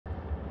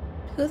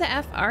Who the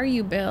F are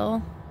you,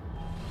 Bill?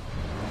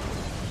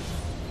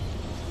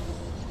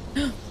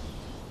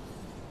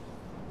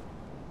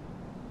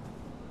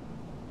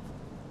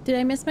 Did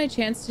I miss my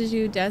chance to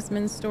do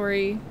Desmond's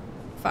story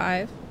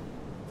 5?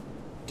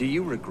 Do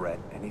you regret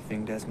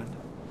anything, Desmond?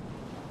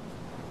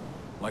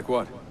 Like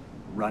what?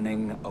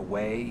 Running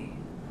away?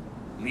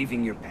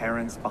 Leaving your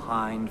parents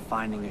behind,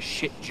 finding a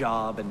shit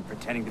job and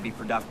pretending to be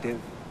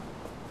productive?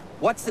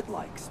 What's it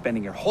like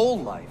spending your whole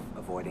life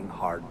avoiding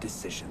hard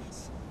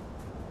decisions?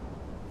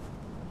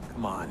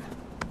 Come on.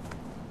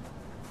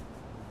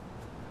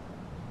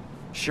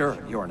 Sure,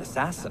 you're an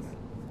assassin,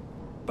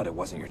 but it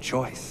wasn't your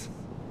choice.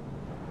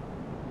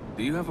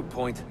 Do you have a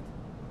point?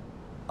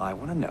 I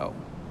want to know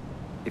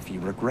if you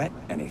regret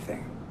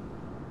anything.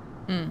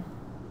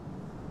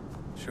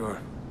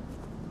 Sure.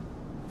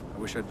 I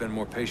wish I'd been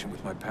more patient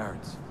with my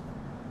parents.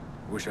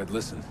 I wish I'd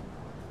listened.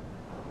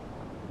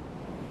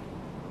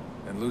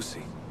 And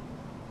Lucy.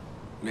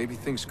 Maybe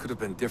things could have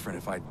been different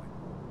if I'd...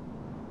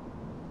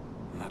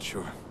 I'm not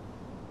sure.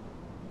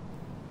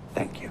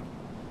 Thank you.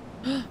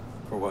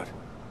 For what?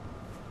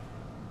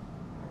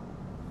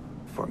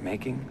 For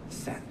making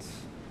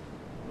sense.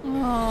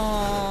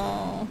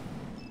 Oh.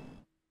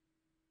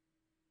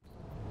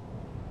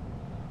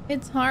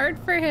 It's hard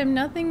for him.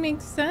 Nothing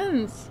makes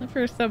sense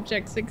for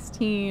subject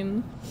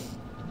 16.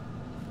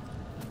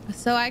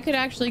 So I could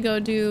actually go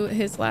do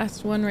his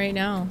last one right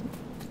now.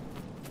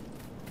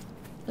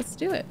 Let's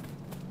do it.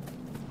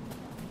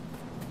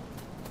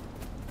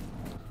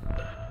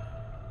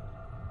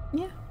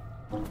 Yeah.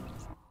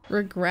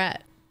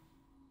 Regret.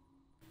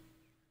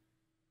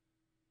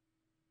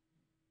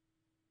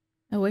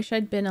 I wish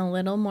I'd been a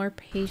little more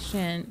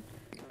patient.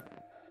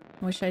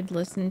 I wish I'd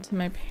listened to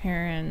my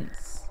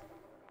parents.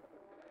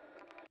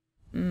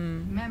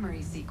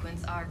 Memory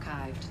sequence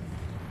archived.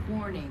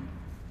 Warning.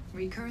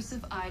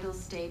 Recursive idle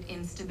state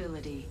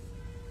instability.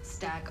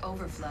 Stack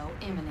overflow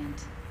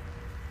imminent.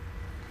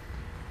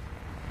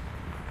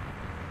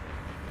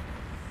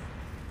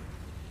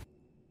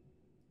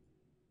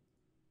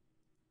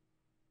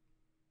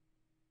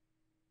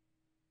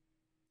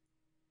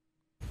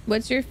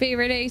 What's your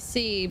favorite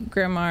AC,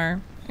 Grimar,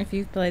 if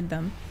you've played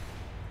them?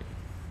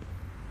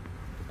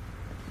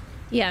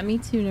 Yeah, me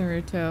too,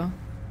 Naruto.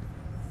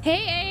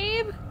 Hey,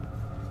 Abe!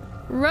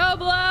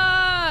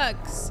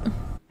 Roblox!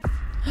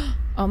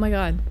 Oh my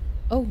god.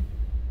 Oh.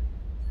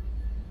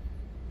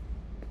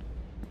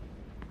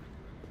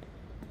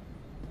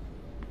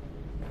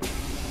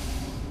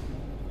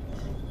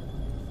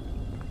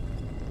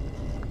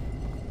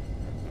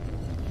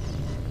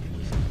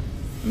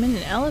 I'm in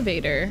an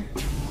elevator.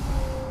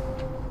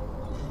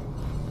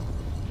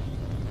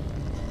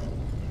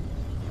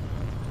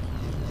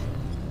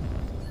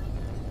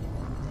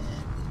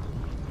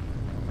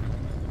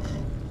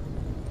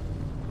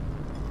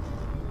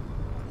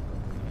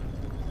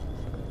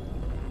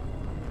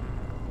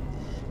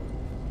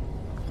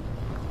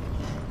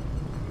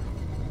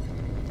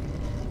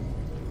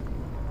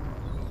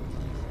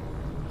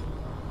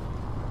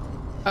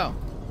 Oh.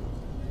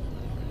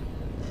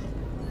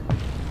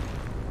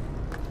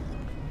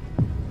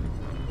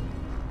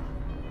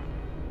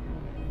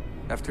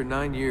 After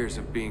 9 years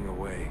of being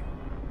away,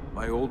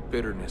 my old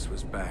bitterness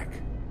was back.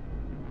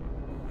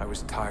 I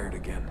was tired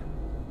again.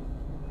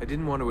 I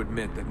didn't want to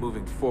admit that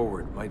moving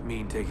forward might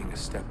mean taking a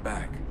step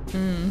back.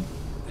 The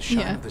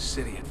shine of the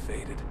city had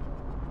faded.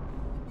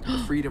 The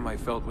freedom I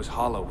felt was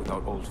hollow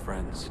without old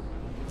friends,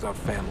 without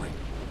family.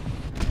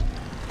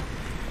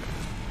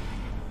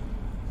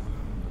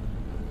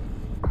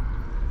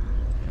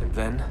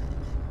 And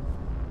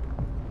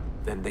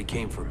then they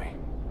came for me.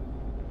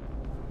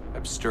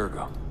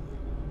 Abstergo.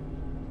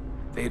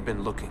 They had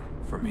been looking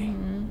for me.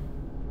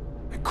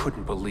 I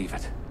couldn't believe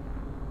it.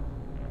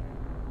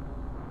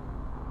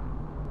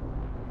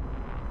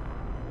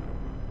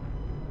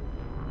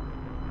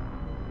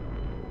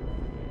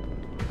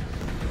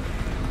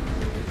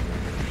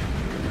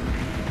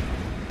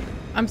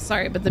 I'm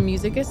sorry, but the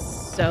music is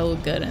so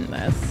good in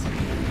this.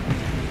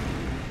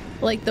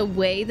 Like the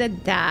way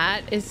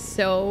that is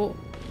so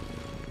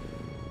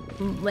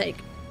like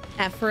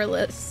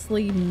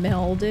effortlessly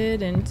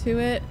melded into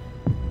it.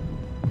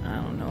 I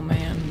don't know,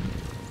 man.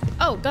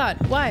 Oh god,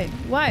 why?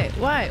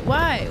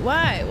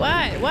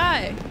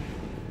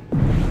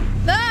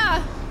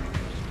 Ah!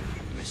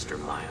 Mr.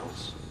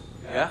 Miles.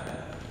 Yeah?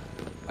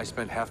 I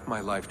spent half my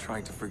life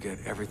trying to forget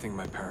everything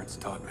my parents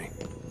taught me.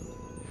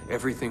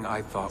 Everything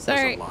I thought was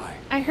a lie.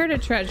 I heard a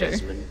treasure.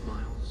 Desmond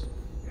Miles.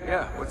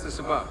 Yeah, what's this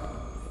about?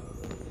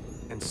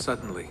 And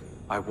suddenly,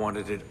 I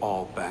wanted it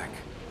all back.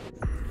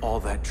 All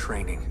that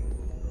training.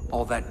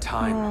 All that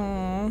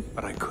time.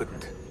 But I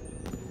couldn't.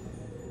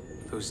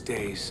 Those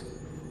days,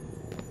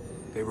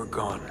 they were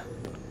gone.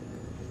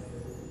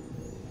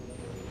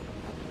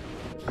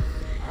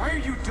 Why are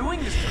you doing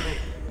this to me?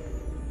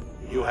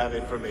 You have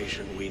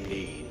information we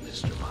need,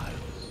 Mr. Miles.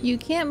 You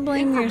can't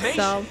blame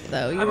yourself,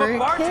 though. You were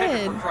a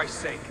kid. For Christ's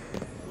sake.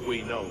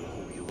 We know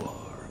who you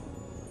are.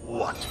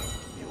 What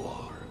you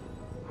are.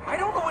 I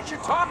don't know what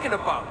you're talking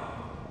about.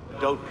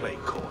 Don't play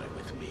coy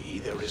with me.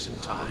 There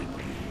isn't time.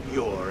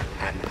 You're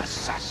an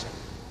assassin.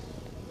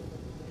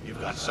 You've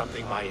got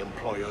something my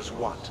employers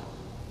want,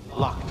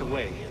 locked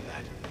away in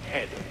that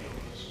head of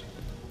yours.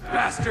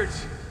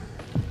 Bastards!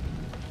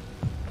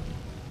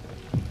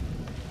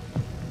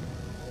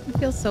 I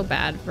feel so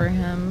bad for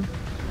him.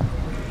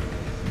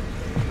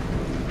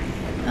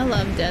 I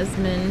love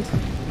Desmond.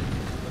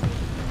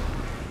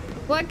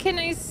 What can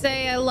I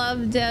say? I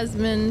love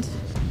Desmond.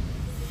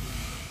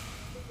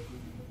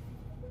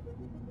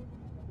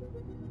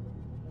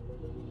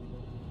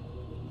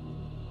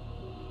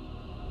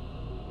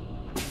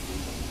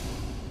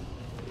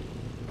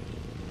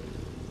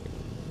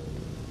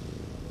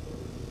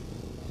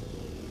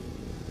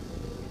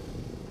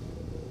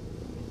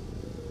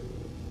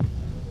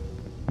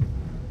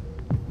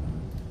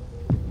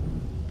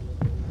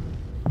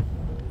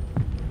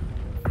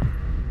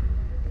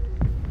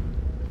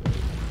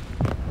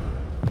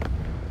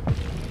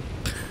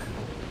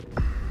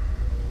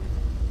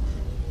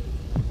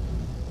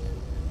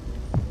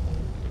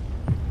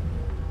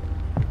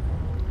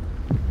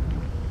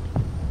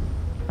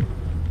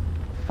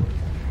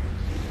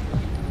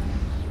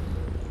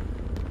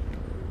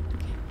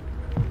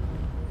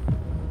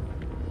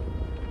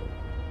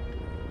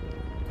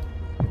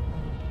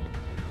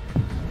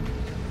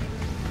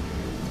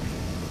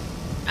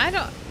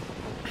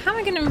 How am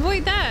I gonna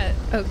avoid that?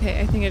 Okay,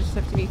 I think I just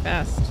have to be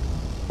fast.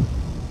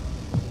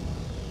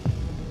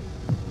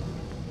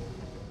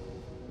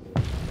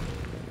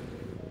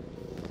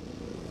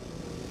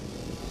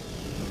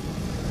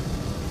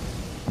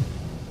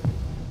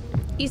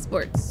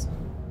 Esports.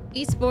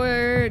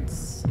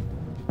 Esports.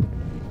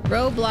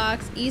 Roblox.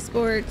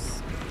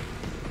 Esports.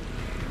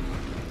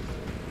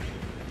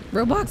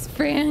 Roblox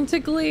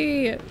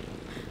frantically.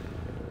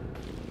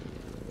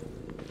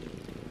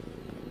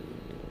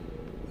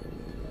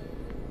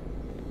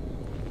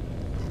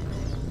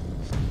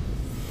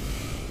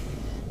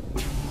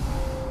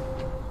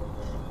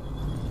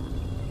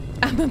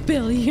 I'm a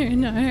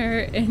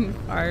billionaire in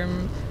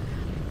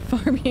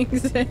farming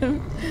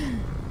sim.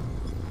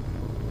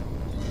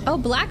 Oh,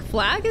 Black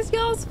Flag is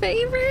y'all's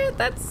favorite?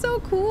 That's so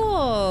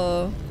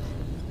cool.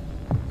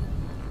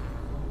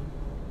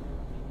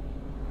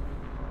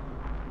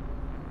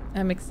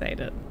 I'm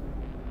excited.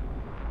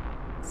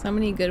 So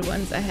many good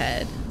ones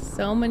ahead.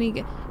 So many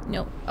good.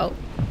 No. Oh.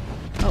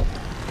 Oh.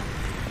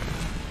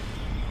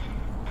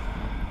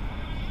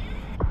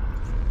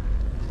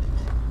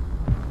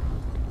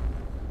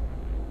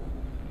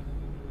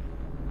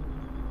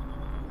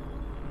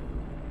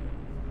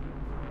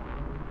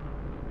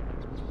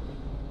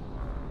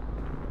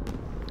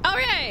 All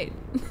right.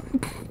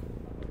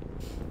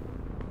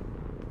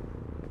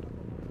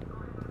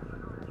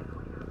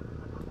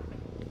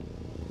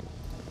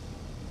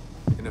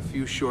 In a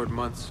few short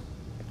months,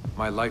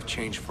 my life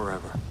changed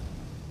forever.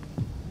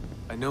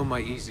 I know my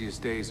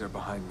easiest days are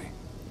behind me,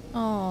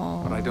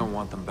 Oh. but I don't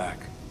want them back.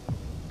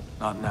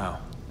 Not now.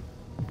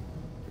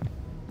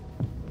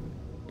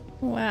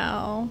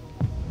 Wow.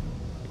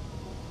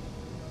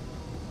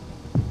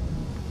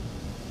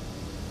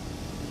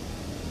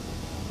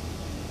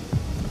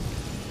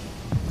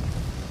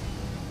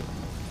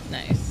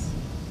 Nice.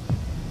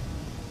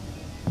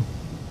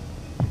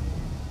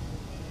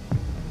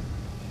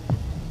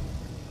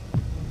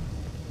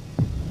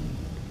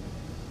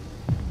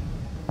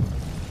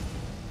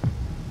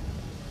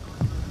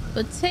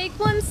 But take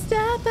one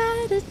step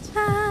at a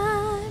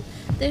time.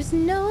 There's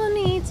no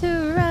need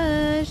to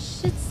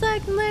rush. It's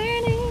like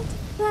learning to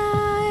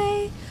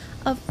fly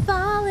or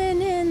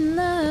falling in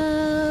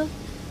love.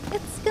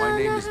 It's gonna My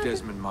name is happen.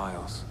 Desmond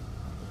Miles,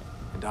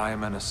 and I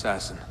am an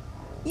assassin.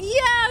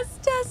 Yes,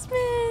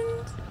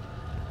 Desmond!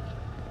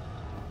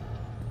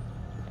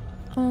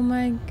 Oh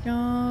my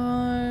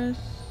gosh.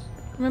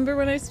 Remember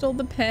when I stole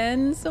the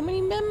pen? So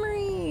many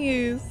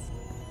memories.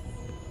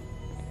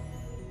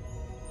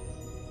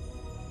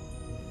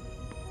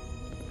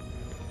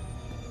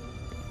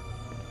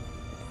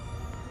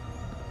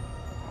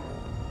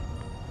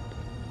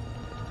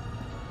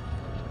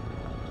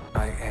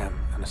 I am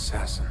an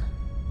assassin.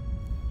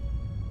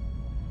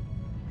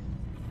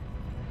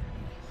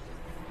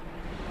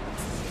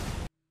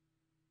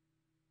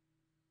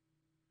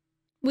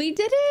 We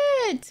did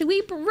it!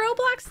 We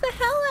Robloxed the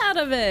hell out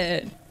of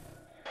it.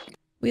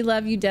 We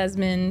love you,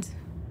 Desmond.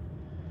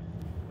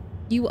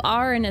 You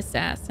are an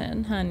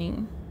assassin,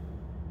 honey.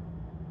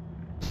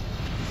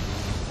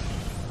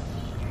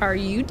 Are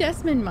you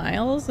Desmond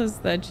Miles as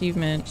the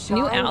achievement? Sean,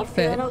 New you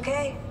outfit. feeling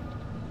okay?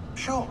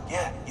 Sure,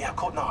 yeah,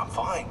 cool. No, I'm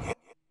fine. Yeah.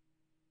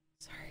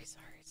 Sorry.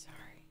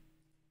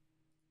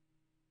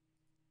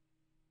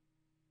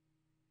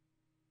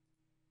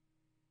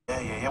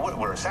 Yeah,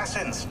 we're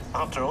assassins,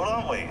 after all,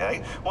 aren't we,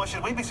 eh? Why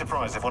should we be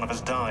surprised if one of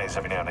us dies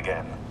every now and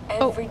again?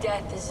 Every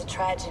death is a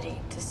tragedy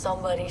to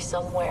somebody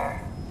somewhere.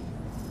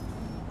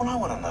 What I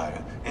want to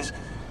know is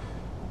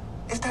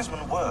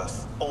Desmond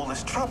worth all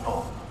this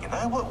trouble? You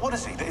know, what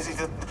is he? Is he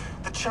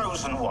the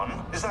chosen one?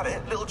 Is that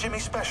it? Little Jimmy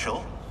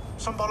Special?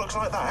 Some bollocks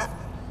like that?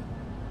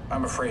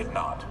 I'm afraid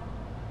not.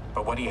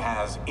 But what he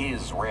has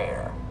is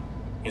rare.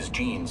 His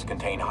genes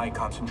contain high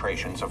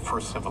concentrations of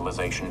first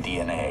civilization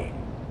DNA.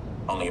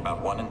 Only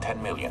about 1 in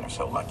 10 million or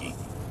so lucky.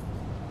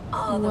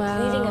 Oh, the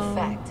bleeding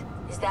effect.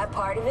 Is that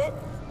part of it?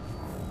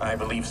 I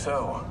believe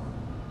so.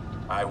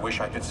 I wish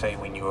I could say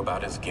we knew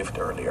about his gift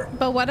earlier.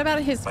 But what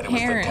about his But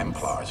parents? it was the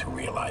Templars who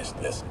realized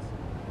this.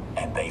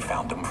 And they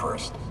found him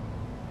first.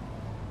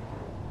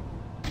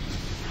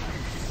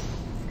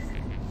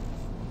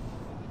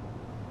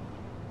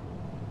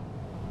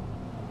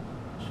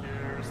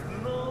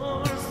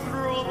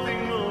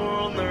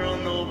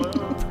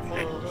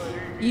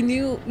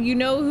 You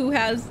know who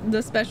has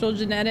the special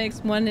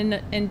genetics? 1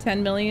 in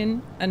 10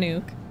 million?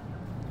 Anouk.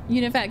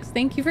 Unifex,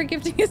 thank you for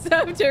gifting us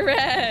up to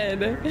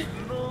Red.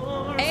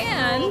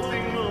 And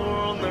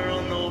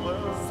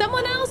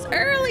someone else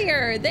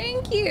earlier.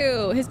 Thank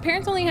you. His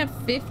parents only have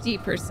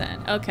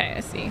 50%. Okay, I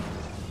see.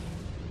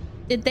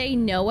 Did they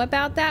know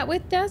about that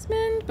with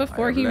Desmond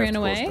before he ran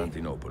away?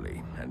 Constantinople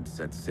and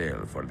set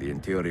sail for the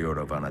interior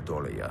of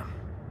Anatolia,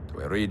 to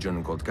a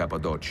region called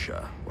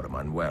Cappadocia, where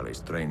Manuel is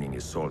training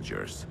his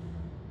soldiers.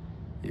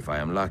 If I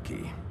am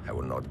lucky, I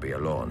will not be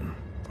alone,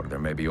 for there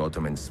may be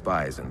Ottoman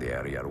spies in the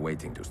area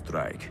waiting to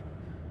strike.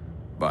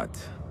 But,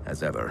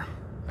 as ever,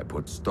 I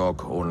put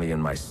stock only in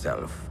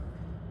myself,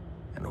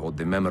 and hold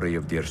the memory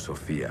of dear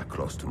Sophia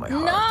close to my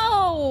heart.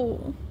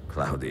 No!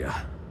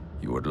 Claudia,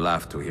 you would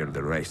laugh to hear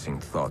the racing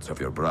thoughts of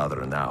your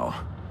brother now.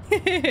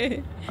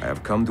 I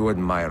have come to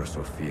admire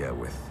Sophia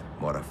with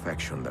more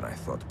affection than I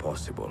thought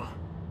possible.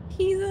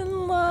 He's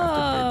in love.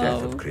 After the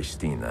death of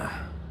Christina,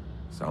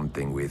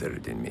 something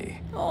withered in me.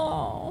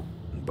 Oh.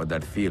 But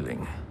that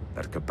feeling,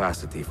 that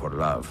capacity for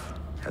love,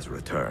 has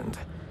returned.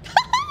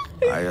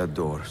 I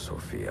adore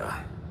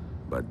Sophia,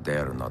 but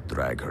dare not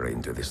drag her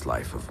into this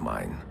life of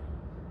mine.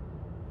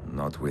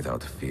 Not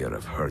without fear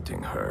of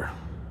hurting her,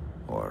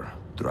 or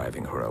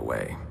driving her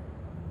away.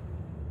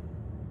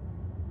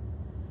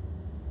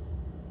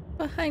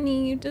 But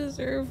honey, you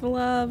deserve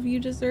love. You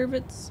deserve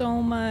it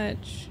so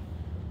much.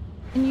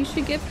 And you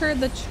should give her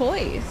the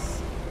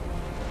choice.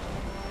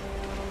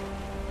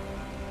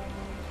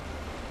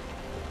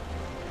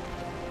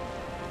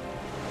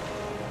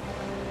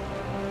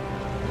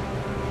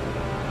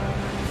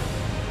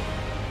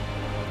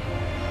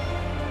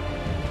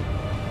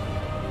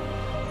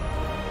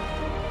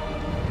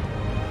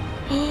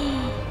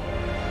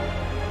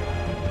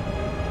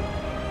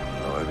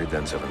 No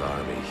evidence of an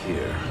army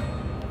here.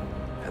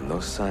 And no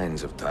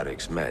signs of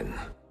Tariq's men.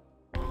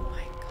 Oh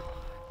my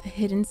god. The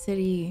hidden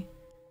city.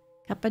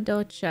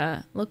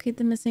 Cappadocia. Locate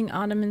the missing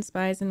Ottoman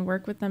spies and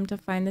work with them to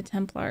find the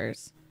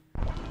Templars.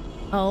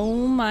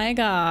 Oh my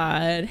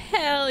god.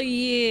 Hell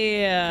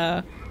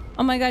yeah.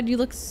 Oh my god, you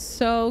look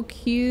so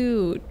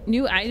cute.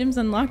 New items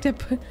unlocked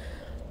at...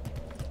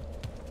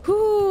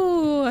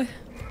 Whoo.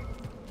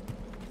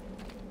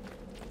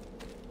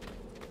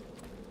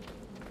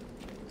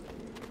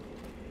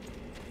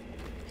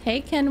 Hey,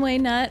 Kenway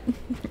Nut.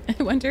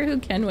 I wonder who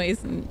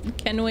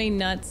Kenway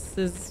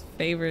Nuts'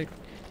 favorite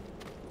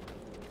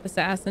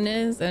assassin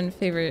is and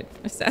favorite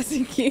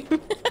assassin game.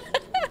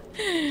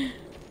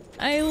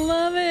 I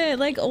love it.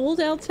 Like old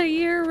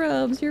Altair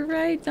robes. You're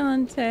right,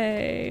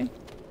 Dante.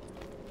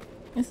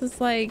 This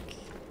is like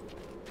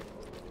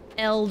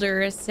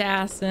elder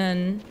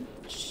assassin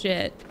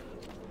shit.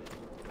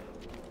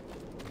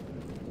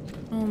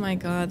 Oh my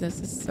god, this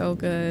is so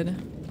good.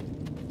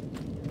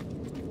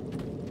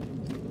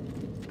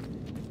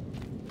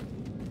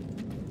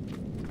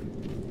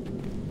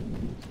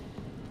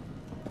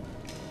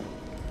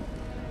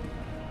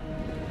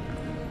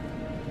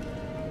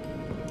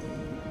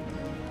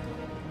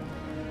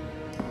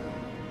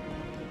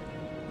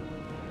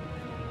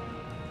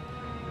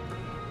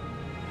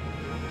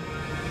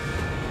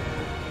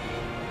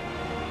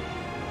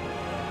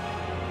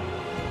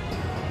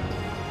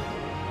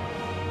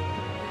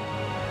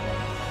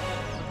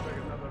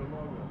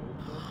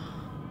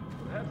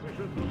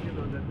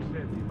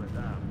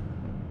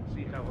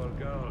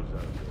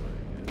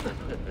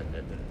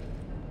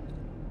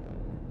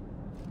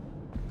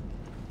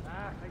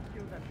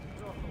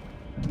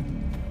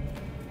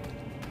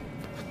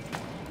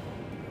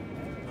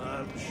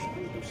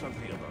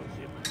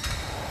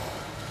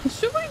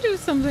 Should we do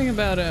something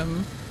about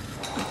him?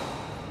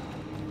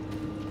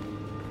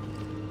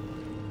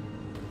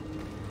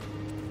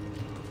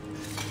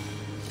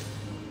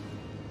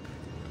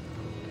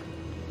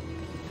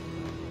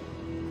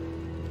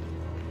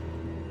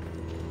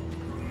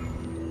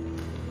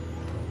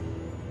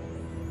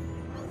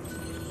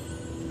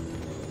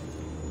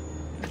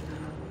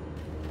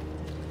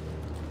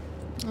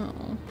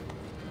 Oh.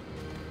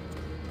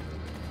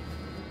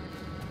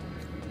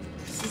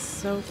 This is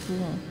so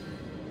cool.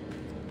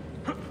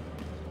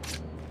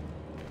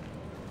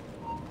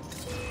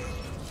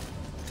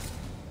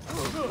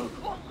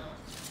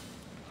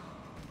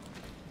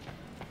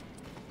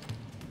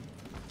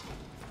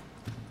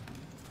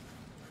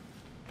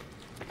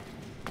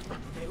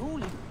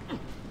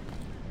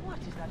 What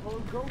is that all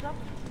gold up?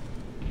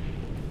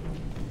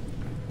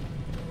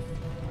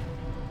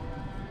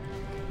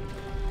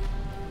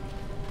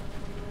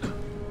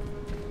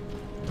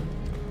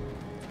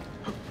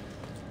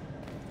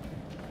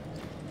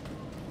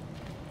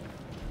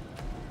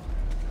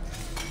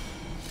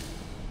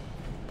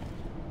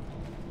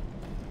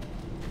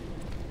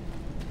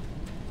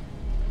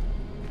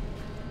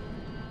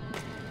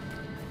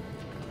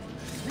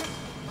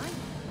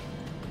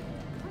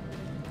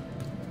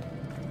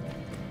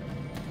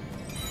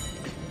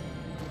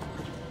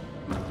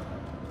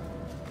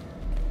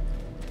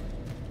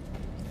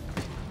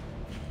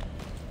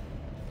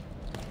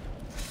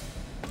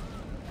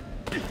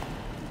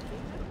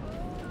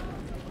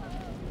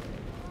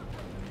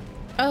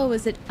 Oh,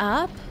 is it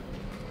up?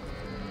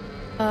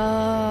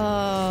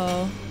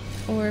 Oh.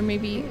 Or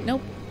maybe...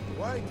 Nope.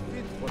 Quite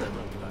fit for an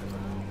old timer.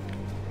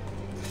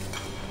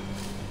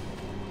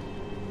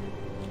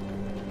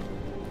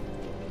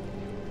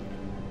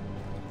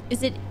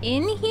 Is it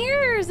in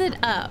here or is it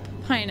up?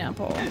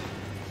 Pineapple.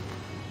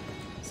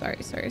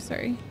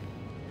 Sorry.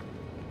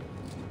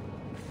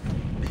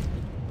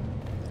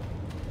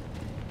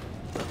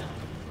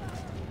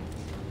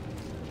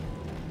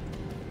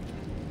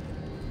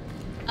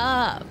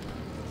 Up.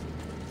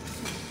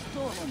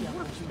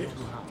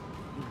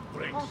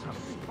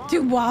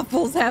 Do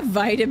waffles have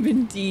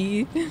vitamin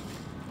D?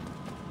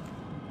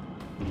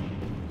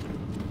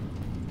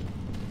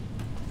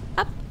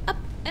 Up,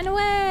 and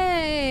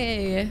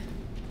away.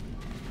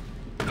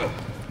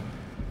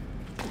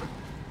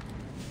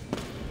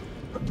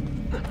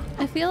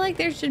 I feel like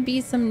there should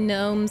be some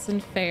gnomes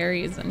and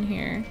fairies in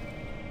here.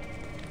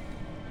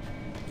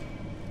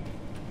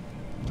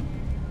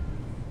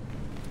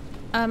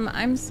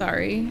 I'm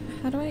sorry.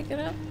 How do I get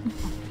up?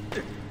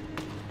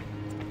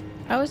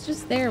 I was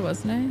just there,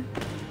 wasn't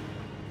I?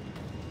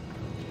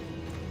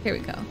 Here we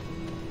go.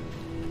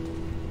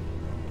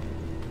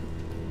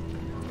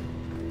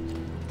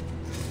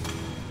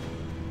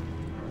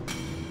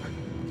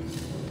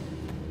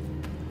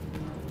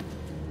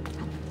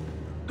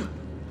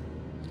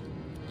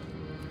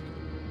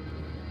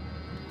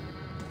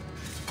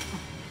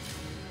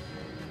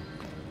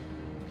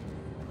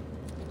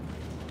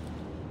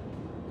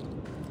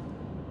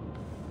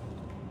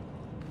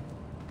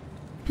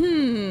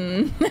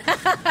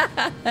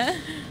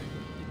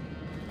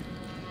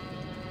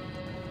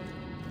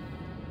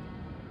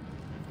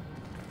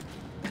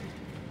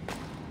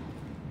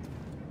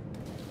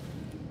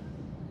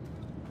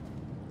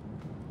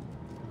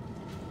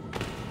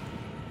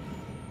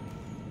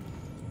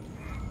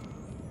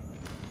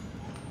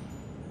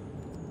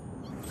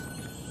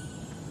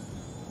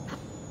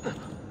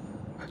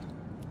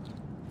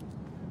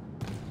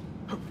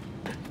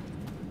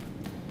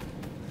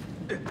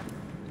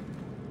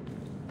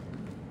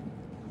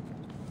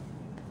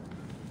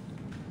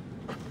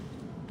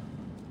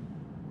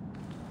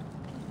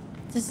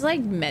 This is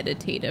like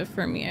meditative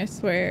for me, I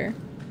swear.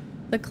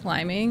 The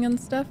climbing and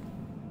stuff.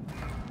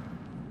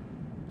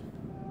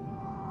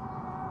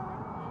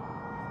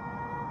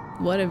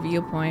 What a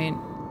viewpoint.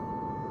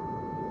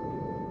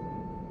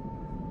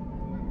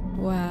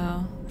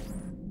 Wow.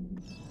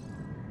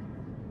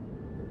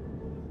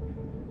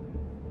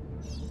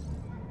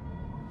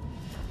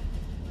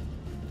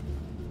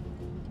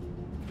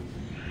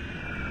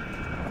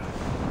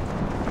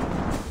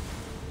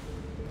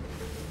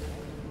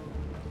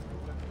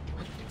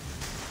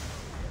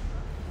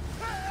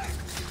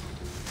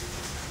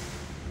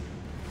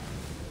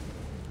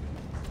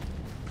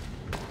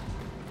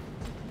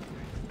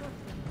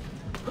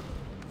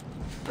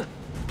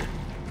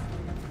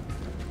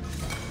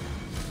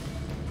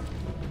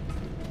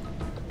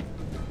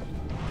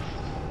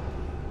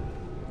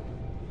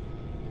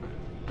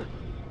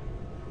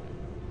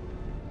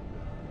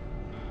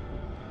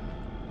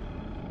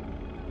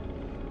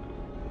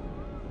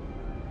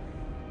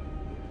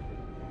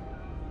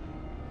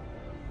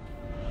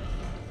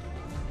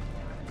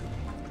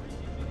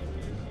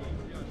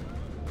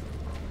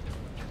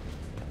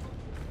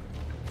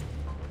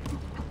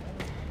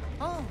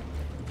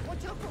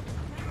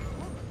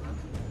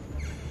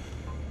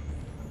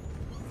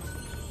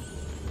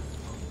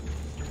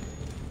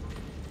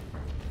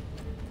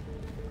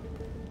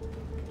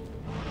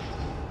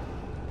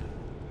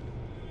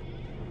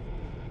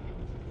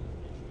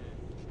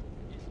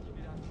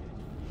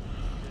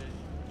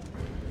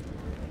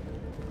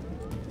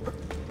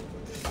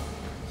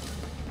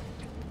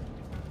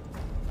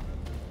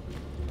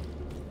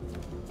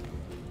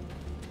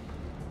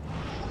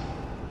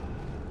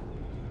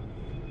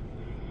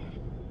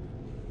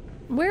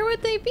 Where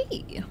would they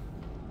be?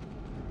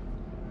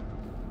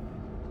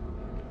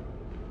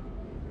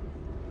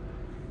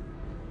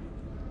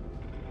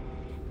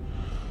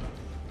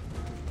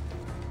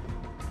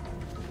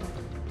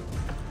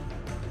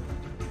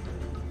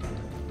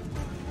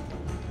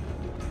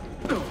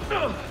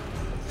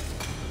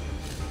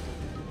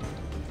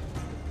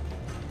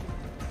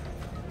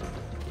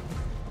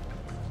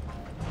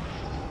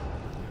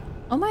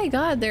 Oh my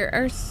god, there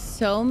are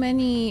so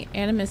many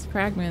animus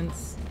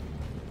fragments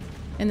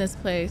in this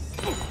place.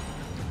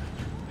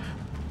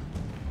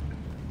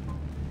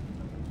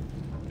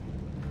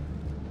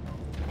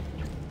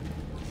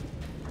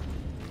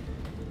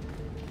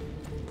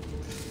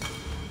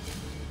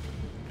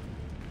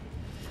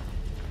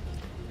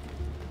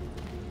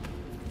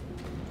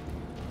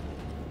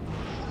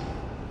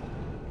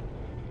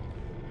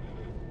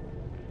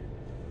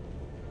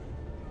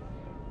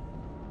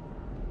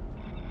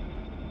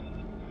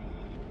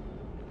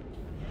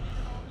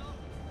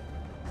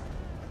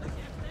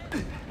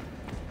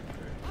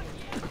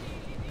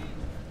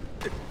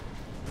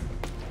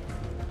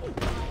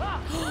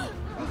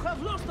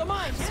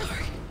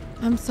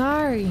 I'm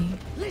sorry.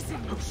 Listen,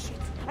 you shit.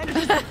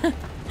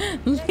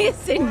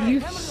 Listen, you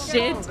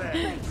shit.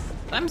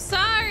 I'm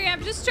sorry.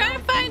 I'm just trying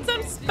to find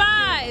some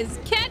spies.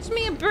 Catch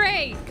me a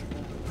break.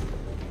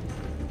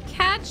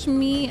 Catch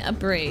me a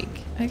break.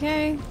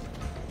 Okay.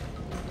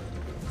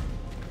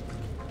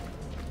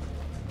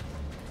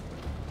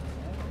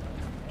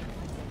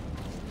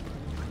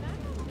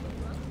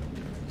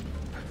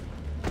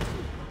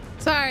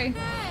 Sorry.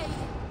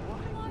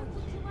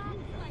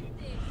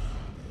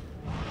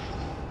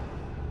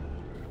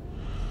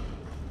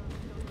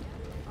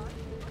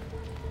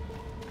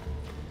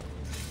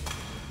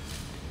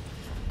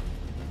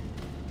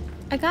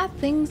 I got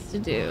things to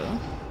do.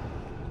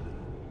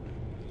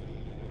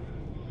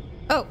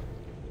 Oh.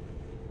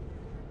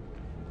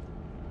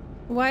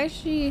 Why is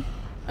she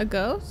a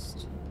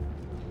ghost?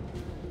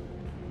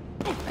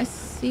 I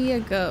see a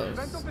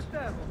ghost.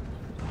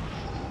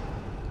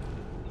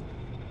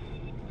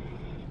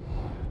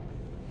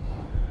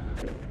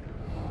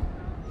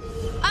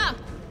 Ah!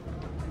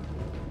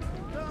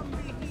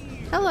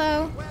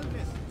 Hello.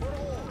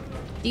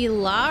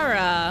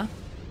 Dilara.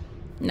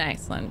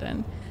 Nice,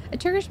 London. A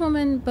Turkish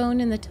woman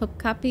born in the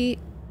Topkapi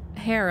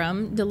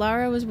harem,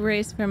 Dilara was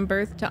raised from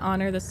birth to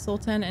honor the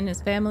Sultan and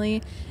his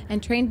family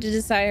and trained to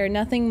desire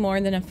nothing more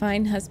than a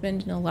fine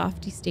husband and a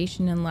lofty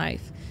station in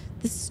life.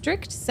 The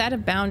strict set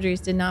of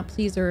boundaries did not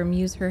please or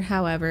amuse her,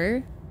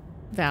 however,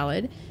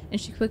 valid, and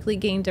she quickly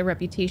gained a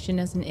reputation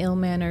as an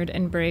ill-mannered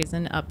and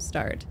brazen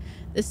upstart.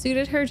 This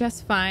suited her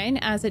just fine,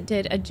 as it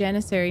did a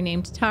janissary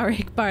named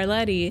Tariq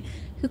Barletti,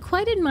 who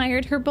quite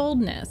admired her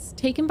boldness.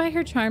 Taken by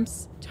her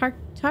charms,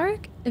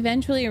 Tariq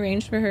eventually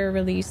arranged for her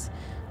release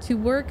to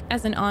work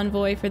as an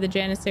envoy for the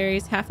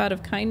janissaries, half out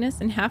of kindness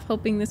and half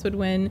hoping this would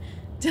win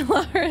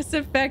Dilara's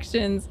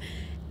affections.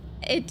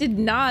 It did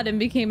not, and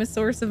became a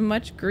source of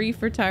much grief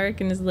for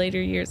Tariq in his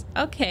later years.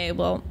 Okay,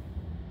 well,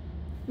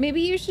 maybe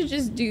you should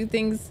just do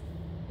things,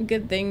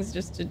 good things,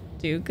 just to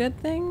do good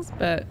things,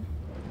 but...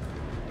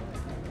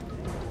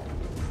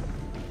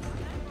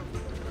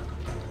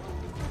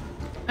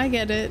 I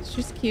get it.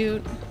 She's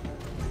cute.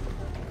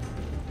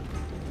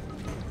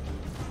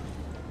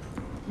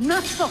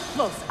 Not so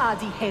close,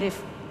 Adi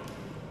Herif.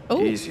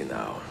 Oh. Easy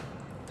now.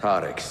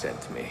 Tarek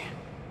sent me.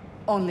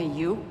 Only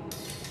you?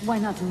 Why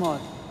not more?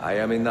 I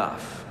am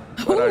enough.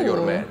 Where are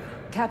your men?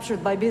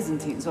 Captured by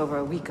Byzantines over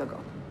a week ago.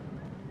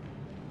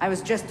 I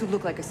was just to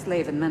look like a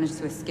slave and managed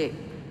to escape.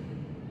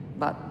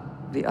 But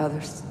the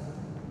others?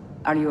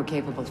 Are you a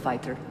capable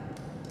fighter?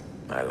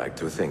 I like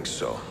to think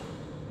so.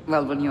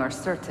 Well, when you are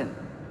certain,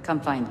 come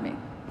find me.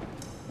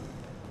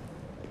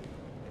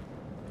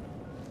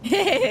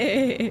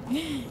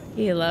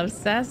 He loves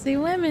sassy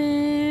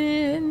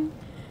women.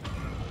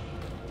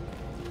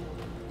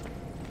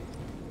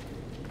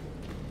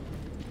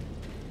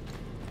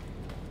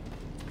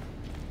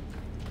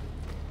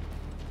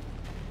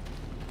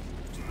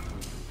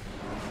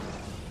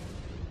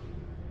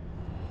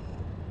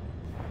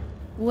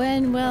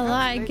 When will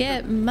I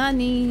get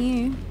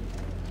money?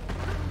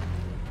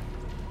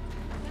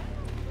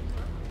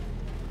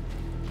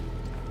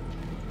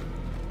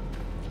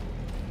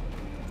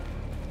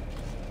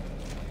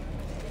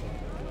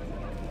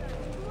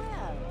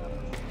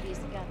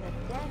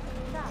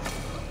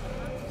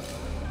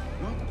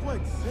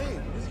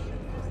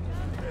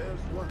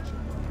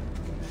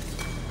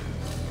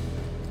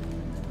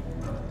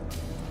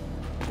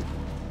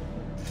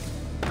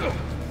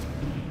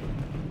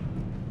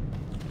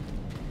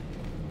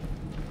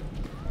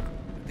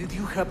 Did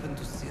you happen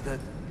to see that?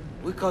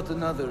 We caught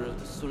another of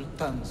the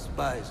Sultan's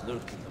spies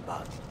lurking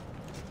about.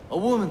 A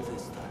woman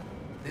this time,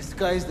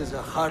 disguised as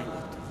a harlot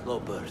of low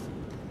birth.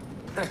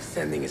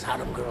 Sending his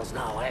harem girls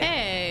now, eh?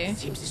 Hey. It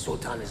seems the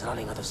Sultan is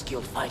running out of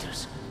skilled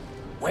fighters.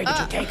 Where did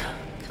you take her?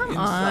 Come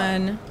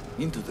Inside, on.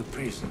 into the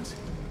prisons.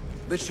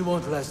 But she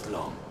won't last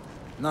long.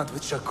 Not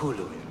with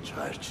Shakulu in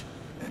charge.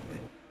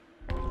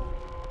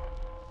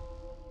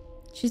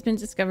 She's been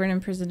discovered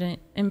and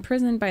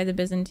imprisoned by the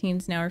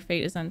Byzantines. Now her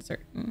fate is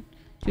uncertain.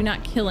 Do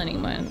not kill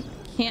anyone.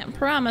 Can't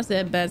promise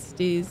it,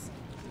 besties.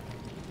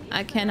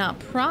 I cannot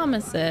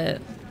promise it.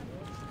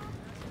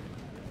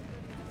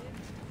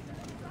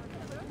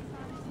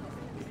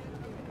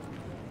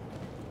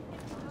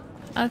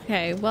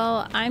 Okay,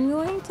 well, I'm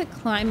going to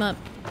climb up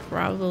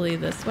probably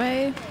this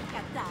way.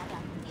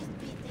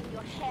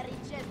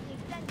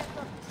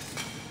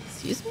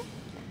 Excuse me?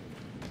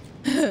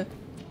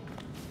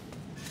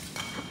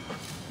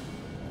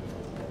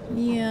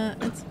 Yeah,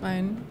 it's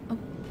fine. Oh.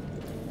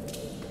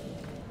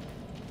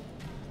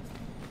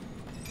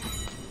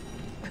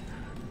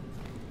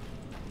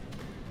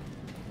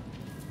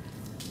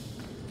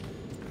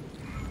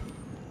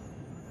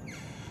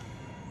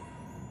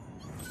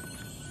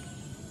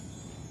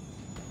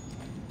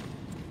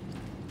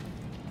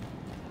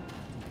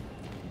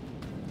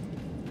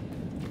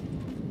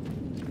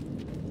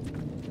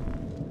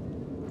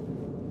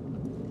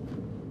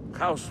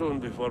 How soon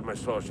before my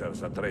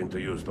soldiers are trained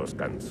to use those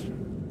guns?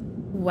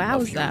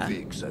 Wowza. A few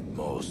weeks at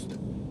most.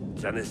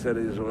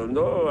 Janissaries will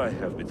know I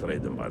have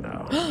betrayed them by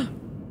now.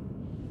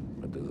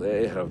 But do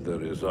they have the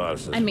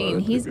resources? I mean,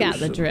 he's got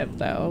the retribution? drip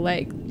though.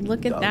 Like,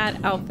 look at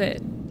that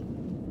outfit.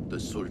 The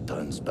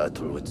Sultan's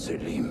battle with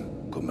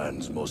Selim.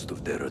 commands most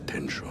of their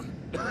attention.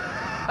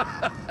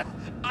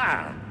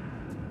 Ah!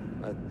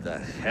 What the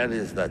hell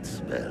is that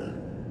smell?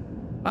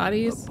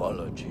 Bodies?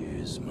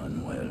 Apologies,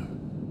 Manuel.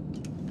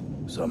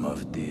 Some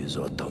of these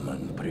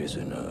Ottoman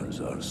prisoners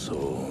are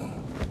so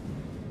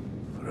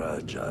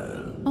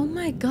fragile. Oh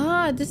my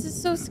god, this is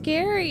so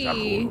scary.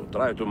 Shakuru,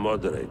 try to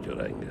moderate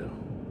your anger.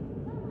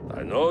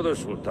 I know the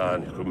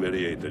Sultan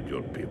humiliated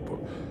your people,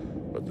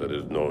 but there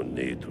is no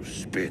need to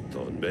spit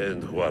on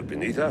men who are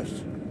beneath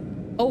us.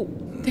 Oh,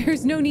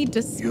 there's no need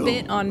to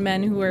spit on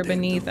men who are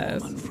beneath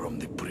us. From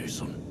the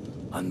prison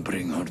and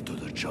bring her to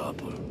the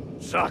chapel.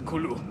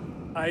 Shakulu,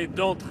 I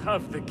don't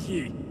have the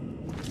key.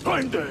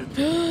 Find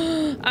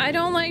it! I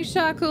don't like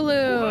Shakulu.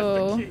 Who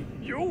has the key?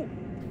 You?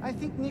 I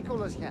think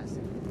Nicholas has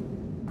it.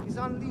 He's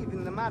on leave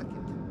in the market.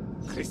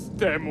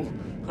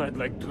 Christemu, I'd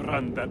like to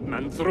run that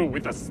man through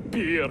with a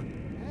spear.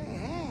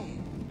 Hey,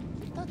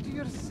 talk to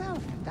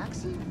yourself,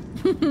 Taxi.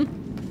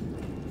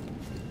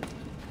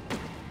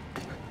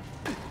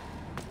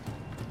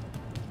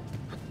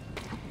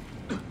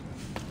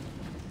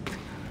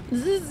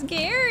 This is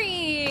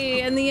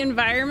scary. And the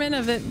environment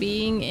of it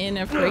being in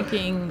a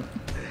freaking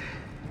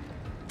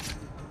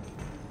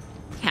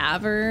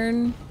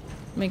cavern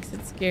makes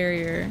it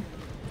scarier.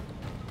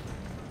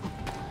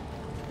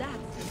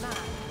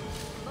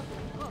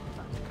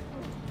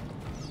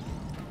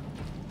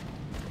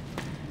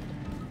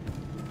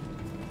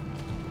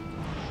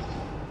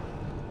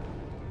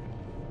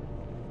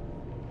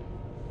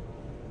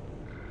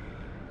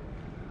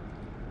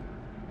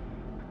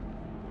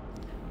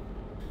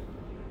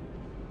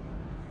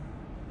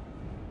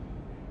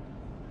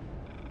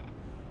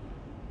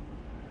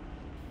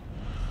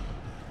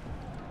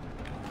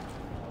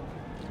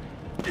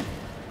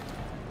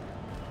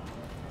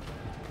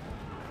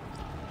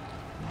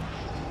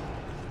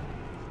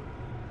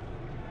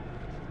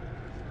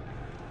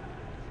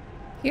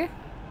 Here.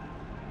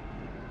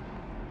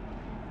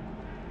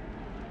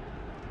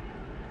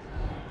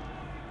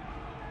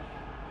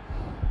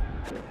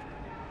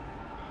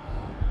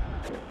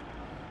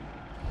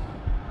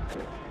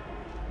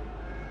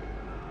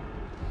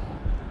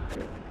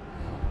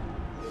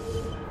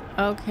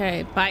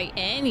 Okay, by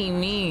any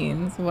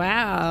means.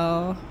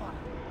 Wow.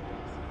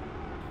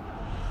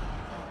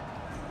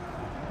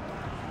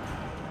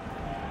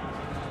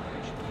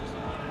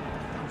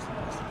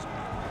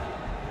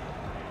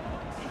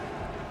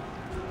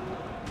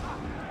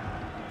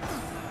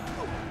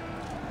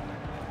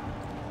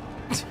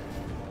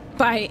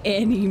 By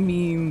any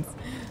means.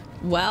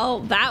 Well,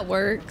 that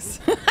works.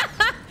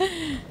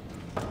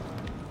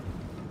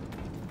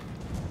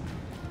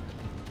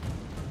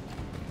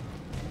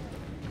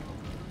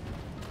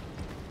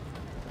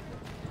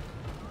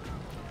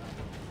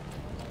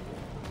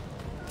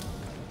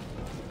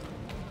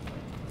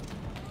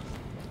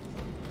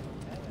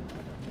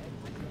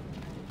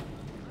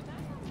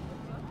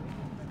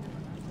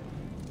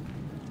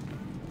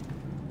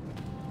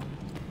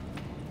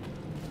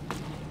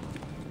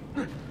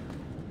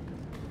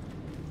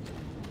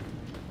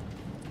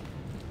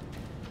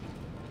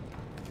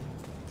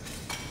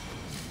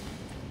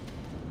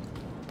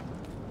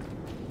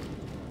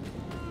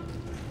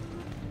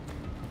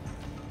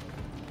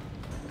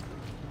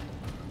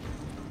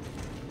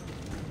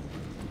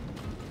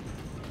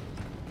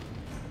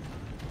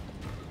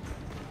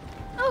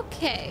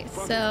 Okay,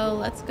 so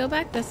let's go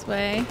back this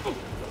way.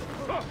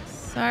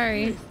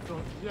 Sorry.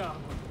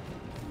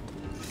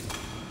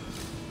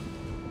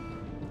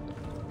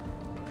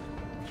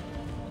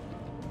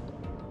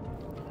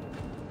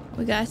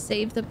 We gotta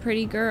save the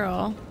pretty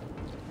girl.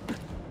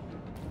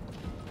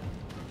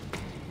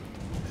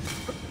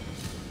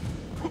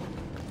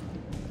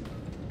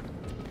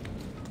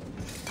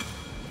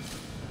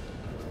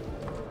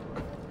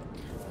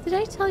 Did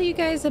I tell you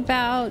guys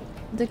about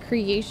the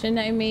creation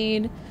I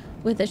made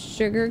with a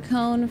sugar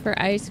cone for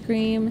ice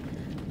cream,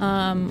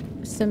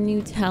 some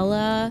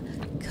Nutella,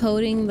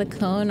 coating the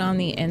cone on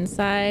the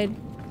inside,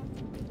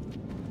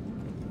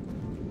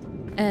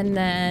 and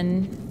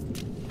then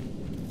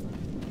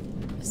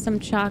some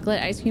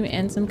chocolate ice cream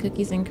and some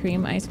cookies and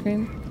cream ice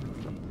cream?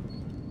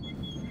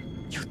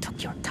 You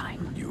took your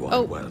time. You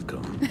are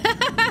welcome.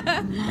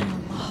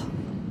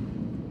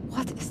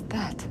 What is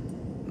that?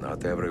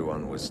 Not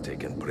everyone was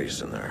taken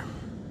prisoner.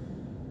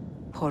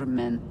 Poor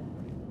men.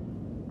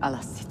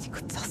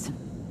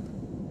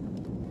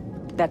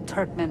 That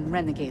Turkmen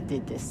renegade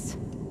did this.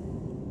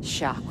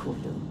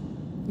 Shakulu.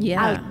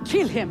 Yeah. I'll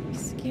kill him. He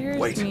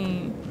scares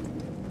me.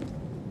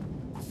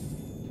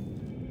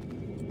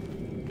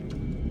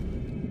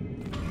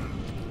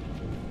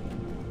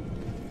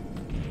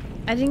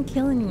 I didn't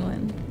kill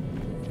anyone.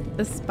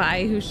 The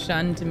spy who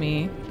shunned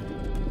me.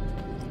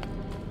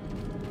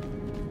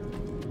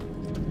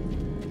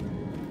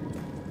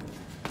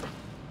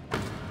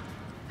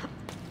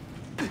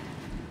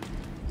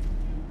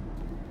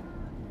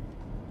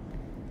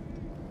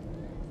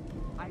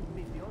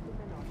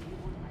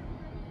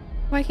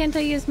 Why can't I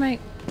use my...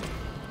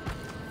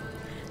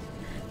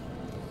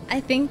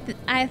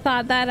 I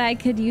thought that I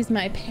could use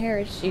my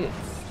parachutes.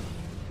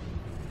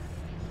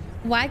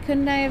 Why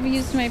couldn't I have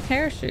used my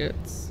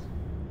parachutes?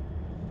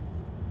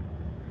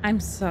 I'm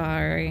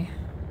sorry.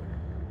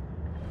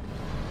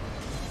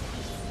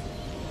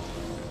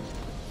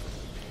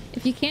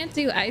 If you can't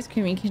do ice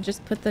cream, you can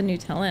just put the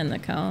Nutella in the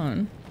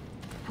cone.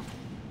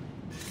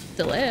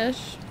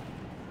 Delish.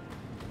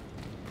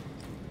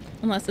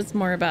 Unless it's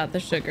more about the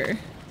sugar.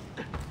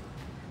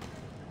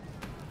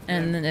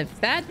 And then if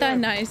that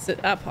done nice,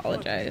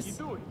 apologize.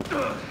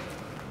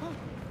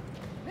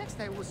 Next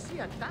I will see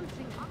a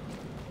dancing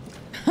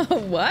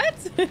What?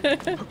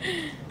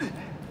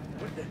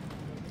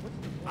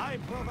 I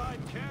provide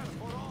care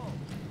for all.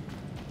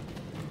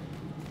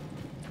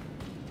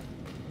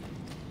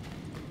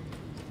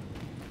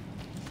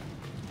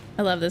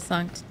 I love this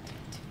song.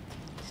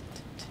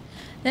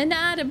 The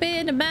night I've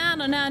been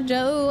about on now,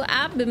 Joe.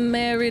 I've been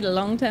married a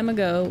long time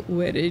ago.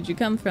 Where did you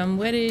come from?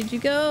 Where did you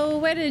go?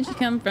 Where did you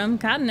come from?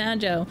 Cotton Eye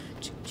Joe.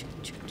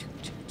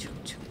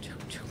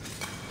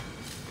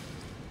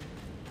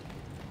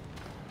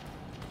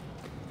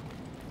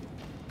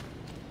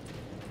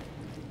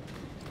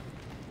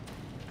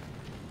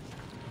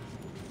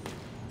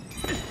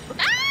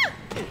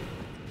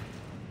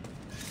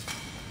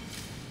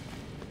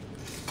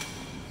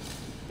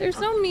 There's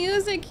no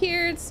music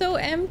here. It's so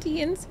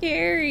empty and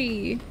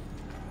scary.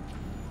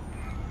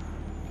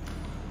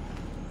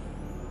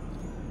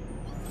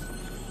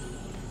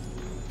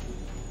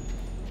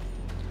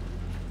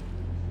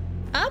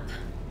 Up?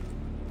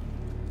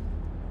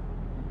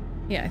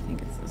 Yeah, I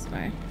think it's this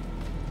way.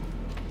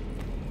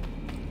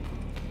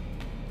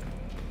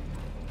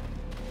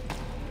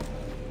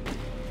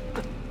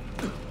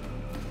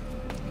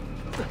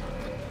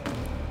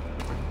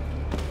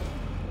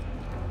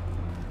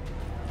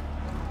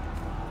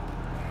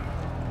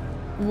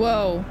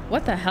 Whoa,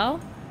 what the hell?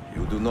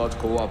 You do not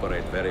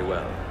cooperate very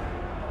well.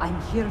 I'm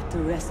here to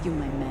rescue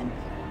my men,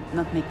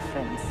 not make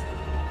friends.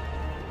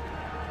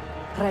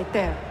 Right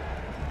there.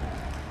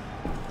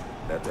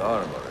 That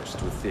armor is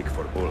too thick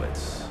for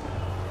bullets.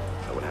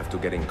 I will have to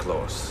get in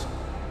close.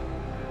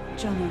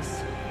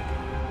 Jonas,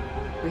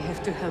 we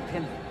have to help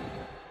him.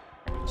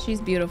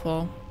 She's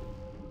beautiful.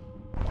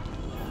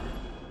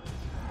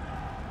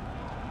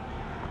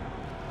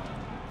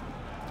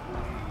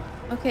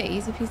 Okay,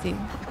 easy peasy.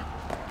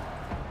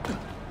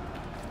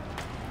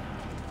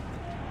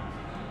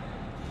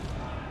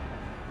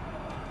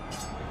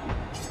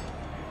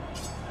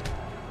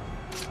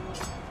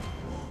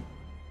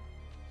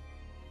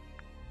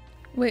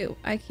 Wait,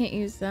 I can't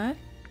use that?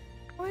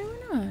 Why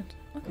not?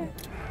 Okay.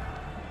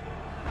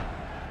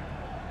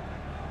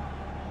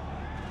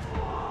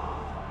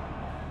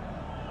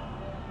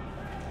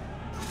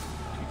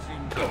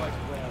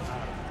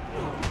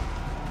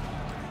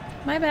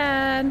 My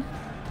bad.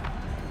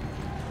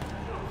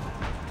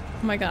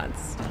 Oh my god,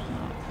 stop.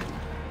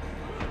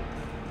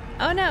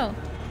 Oh no.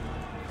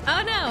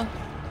 Oh no.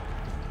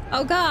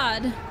 Oh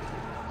god.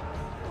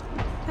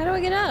 How do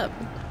I get up?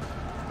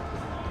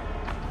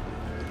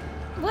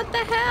 What the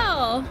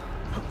hell?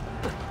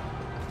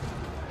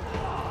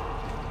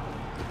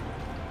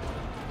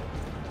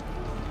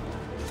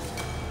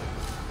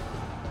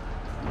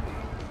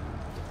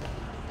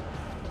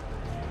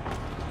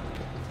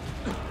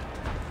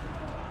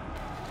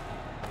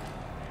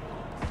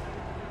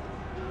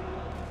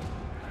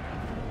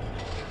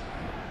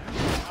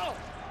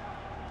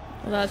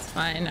 Well, that's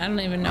fine. I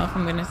don't even know if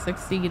I'm gonna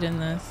succeed in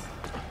this.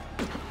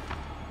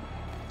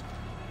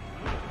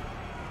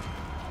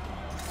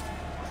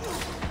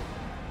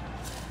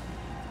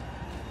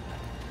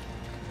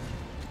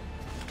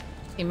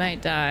 He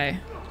might die.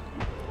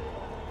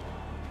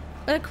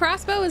 But a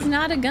crossbow is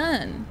not a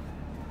gun.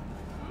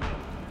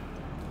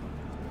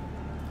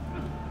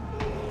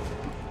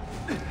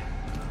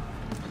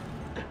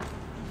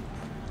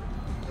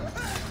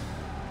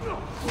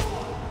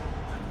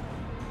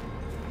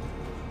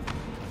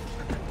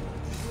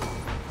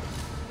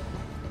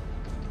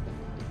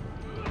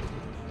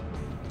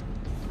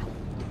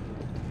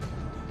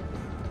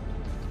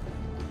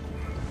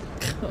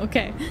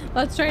 Okay,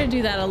 let's try to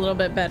do that a little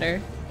bit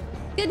better.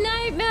 Good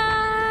night,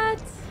 Matt!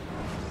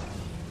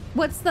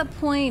 What's the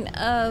point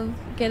of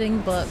getting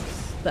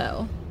books,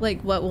 though?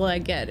 Like, what will I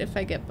get if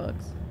I get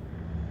books?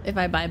 If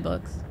I buy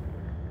books?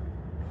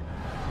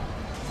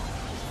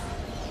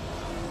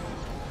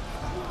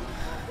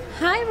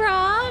 Hi,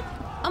 Rob!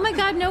 Oh my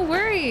god, no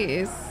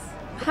worries!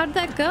 How did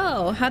that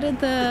go? How did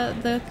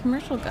the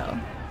commercial go?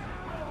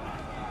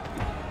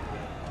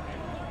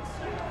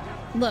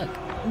 Look,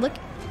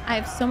 I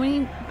have so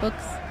many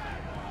books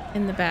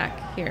in the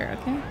back here,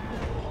 okay?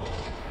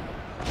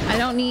 I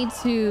don't need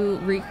to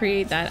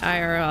recreate that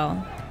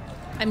IRL.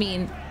 I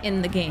mean,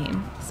 in the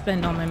game.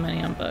 Spend all my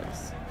money on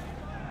books.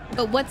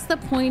 But what's the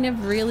point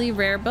of really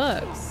rare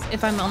books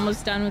if I'm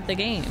almost done with the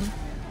game?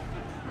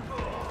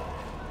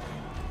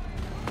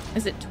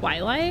 Is it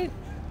Twilight?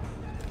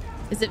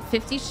 Is it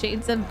 50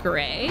 Shades of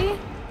Grey?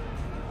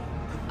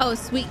 Oh,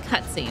 sweet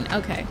cutscene.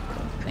 Okay,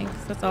 cool.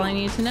 Thanks. That's all I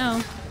needed to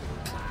know.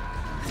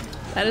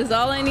 That is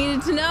all I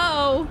needed to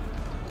know.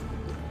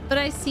 But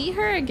I see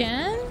her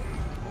again?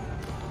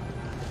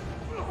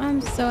 I'm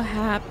so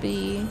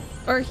happy.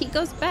 Or he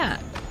goes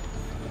back.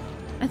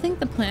 I think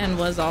the plan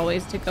was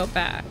always to go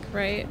back,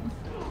 right?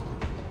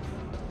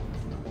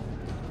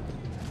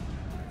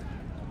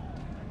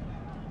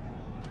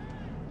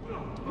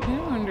 I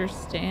don't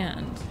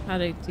understand how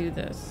to do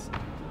this.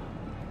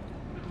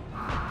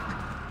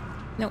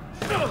 Nope.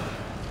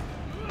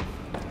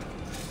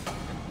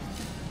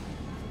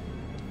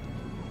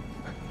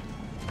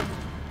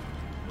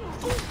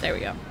 There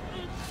we go.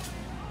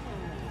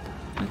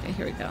 Okay,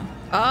 here we go.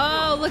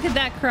 Oh, look at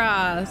that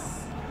cross.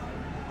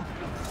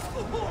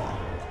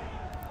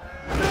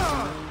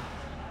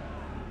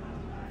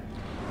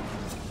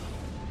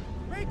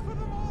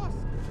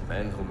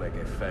 Men who make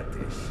a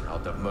fetish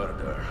out of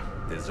murder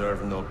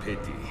deserve no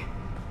pity.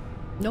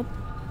 Nope.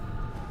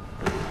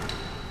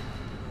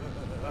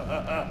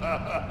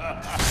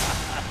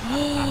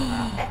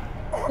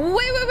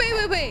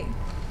 Wait.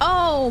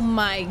 Oh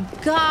my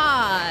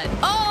god.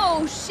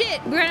 Oh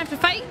shit. We're gonna have to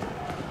fight?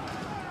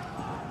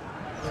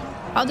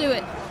 I'll do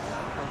it.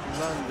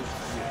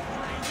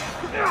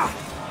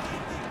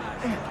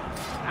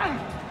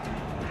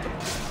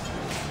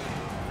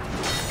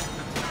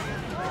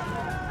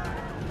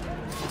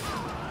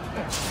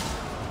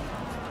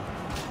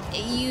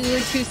 You're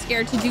too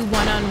scared to do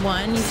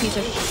one-on-one, you piece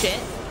of shit.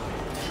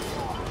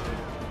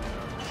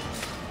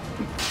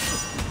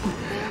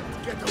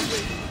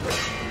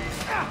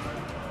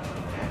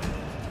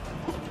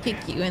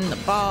 Kick you in the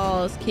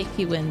balls, kick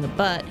you in the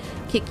butt,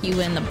 kick you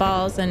in the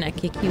balls, and I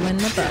kick you in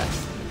the butt.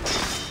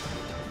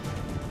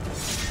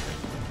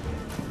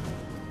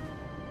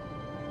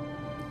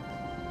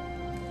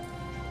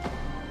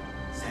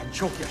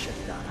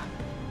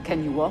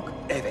 Can you walk?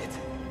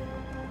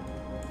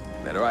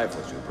 The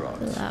rifles you brought,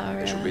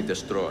 they should be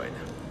destroyed.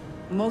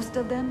 Most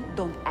of them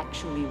don't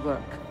actually work.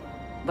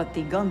 But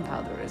the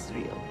gunpowder is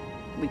real.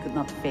 We could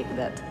not fake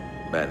that.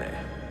 Bene.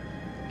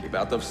 Keep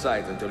out of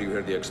sight until you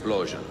hear the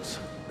explosions.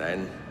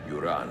 Then you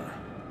run.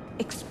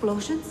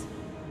 Explosions?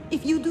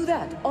 If you do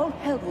that, all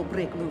hell will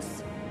break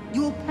loose.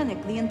 You will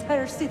panic the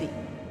entire city.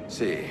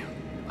 See,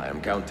 I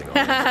am counting on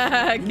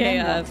it.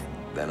 Chaos.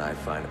 Then I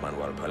find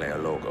Manuel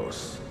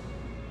Paleologos.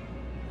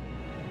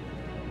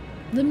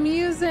 The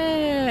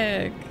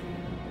music.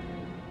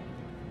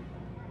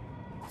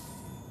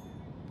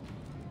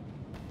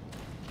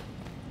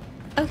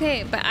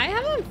 Okay, but I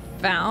haven't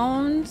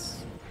found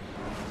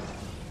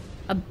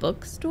a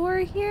bookstore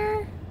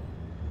here.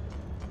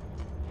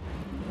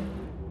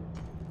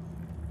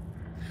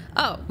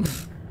 Oh,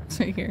 it's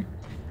right here.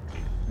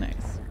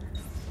 Nice.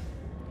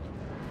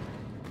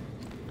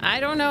 I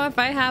don't know if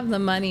I have the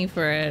money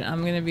for it.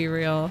 I'm gonna be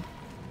real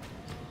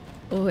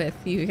with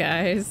you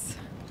guys.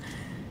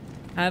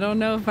 I don't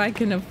know if I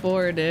can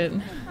afford it.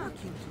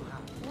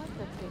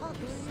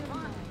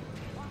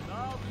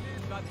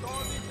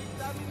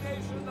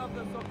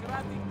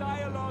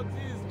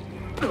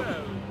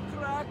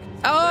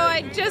 Oh,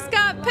 I just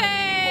got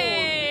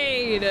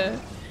paid!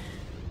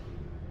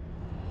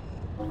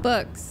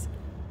 Books.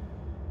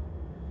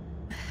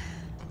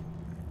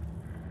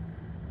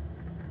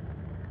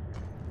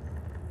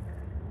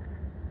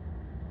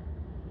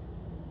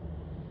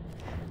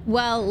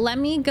 Well, let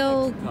me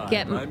go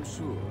get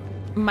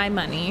my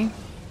money.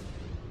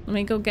 Let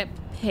me go get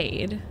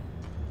paid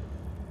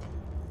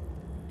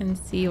and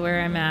see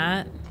where I'm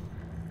at.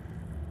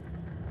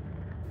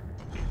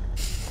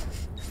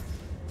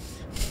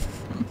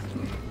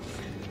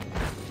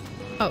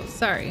 Oh,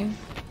 sorry.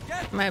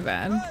 My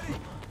bad.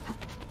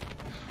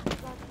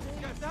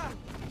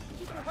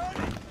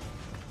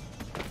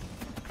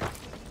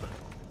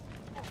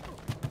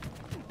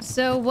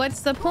 So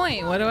what's the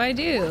point? What do I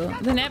do?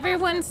 Then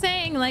everyone's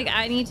saying like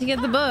I need to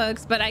get the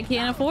books, but I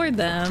can't afford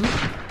them.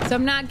 So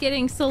I'm not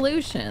getting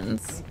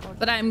solutions,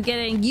 but I'm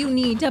getting you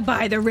need to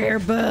buy the rare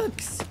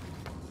books.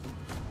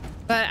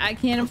 But I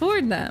can't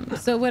afford them.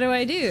 So what do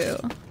I do?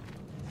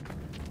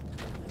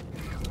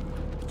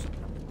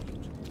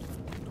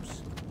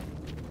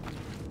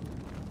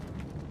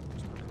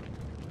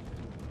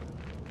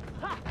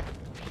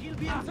 He'll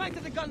be in sight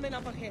of the gunmen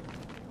up ahead.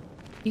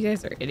 You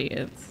guys are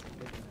idiots.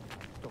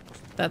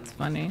 That's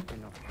funny.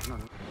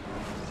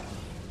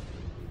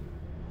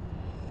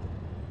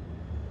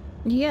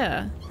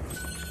 Yeah.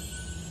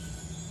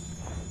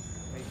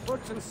 May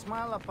fortune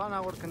smile upon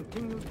our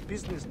continued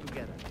business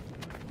together.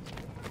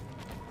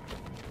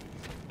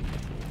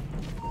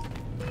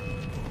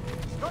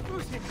 Stop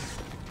losing.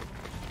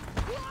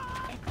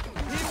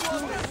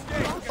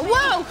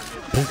 Whoa!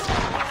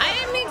 I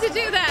didn't mean to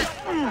do that.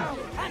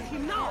 At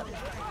him now.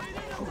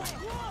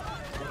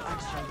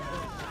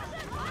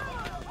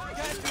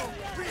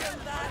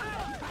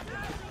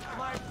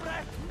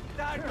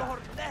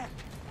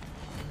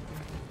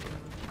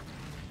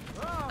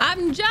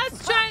 I'm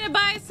just trying to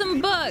buy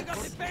some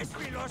books.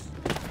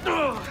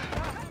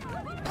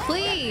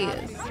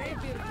 Please.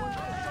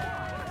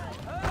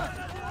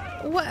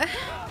 What?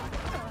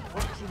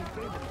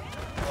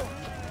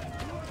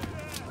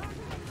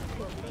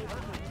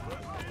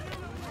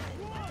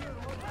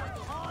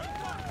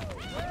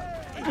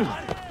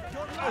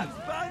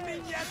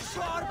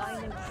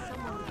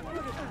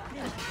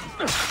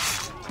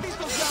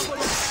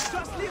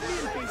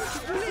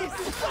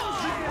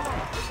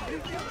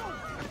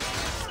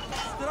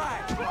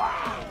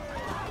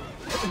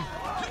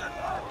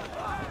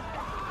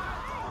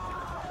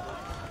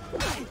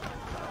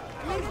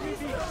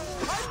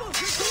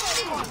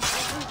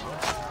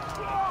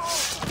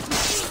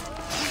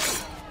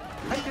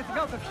 I'm getting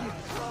out of here.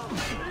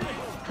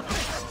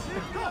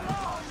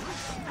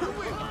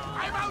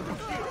 I'm out of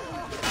here.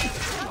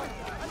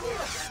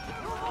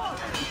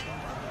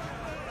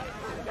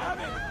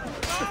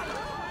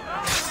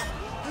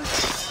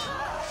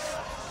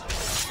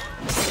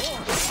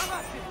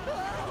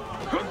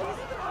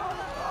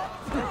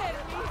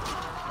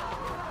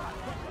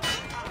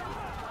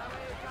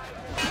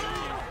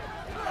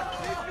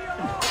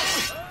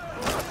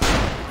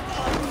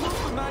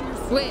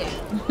 Wait.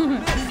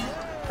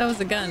 That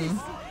was a gun.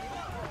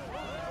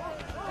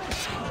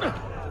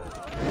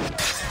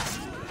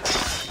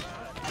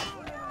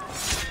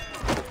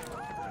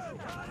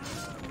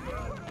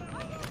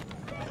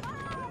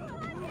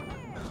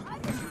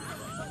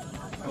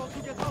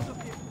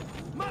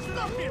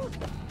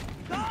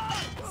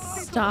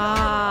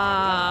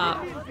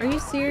 Stop. Are you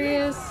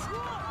serious?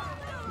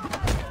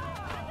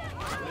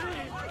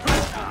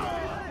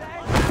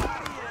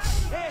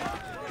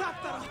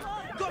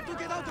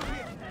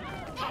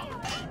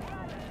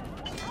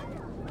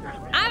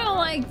 I don't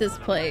like this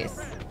place.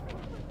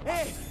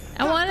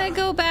 I want to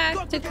go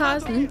back to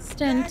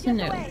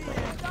Constantinople.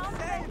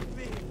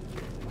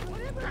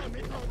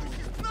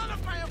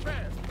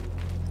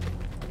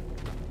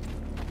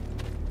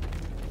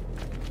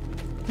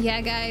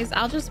 Yeah, guys,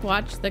 I'll just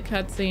watch the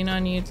cutscene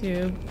on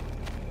YouTube.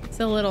 It's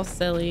a little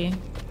silly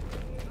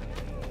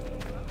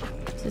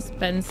to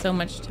spend so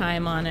much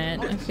time on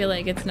it. I feel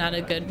like it's not a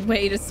good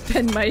way to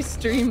spend my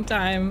stream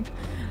time.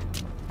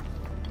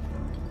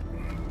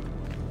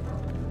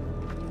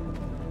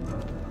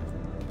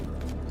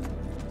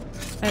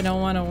 I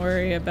don't want to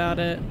worry about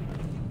it.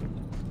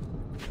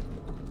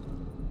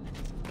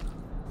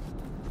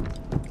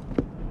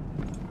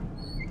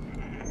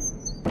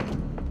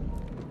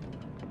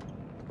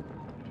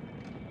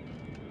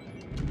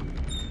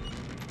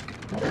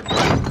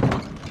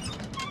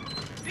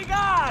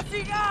 Cigar!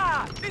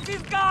 Cigar! This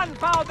is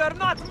gunpowder,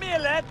 not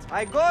millet!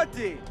 I got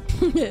it!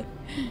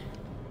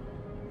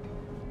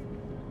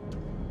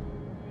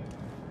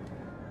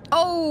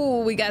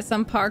 Oh, we got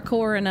some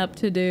parkouring up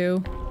to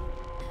do.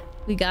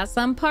 We got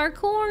some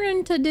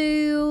parkouring to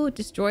do.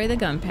 Destroy the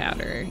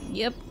gunpowder.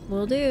 Yep,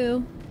 we'll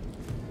do.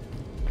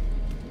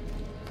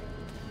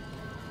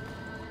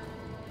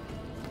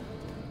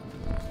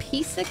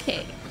 Piece of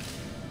cake.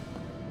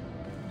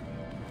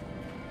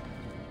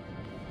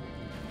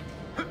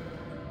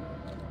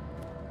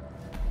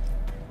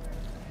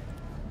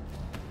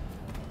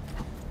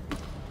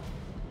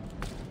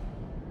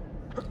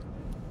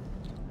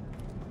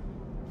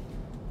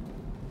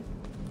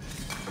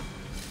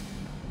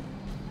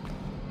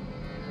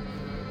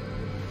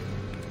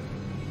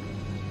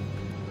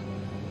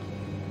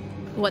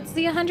 What's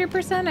the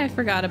 100%? I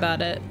forgot about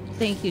it.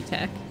 Thank you,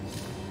 Tech.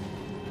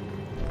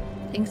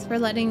 Thanks for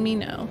letting me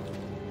know.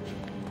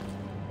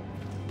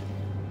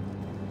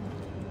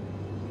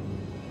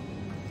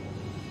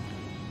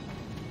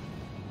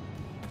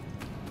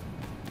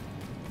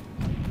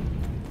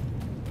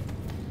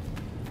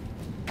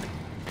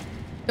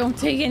 Don't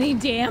take any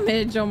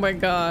damage. Oh my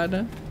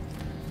god.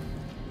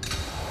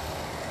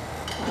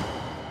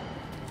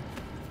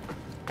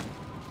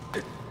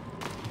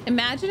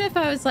 Imagine if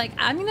I was like,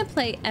 I'm gonna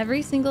play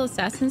every single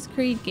Assassin's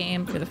Creed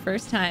game for the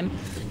first time.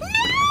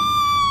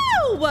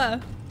 No!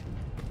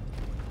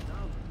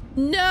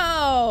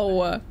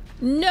 No!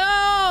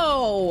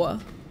 No!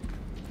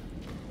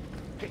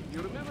 Hey,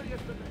 you remember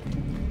yesterday?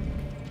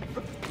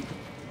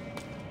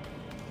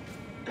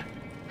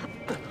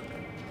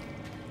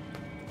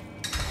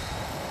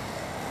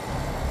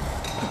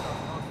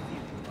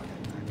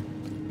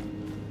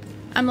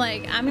 I'm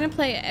like, I'm gonna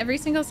play every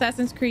single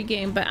Assassin's Creed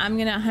game, but I'm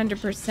gonna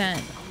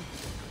 100%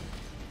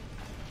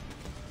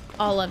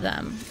 all of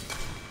them.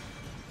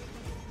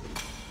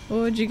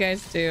 What would you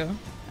guys do?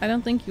 I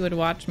don't think you would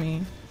watch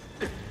me.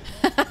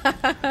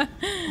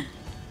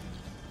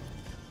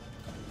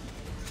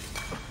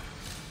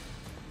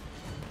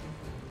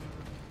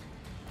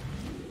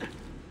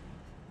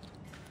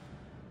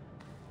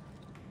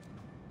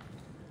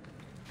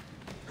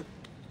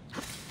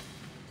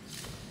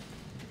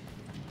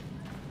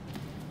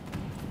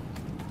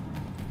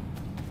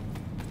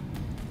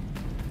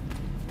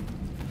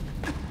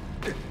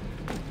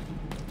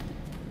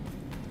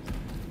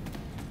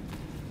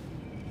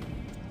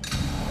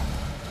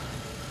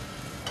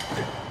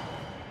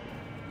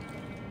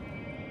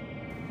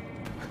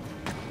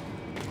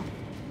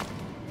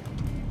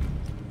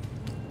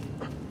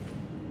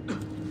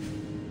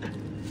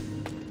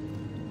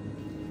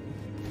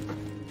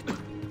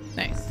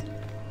 Nice.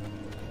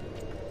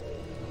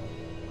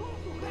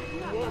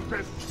 What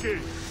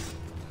escape?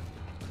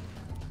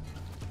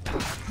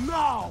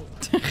 Now!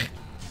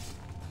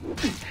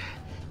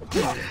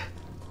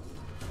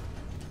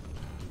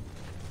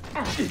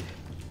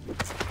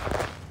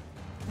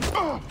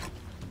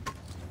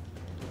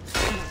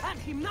 At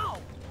him now!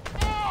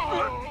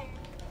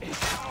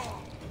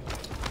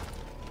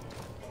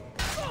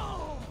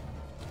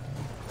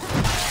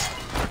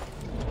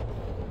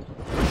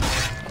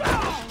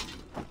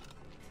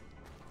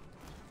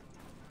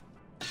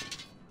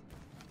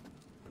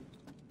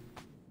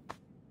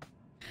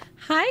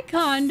 Hi,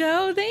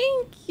 Kondo.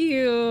 Thank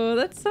you.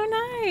 That's so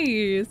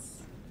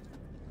nice.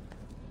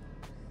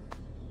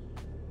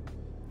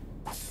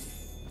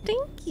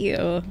 Thank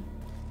you.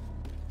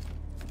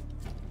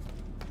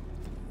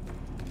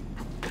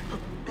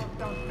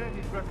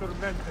 Many better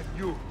men than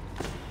you.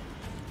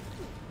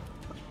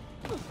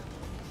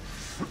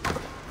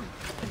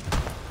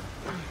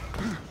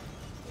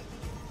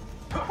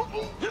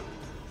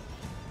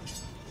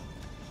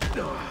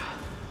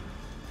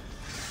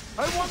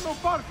 I want no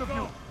part of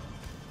you.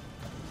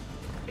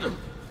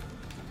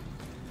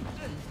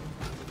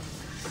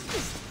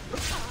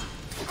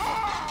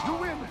 You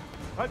win.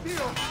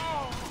 Adios.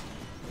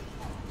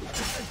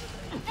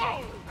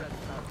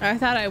 I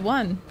thought I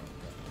won.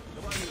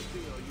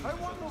 I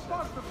want no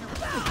part of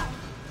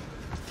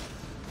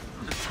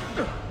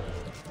you.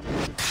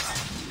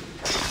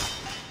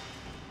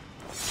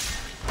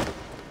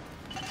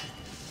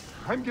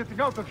 I'm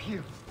getting out of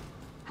here.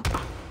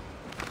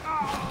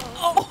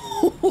 Oh.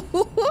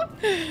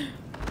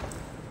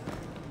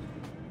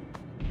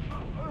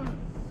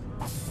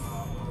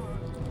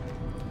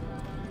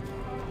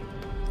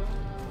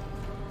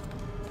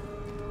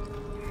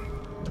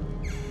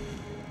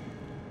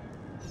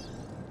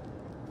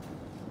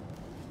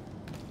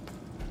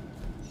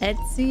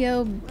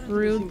 Ezio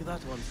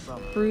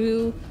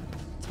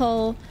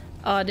Brutal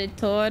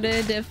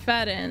Auditore de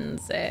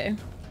Firenze.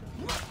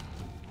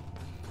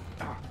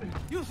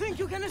 You think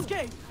you can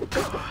escape?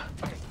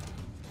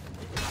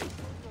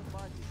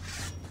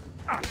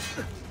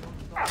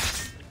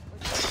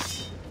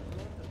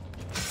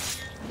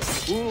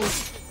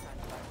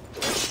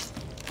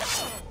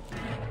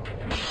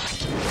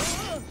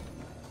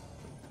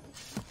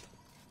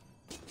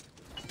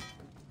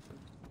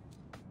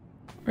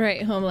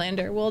 Right,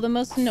 Homelander. Well, the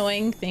most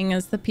annoying thing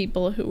is the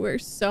people who were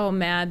so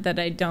mad that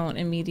I don't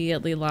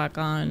immediately lock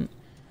on.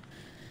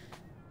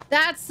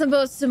 That's the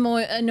most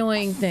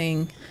annoying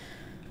thing.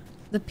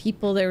 The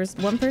people, there was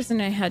one person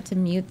I had to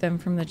mute them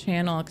from the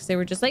channel because they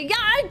were just like, yeah,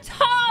 I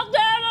told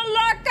them to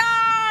lock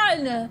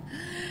on!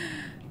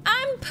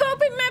 I'm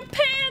pooping my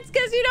pants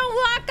because you don't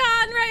lock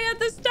on right at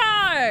the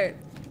start!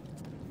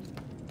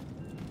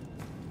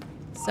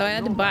 So I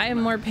had to buy him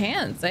more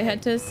pants. I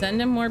had to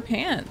send him more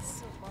pants.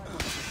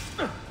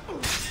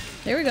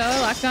 There we go,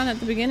 locked on at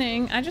the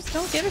beginning. I just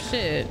don't give a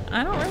shit.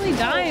 I don't really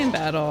die in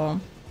battle.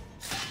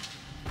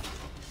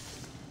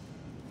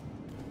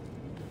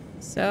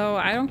 So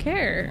I don't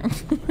care.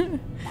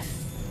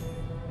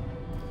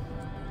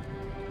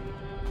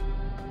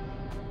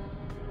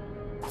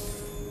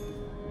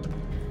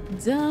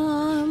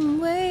 Dumb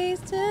ways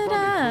to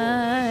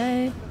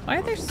die. Why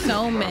are there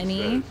so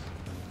many?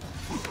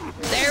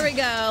 There we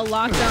go,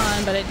 locked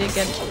on, but I did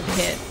get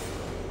hit.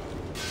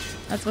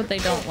 That's what they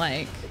don't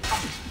like.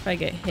 If I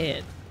get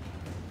hit.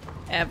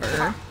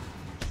 Ever.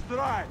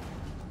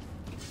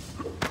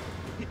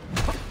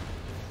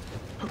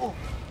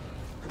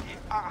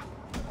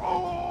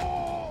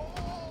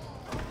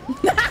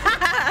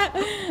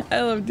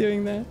 I love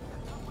doing that.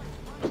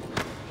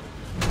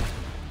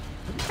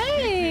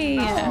 Hey!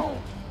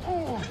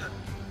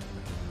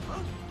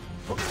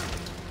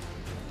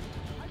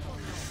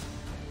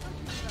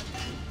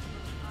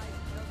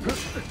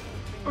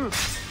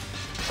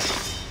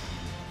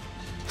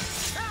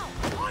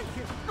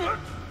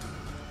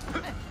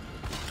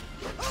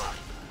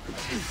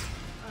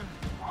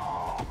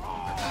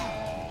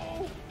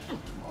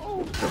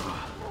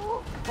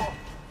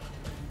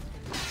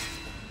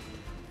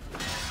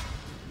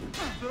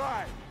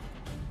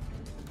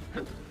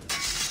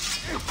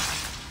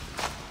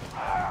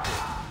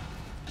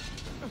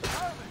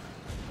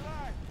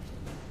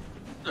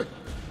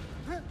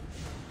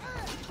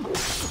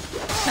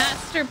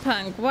 Master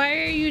Punk, why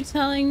are you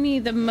telling me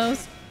the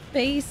most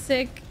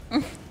basic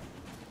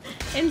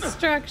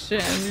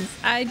instructions?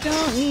 I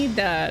don't need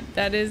that.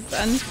 That is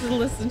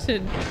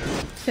unsolicited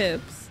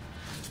tips.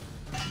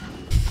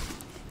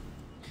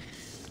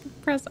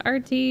 Press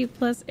RT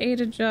plus A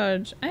to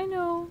judge. I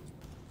know.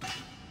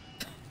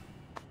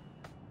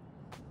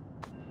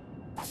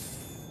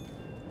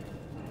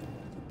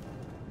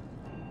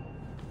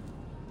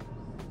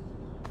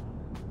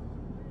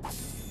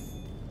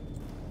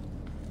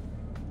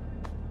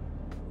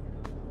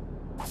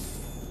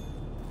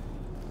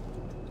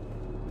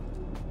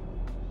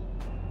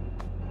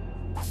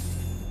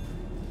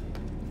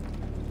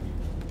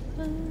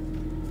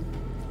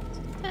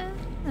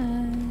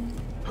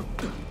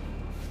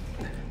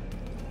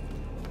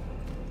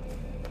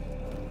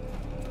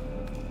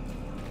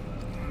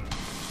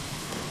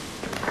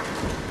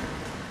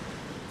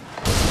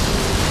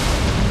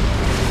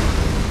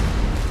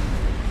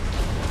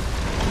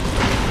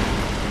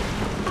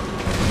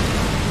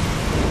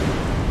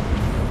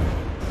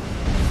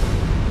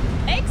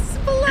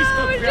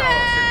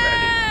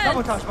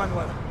 Sabotage,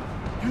 Manuel.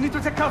 You need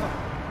to take cover.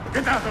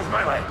 Get out of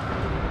my way!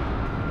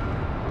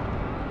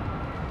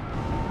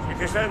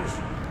 Citizens,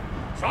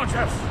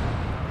 soldiers,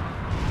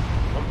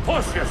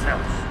 compose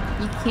yourselves.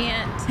 You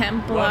can't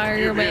Templar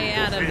your way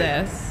out of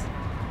this.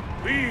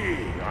 We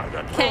are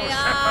the true Chaos!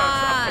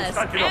 shepherds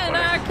of Constantinople.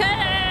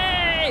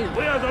 Anarchy!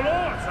 We are the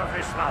lords of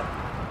this land.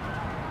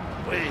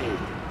 We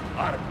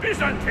are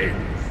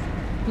Byzantines.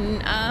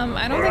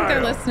 I don't think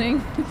they're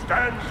listening.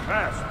 Stand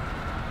fast.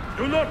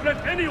 Do not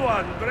let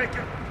anyone break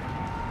your...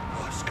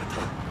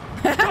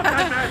 Stop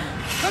that man!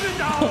 Coming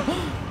down!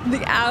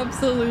 The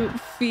absolute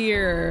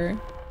fear.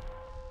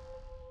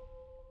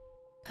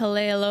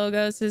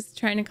 Paleologos is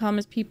trying to calm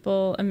his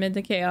people amid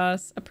the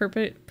chaos. A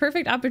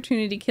perfect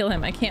opportunity to kill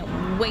him. I can't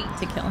wait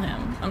to kill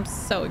him. I'm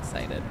so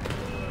excited.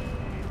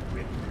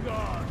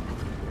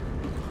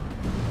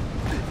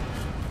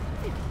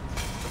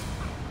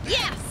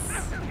 Yes!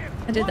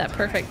 I did that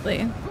perfectly.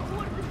 You're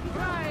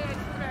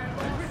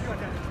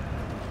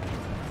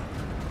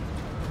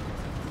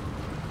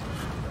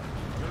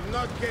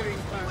not getting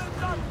past.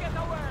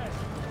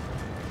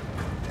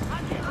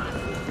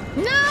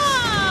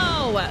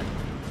 No!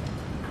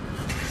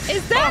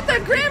 Is that the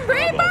Grim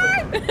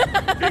Reaper?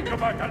 Think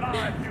about the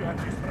life you have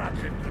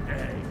disrupted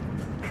today.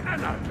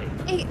 Anarchy.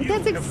 Hey,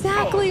 that's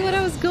exactly what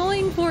I was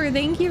going for.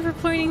 Thank you for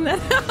pointing that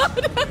out.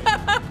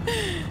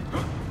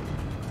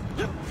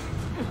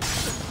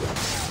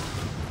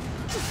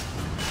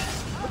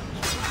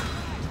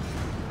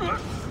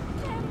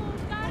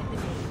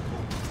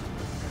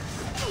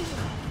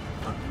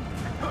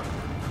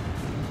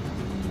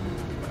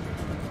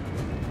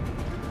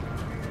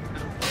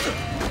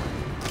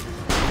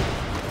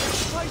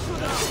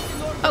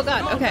 Oh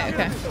god,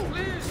 okay.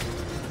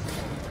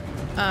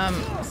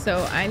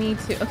 So I need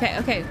to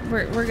okay,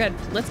 we're good.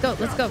 Let's go.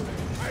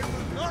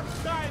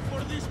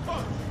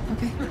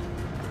 Okay.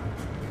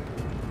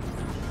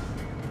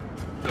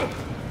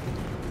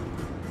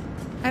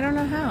 I don't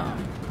know how.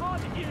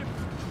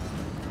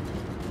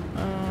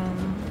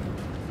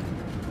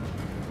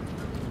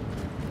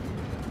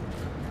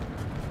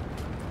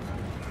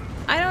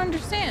 I don't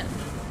understand.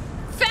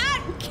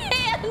 Fat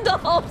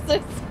candles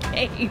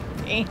escaping.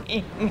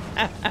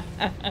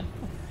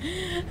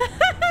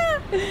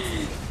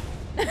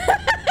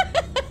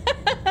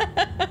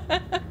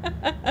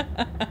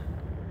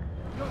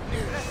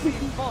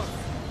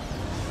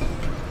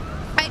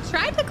 I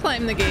tried to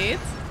climb the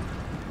gates.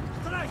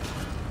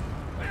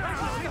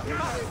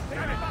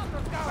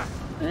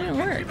 It didn't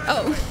work.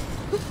 Oh,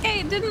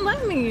 hey, it didn't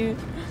let me.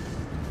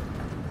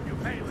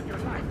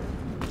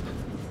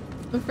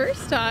 The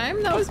first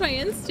time, that was my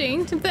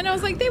instinct. And then I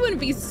was like, they wouldn't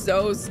be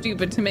so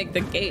stupid to make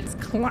the gates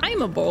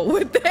climbable,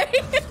 would they?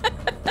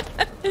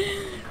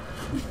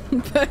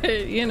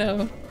 But, you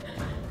know,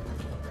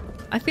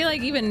 I feel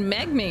like even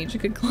MegMage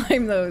could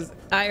climb those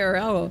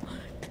IRL.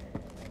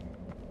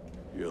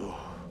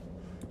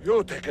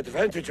 You take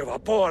advantage of our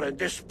poor and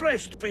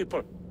displaced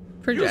people.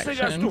 Projection.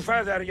 Using us to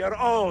further your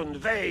own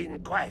vain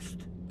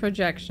quest.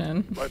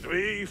 Projection. But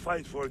we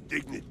fight for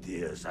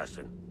dignity,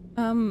 assassin.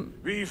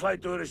 We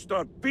fight to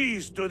restore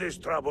peace to this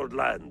troubled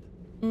land.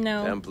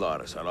 No.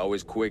 Templars are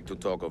always quick to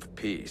talk of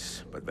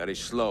peace, but very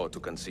slow to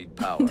concede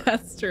power.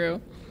 That's true.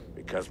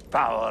 Because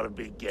power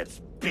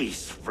begets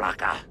peace,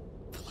 Flaka.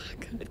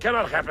 It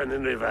cannot happen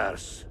in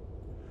reverse.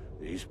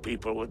 These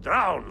people would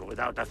drown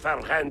without a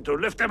fell hand to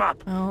lift them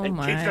up and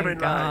keep them in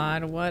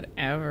line. God,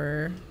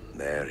 whatever.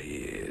 There he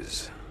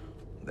is.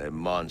 The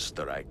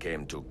monster I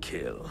came to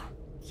kill.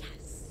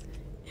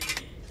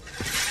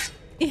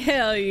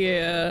 Hell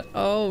yeah.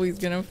 Oh, he's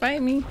gonna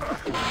fight me.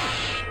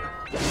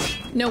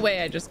 No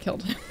way I just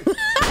killed him.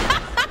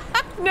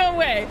 No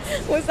way.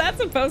 Was that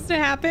supposed to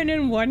happen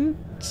in one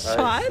shot?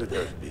 I should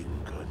have been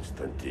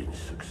Constantine's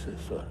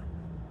successor.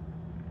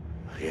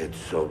 He had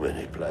so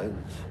many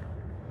plans.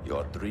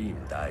 Your dream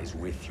dies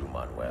with you,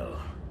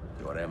 Manuel.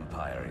 Your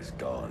empire is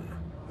gone.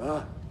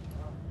 Ah.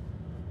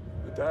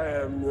 But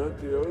I am not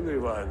the only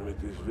one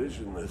with this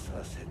vision,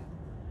 assassin.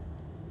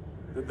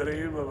 The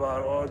dream of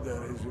our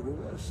order is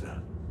universal.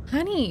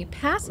 Honey,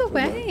 pass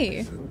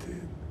away.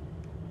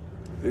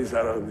 These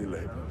are only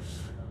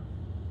labels.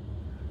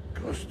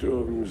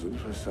 Costumes and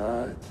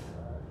facades.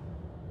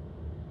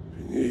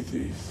 Beneath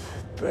these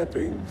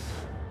trappings,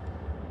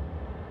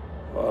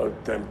 all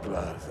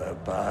Templars are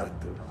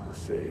part of the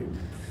same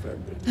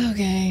family.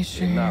 Okay,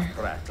 sure. Enough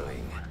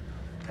prattling.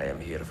 I am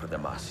here for the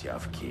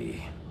Masyav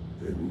key.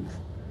 Then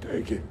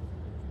take it.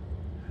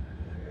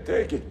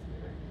 Take it.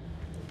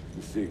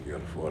 And seek your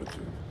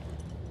fortune.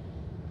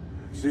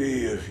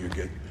 See if you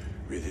get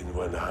within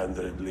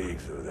 100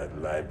 leagues of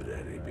that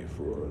library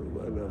before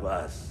one of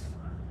us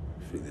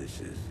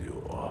finishes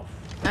you off.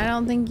 I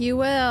don't think you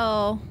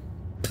will.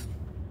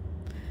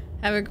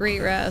 Have a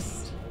great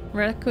rest.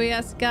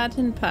 Requiescat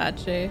in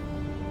pace.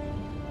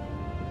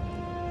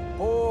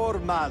 Poor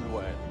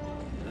Manuel,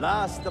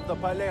 last of the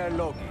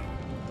Paleologi.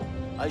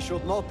 I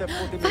should not have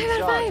put him in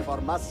charge for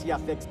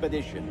Masyaf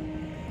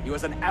expedition. He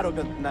was an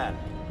arrogant man.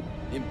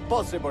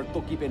 Impossible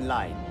to keep in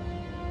line.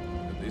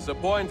 You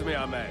disappoint me,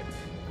 Ahmed.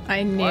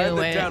 I knew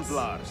it.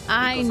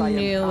 I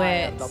knew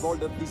it.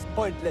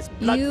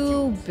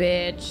 You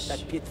bitch.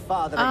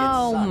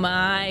 Oh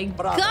my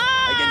god!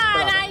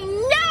 I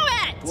knew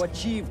it! To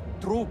achieve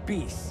true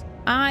peace.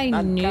 I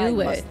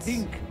knew it. Must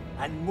think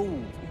and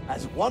move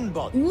as one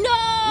body. No! With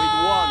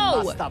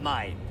one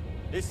mastermind.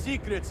 The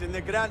secrets in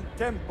the Grand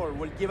Temple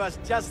will give us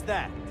just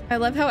that. I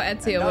love how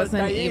Ezio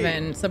wasn't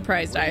even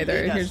surprised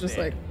either. He was just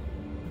like,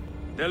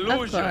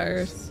 delusions. Of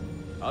course.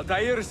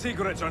 Altair's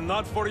secrets are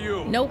not for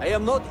you. Nope. I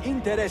am not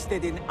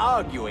interested in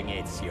arguing,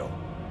 Ezio.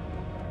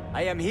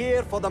 I am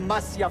here for the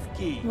Masyaf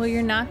key. Well,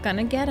 you're not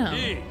gonna get him.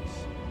 Keys?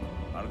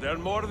 Are there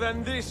more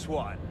than this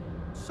one?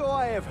 So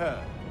I have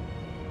heard.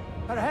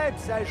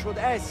 Perhaps I should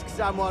ask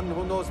someone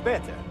who knows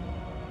better.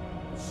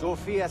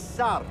 Sofia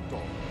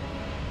Sarto.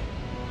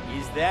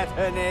 Is that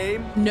her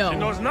name? No. She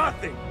knows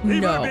nothing.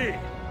 Leave her be.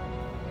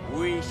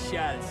 We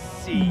shall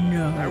see.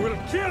 No. I will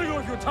kill you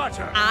if you touch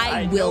her.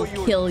 I will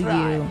kill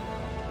you.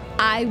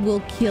 I will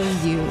kill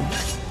you.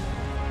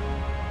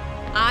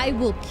 I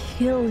will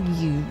kill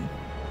you.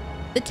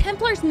 The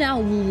Templars, now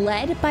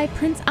led by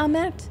Prince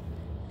Ahmet,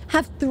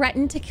 have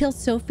threatened to kill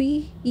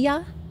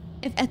Sofia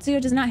if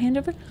Ezio does not hand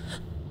over.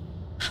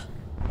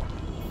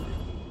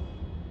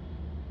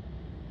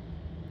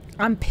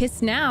 I'm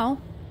pissed now.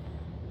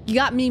 You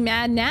got me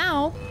mad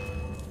now.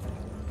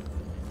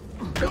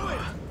 Do it.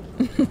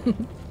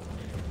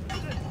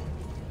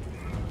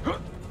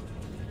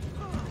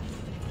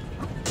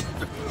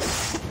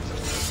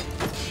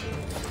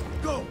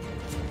 Go.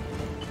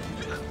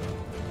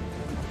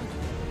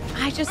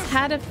 I just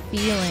had a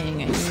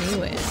feeling. I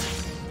knew it.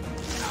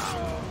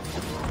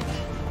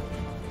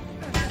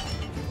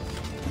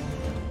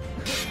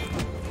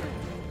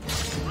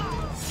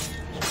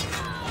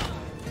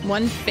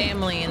 One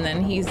family and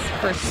then he's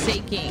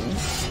forsaking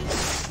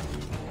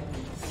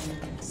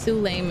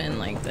Suleiman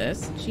like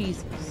this.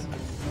 Jesus.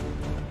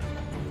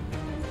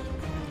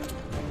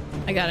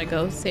 I gotta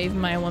go save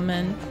my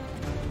woman.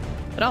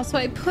 But also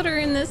I put her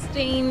in this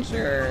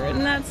danger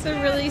and that's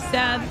a really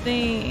sad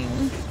thing.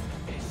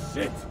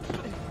 Shit.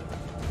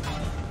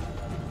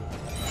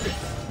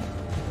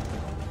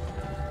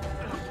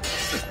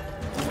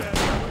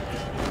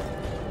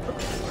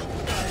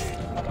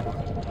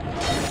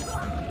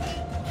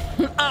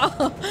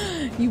 Oh,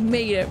 you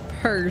made it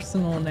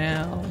personal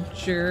now,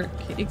 jerk.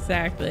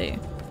 Exactly.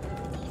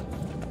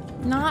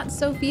 Not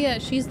Sophia.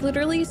 She's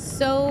literally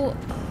so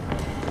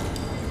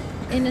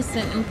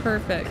innocent and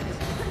perfect.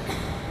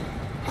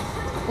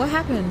 What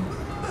happened?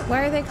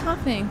 Why are they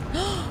coughing?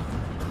 Oh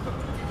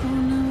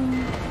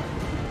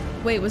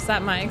no. Wait, was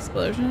that my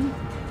explosion?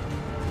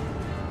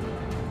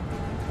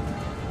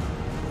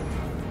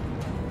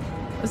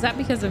 Was that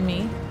because of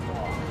me?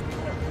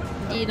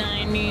 Did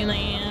I do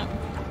that?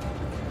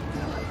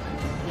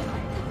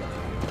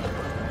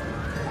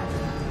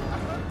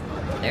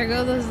 There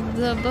go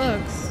the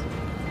books.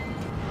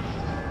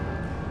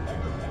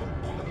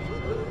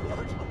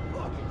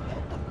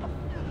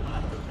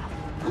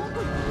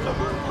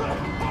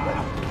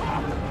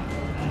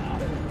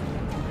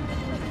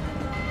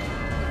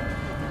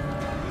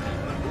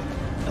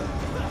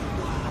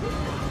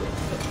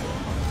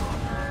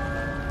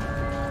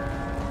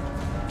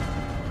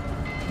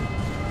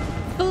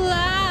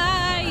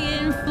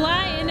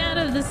 Flying out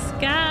of the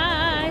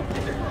sky.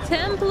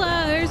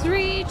 Templars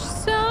reach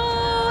so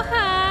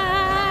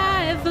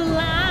high, flying.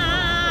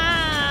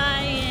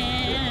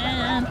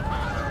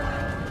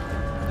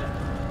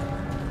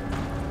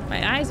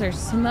 My eyes are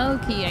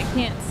smoky. I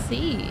can't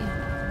see.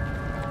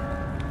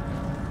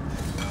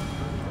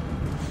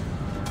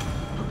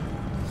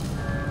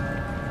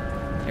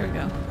 Here we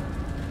go.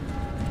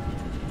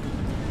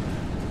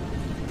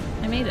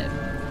 I made it.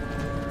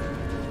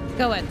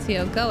 Go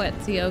Ezio, go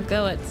Ezio,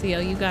 go Ezio.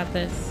 You got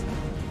this.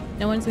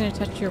 No one's gonna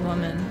touch your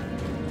woman.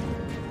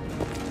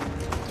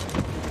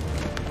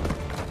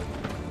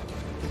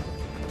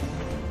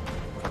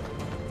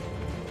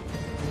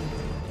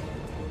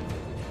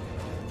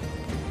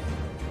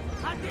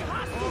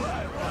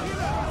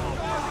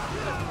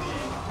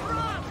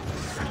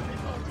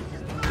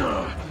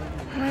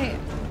 Right.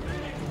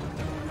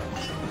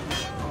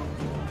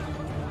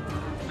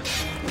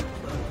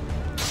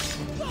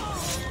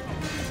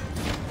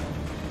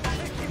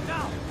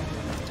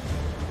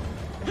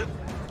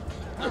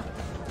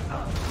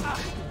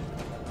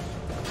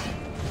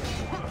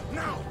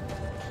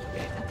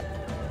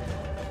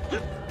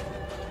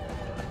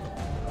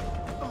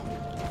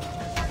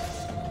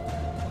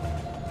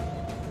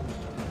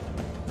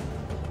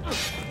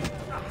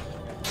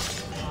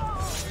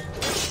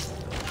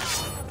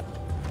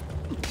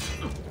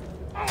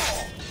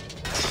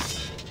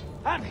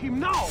 Have him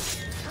now!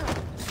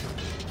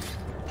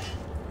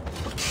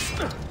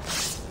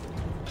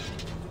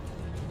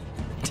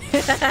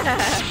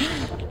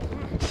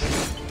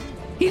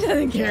 He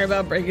doesn't care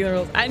about breaking the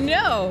rules. I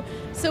know.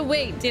 So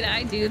wait, did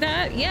I do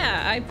that?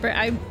 Yeah, I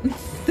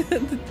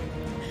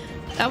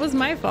that was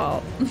my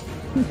fault.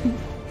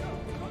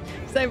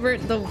 So I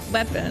burnt the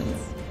weapons.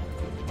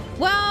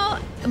 Well,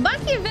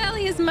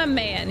 Machiavelli is my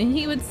man, and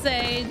he would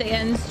say the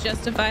ends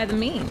justify the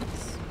means.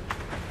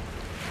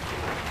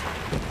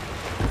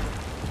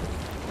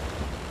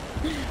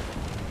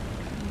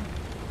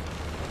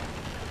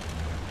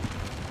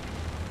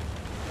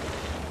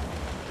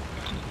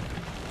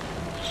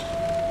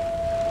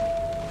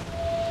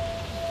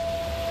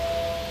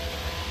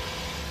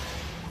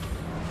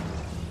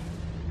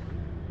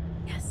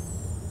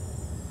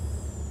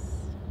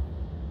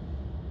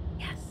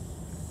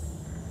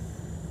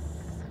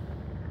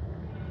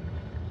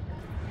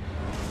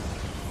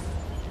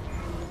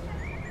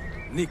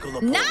 Niccolo.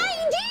 92!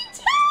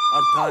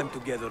 Our time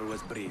together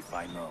was brief,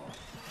 I know.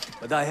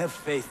 But I have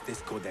faith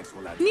this codex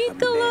will answer many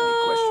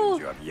Niccolo! questions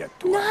you have yet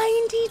to ask.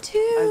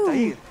 92!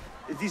 Altair,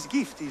 this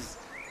gift is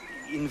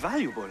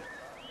invaluable.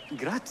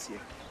 Grazie.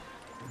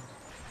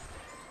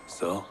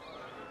 So,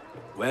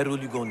 where will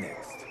you go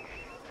next?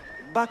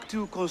 Back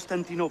to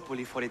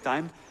Constantinople for a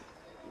time.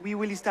 We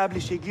will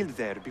establish a guild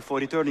there before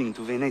returning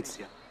to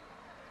Venezia.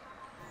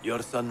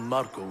 Your son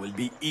Marco will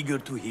be eager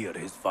to hear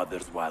his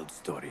father's wild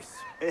stories.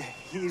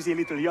 He is a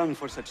little young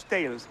for such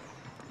tales,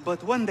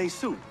 but one day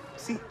soon,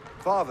 see?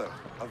 Father,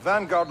 a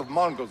vanguard of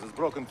Mongols has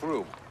broken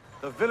through.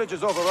 The village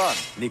is overrun.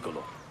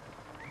 Niccolo,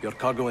 your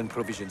cargo and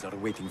provisions are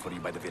waiting for you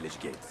by the village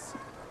gates.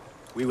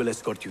 We will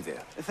escort you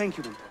there. Thank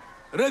you, Mentor.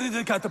 Ready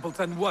the catapults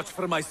and watch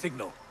for my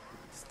signal.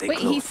 Stay Wait,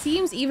 close. he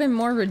seems even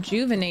more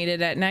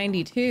rejuvenated at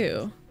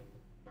 92.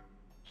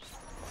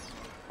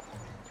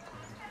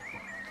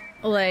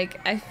 Like,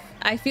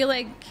 I feel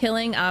like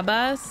killing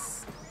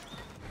Abbas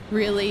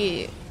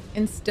really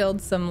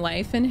instilled some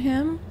life in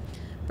him.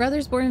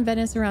 Brothers born in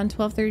Venice around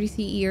 1230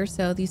 CE or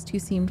so, these two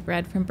seemed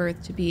bred from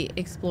birth to be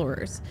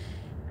explorers.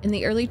 In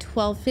the early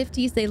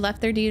 1250s, they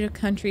left their native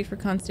country for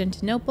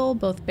Constantinople,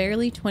 both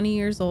barely 20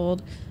 years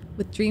old,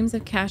 with dreams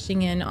of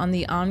cashing in on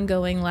the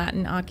ongoing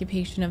Latin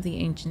occupation of the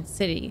ancient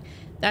city.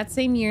 That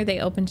same year, they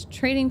opened a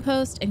trading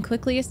post and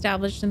quickly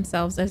established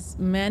themselves as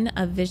men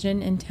of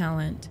vision and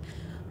talent.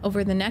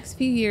 Over the next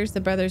few years,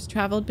 the brothers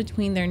traveled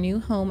between their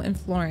new home and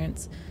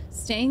Florence,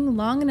 staying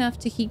long enough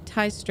to keep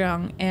ties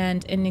strong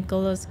and, in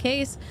Niccolo's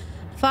case,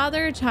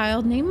 father a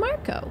child named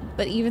Marco.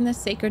 But even the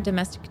sacred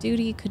domestic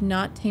duty could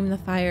not tame the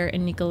fire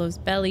in Niccolo's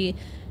belly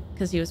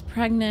because he was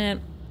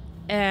pregnant,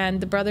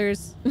 and the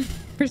brothers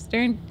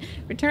returned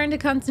to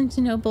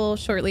Constantinople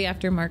shortly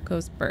after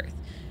Marco's birth.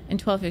 In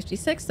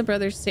 1256, the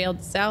brothers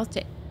sailed south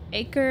to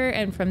Acre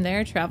and from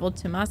there traveled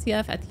to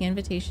Masyaf at the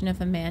invitation of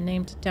a man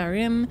named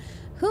Darim,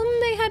 whom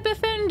they had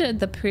befriended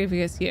the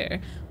previous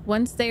year.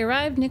 Once they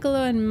arrived,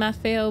 Niccolo and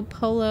Maffeo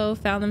Polo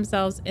found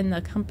themselves in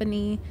the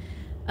company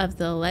of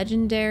the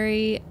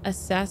legendary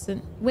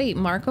assassin... Wait,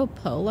 Marco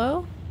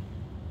Polo?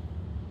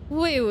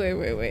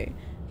 Wait.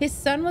 His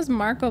son was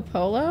Marco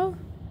Polo?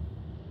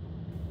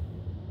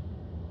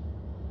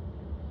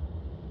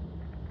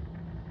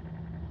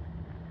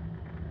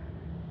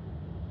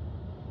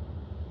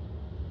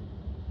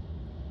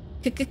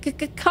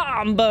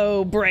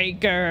 Combo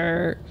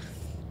breaker.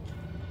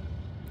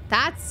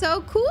 That's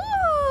so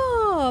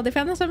cool. They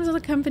found themselves in the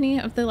company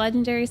of the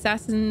legendary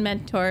assassin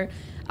mentor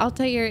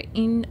Altair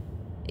in...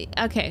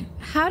 Okay,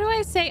 how do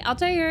I say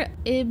Altair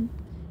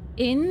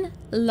in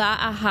La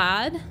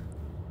Ahad? It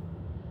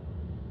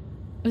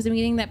was a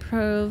meeting that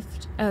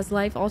proved as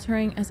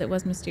life-altering as it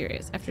was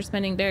mysterious. After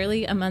spending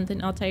barely a month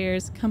in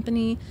Altair's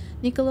company,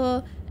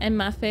 Niccolo and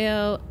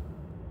Maffeo...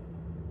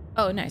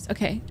 Oh, nice.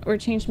 Okay, we're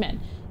changed men.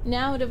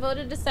 Now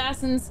devoted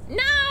assassins.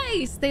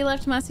 Nice! They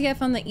left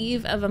Masyaf on the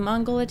eve of a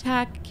Mongol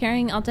attack,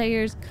 carrying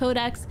Altair's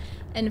codex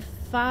and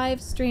 5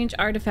 strange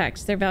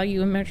artifacts, their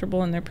value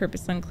immeasurable and their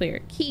purpose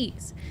unclear.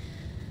 Keys.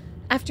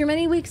 After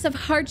many weeks of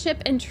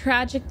hardship and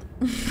tragic...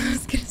 I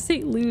was gonna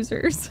say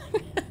losers.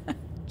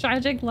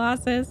 Tragic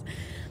losses.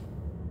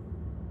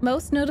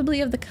 Most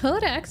notably of the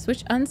codex,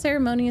 which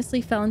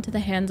unceremoniously fell into the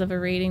hands of a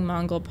raiding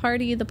Mongol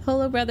party, the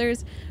Polo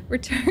brothers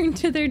returned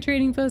to their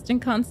trading post in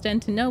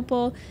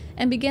Constantinople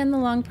and began the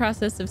long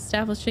process of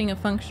establishing a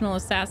functional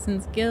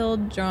assassins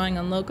guild, drawing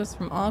on locals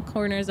from all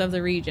corners of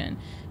the region.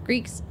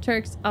 Greeks,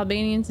 Turks,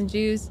 Albanians, and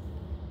Jews,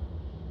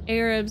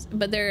 Arabs,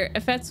 but their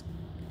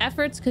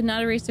efforts could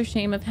not erase their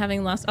shame of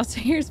having lost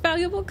Altair's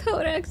valuable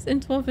codex in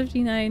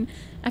 1259.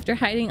 After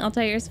hiding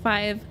Altair's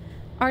 5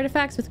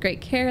 artifacts with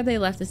great care, they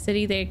left the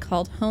city they had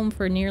called home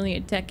for nearly a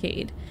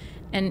decade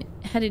and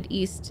headed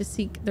east to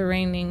seek the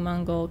reigning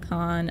Mongol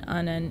Khan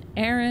on an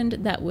errand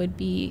that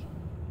would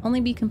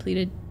only be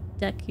completed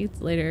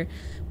decades later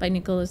by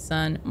Niccolo's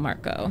son,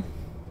 Marco.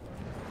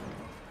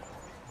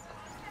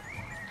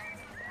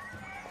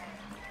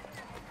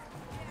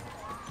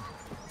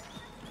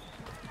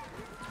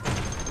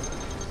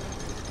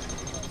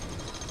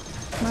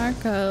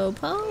 Marco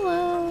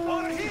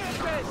Polo.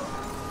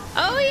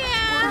 Oh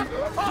yeah!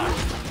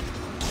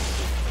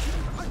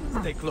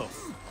 Stay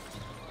close.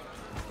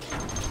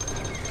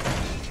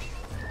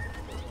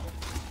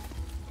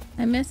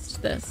 I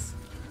missed this.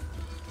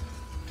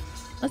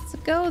 Let's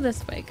go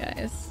this way,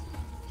 guys.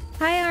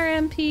 Hi,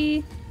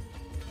 RMP.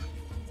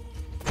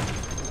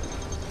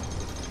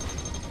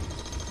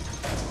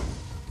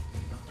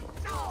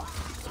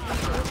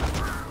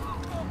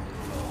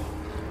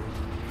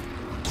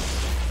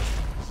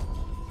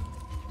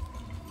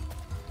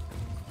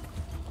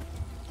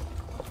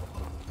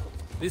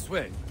 This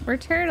way. We're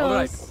turtles. All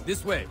right,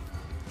 this way.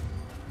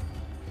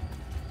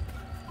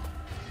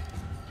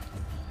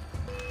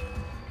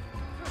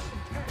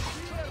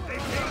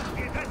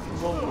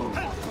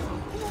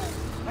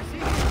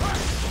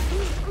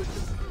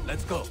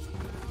 Let's go.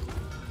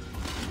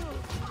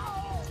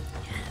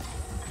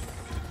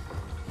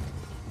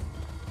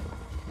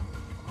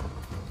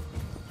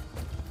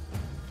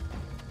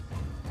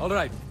 All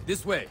right,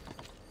 this way.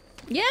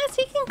 Yes,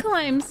 he can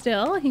climb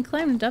still. He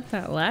climbed up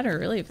that ladder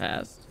really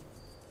fast.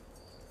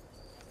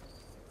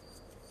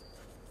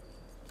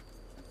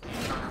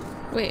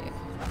 Wait,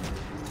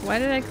 why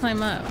did I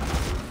climb up?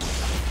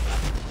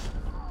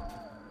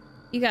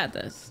 You got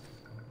this.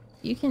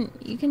 You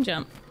can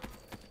jump.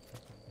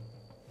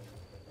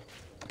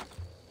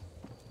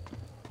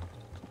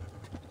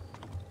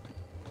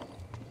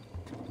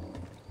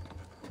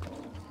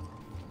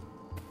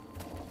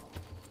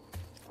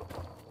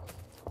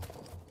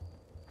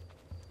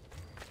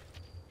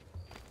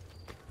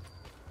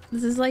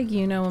 This is like,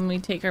 you know, when we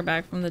take her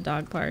back from the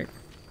dog park.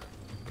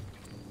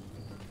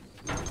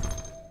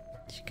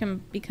 She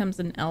becomes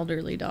an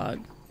elderly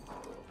dog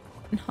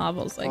and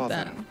hobbles like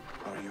that.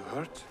 Are you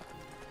hurt?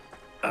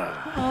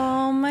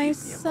 Oh, my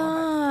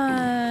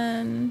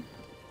son.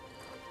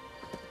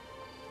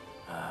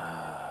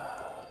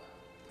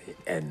 The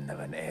end of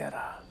an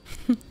era.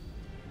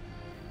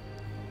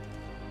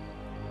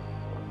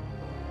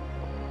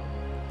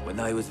 When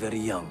I was very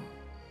young,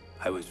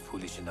 I was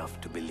foolish enough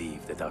to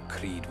believe that our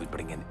creed would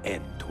bring an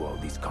end to all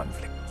these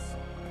conflicts.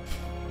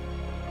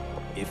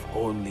 If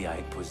only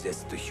I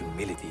possessed the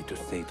humility to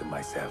say to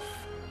myself,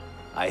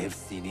 I have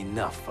seen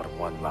enough for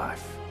one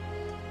life.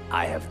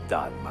 I have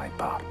done my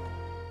part.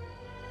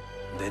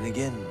 Then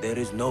again, there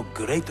is no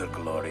greater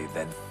glory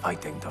than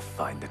fighting to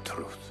find the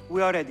truth.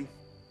 We are ready.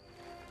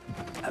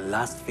 A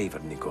last favor,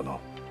 Nicolo.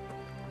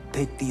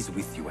 Take these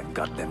with you and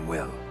guard them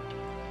well.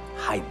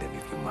 Hide them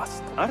if you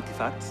must.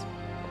 Artifacts?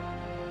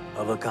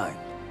 Of a kind.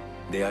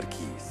 They are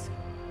keys.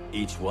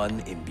 Each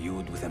one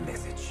imbued with a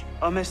message.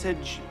 A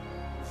message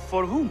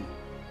for whom?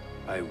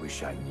 I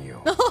wish I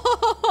knew.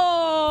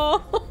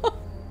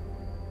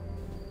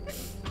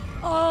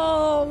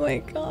 Oh my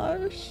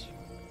gosh.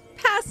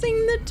 Passing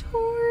the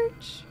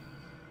torch.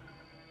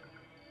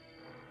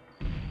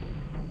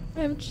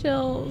 I have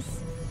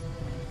chills.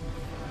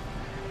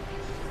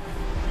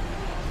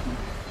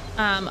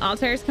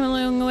 Altair's come a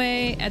long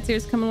way,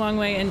 Ezio's come a long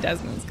way, and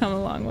Desmond's come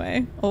a long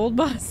way. Old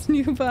boss,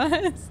 new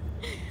boss.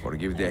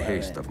 Forgive the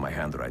haste of my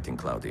handwriting,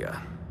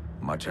 Claudia.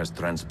 Much has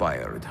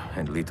transpired,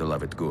 and little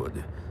of it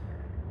good.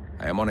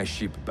 I am on a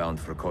ship bound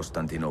for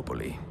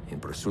Constantinople, in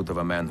pursuit of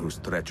a man whose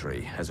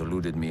treachery has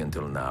eluded me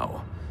until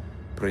now.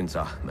 Prince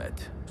Ahmed,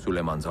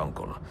 Suleiman's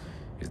uncle,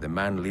 is the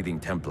man leading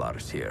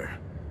Templars here.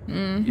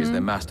 He is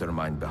the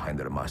mastermind behind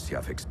the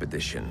Masyaf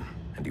expedition,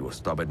 and he will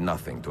stop at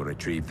nothing to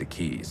retrieve the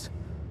keys,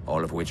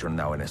 all of which are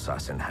now in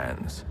assassin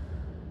hands.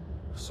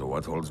 So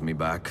what holds me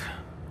back?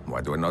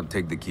 Why do I not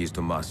take the keys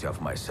to Masyaf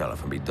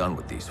myself and be done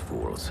with these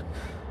fools?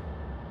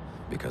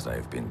 Because I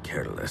have been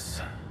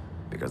careless.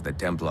 Because the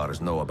Templars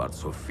know about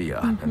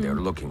Sophia, and they are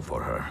looking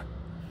for her.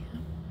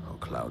 Oh,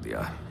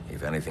 Claudia,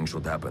 if anything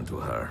should happen to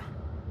her,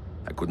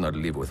 I could not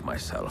live with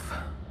myself.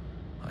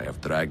 I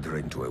have dragged her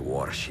into a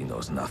war she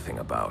knows nothing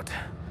about.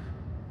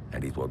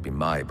 And it will be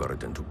my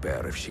burden to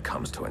bear if she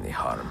comes to any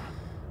harm.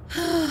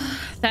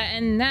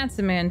 That's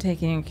a man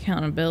taking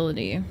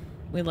accountability.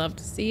 We love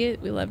to see it.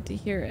 We love to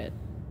hear it.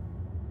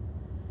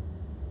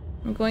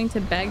 I'm going to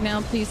beg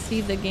now. Please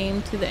see the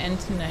game to the end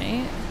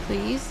tonight,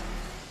 please.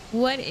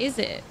 What is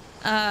it?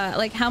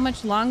 Like, how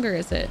much longer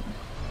is it?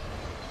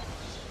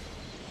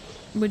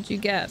 Would you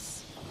guess?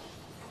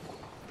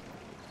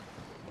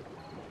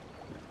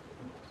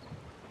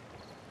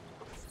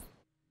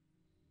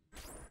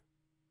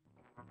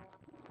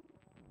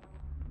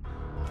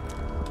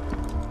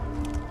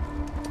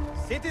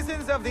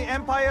 Citizens of the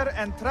Empire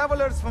and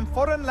travelers from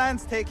foreign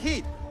lands take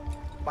heed.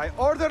 By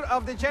order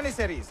of the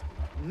Janissaries,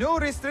 new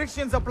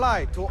restrictions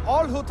apply to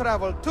all who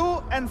travel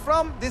to and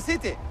from the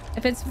city.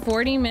 If it's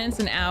 40 minutes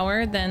an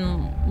hour,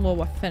 then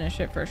we'll finish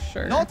it for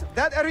sure. Note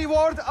that a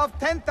reward of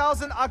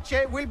 10,000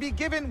 akçe will be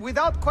given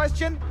without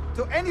question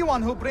to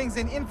anyone who brings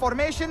in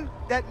information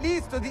that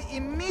leads to the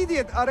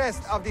immediate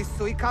arrest of the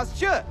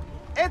suikastçı,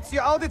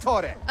 Ezio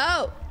Auditore.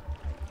 Oh.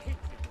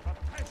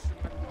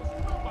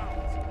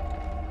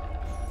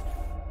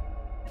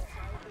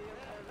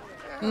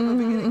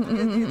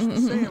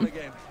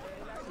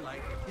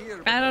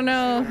 I don't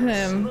know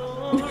him.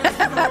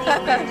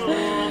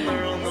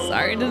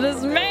 Sorry to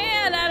this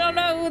man. I don't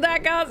know who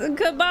that guy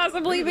could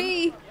possibly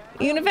be.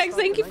 Unifex,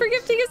 thank you for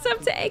gifting us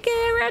up to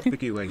AKA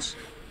Red. Ways,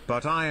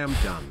 but I am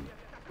done.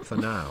 For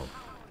now.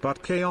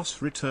 But chaos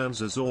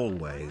returns as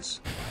always.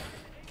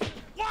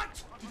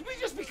 What? Did we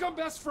just become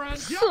best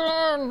friends?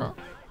 Son,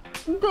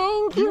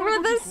 thank you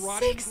for the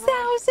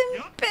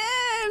 6,000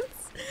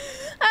 bits.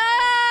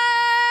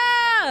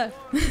 Ah!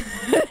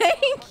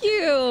 Thank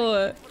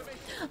you.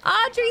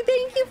 Audrey,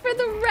 thank you for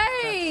the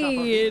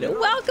raid.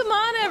 Welcome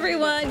on,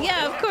 everyone.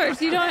 Yeah, of course.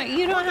 You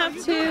don't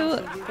have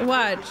to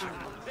watch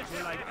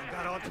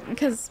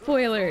because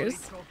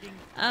spoilers.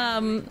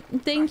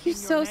 Thank you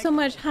so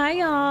much. Hi,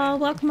 y'all.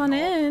 Welcome on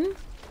in.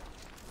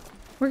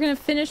 We're gonna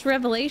finish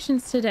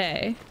Revelations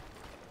today.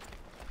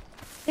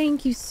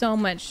 Thank you so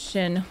much,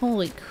 Shin.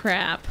 Holy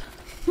crap.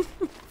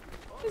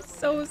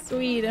 So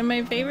sweet and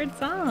my favorite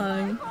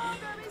song.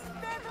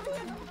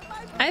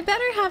 I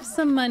better have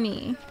some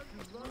money.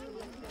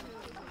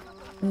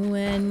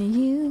 When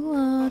you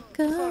walk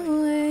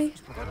away.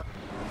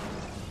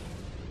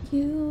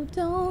 You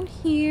don't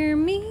hear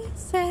me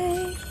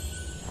say.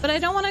 But I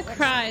don't want to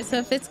cry, so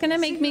if it's gonna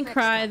make me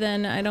cry,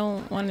 then I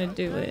don't want to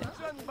do it.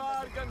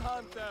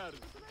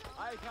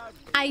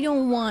 I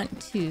don't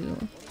want to.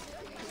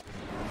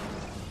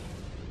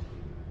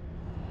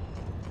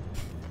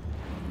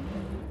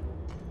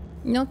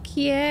 No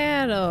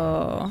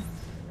quiero.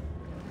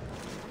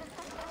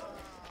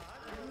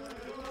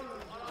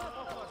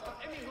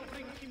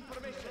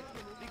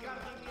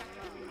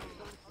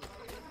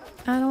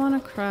 I don't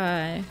want to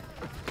cry.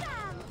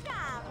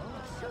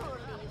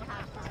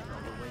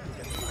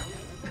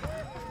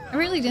 I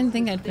really didn't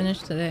think I'd finish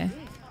today.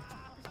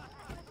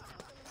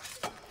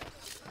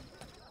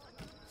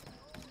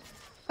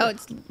 Oh,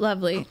 it's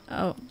lovely.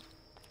 Oh.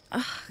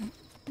 Ugh.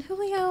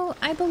 Julio,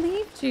 I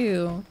believed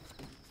you.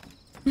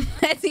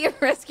 Ezio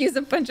rescues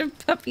a bunch of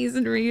puppies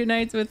and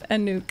reunites with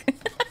Anouk.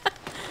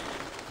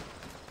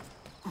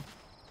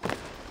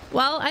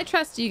 Well, I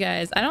trust you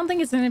guys. I don't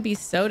think it's going to be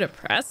so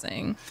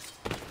depressing.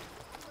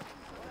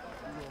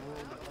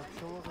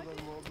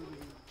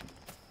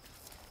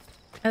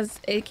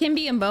 As it can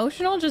be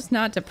emotional, just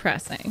not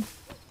depressing.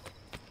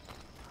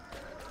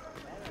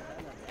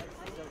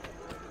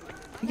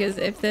 Because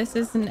if this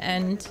is an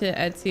end to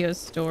Ezio's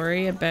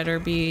story, it better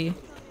be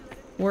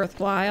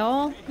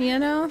worthwhile, you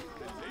know?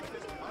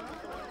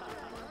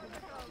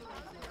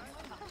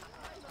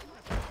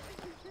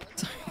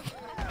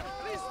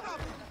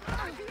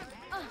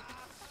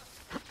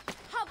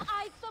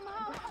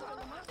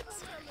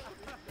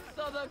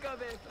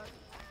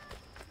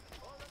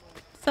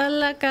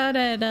 Sala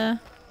carrera.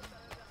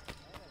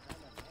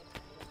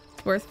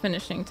 It's worth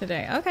finishing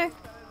today. Okay.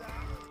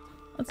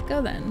 Let's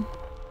go then.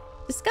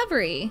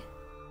 Discovery.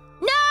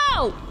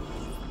 No!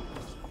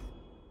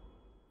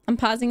 I'm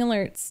pausing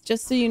alerts,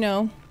 just so you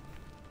know.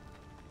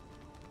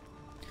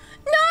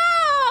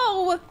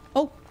 No!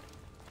 Oh.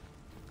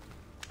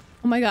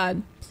 Oh my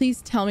god.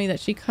 Please tell me that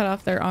she cut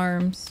off their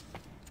arms.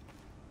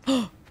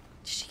 Oh,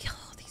 did she kill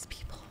all these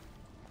people?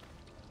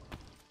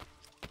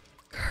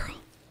 Girl.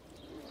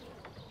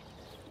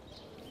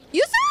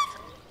 Yusuf?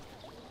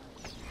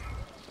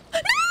 No!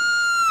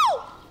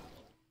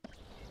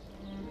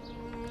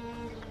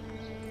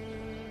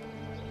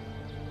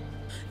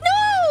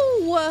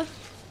 No!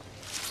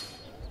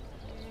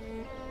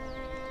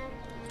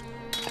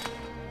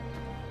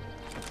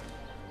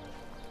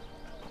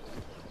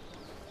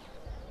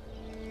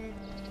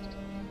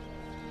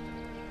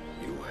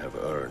 You have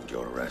earned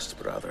your rest,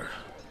 brother.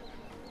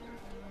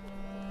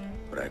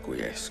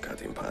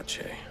 Requiescat in pace.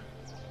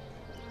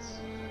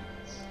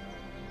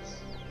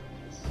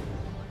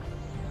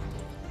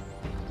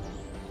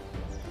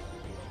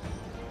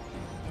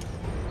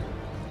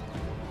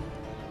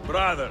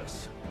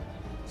 Brothers,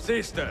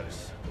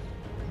 sisters,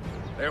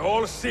 the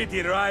whole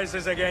city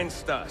rises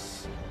against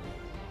us,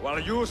 while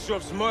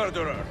Yusuf's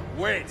murderer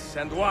waits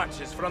and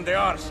watches from the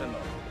arsenal,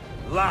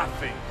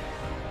 laughing.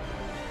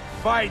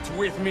 Fight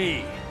with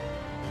me,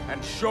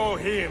 and show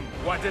him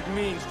what it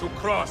means to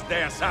cross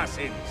the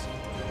assassins.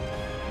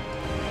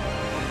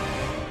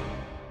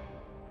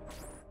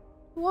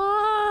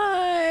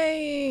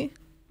 Why?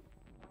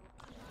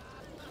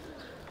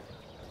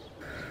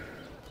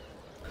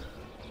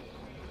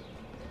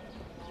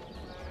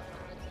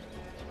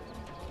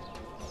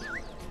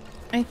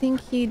 I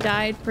think he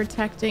died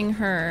protecting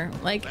her,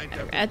 like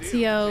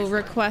Ezio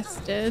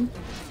requested.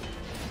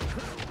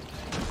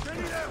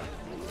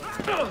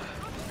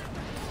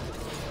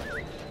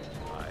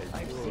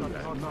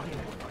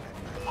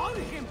 On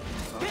him!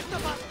 Get the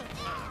bastard!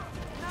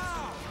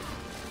 Now!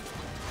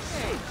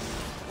 Hey!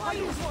 Why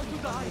you want to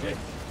die?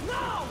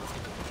 Now!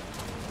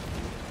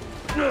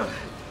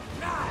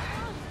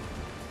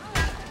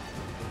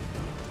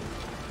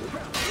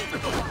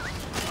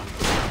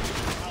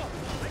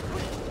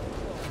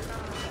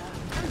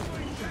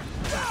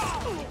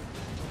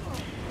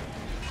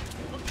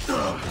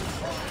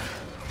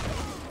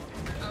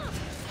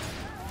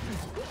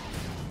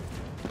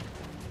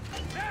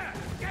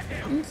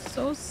 I'm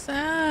so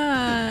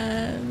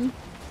sad.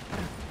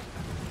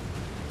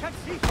 Can't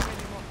see him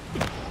anymore.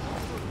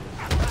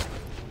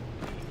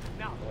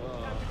 Now,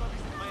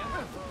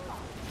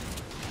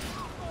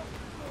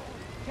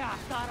 yeah,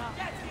 Sarah.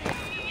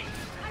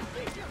 I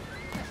see you.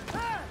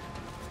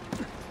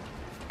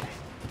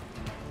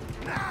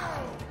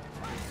 Now.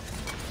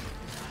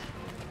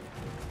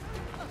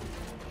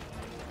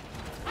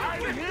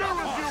 I'm here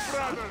with you,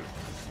 brothers!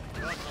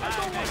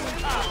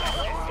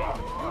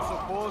 You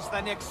suppose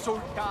the next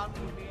Sultan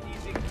will be an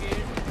easy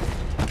game?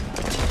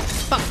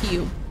 Fuck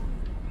you.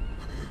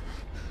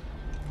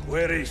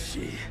 Where is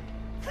she?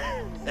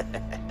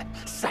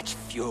 Such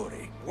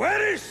fury.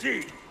 Where is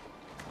she?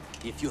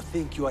 If you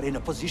think you are in a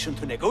position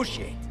to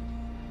negotiate,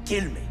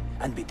 kill me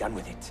and be done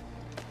with it.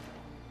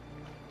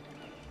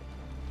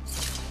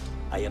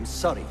 I am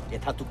sorry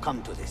it had to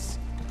come to this.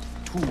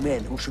 Two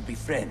men who should be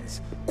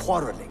friends,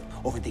 quarreling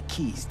over the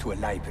keys to a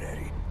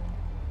library.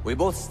 We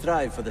both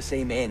strive for the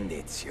same end,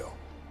 Ezio.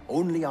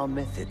 Only our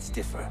methods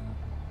differ.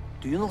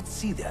 Do you not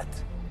see that?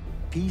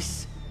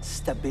 Peace,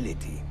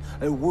 stability,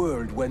 a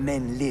world where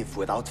men live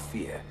without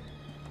fear.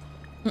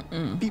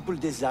 People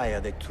desire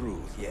the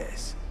truth,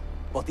 yes.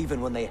 But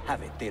even when they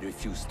have it, they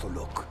refuse to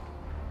look.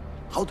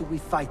 How do we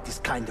fight this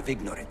kind of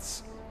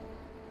ignorance?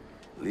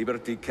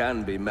 Liberty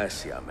can be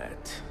messy,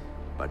 Ahmet,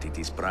 but it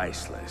is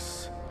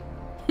priceless.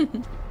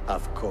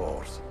 Of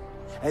course.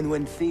 And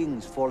when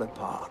things fall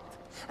apart,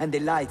 and the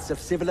lights of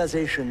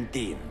civilization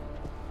dim,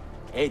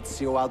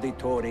 Ezio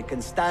Auditore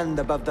can stand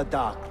above the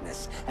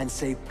darkness and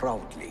say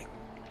proudly,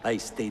 I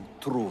stayed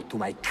true to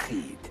my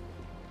creed.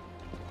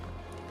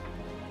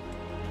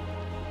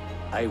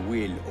 I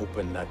will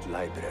open that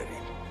library,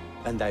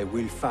 and I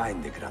will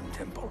find the Grand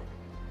Temple.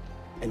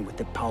 And with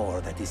the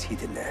power that is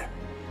hidden there,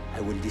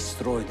 I will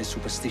destroy the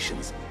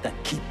superstitions that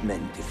keep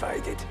men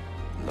divided.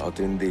 Not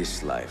in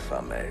this life,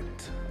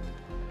 Ahmet.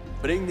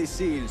 Bring the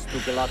seals to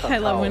Galata I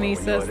love Tower when he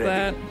you're says ready.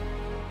 that.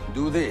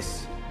 Do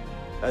this,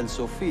 and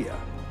Sophia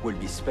will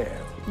be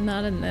spared.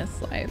 Not in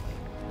this life.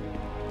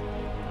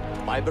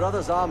 My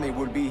brother's army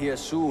will be here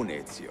soon,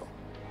 Ezio.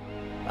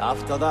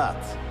 After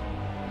that,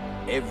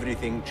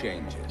 everything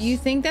changes. You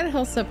think that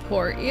he'll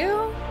support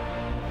you?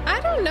 I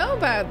don't know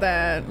about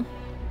that.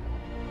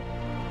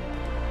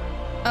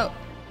 Oh,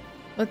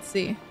 let's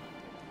see.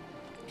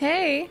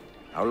 Hey.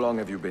 How long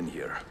have you been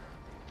here?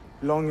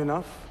 Long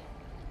enough.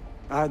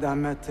 I had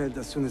Ahmet dead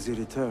as soon as he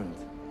returned.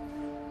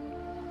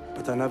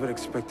 But I never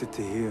expected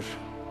to hear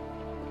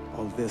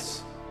all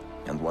this.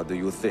 And what do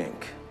you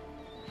think?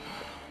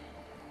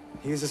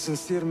 He is a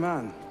sincere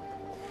man.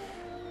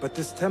 But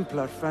this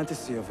Templar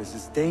fantasy of his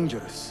is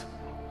dangerous.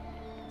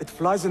 It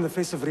flies in the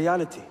face of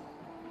reality.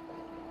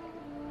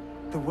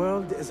 The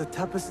world is a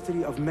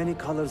tapestry of many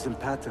colors and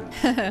patterns.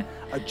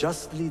 A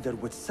just leader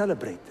would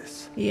celebrate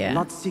this,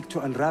 not seek to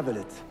unravel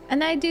it.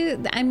 And I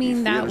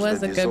mean, that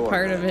was a good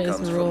part of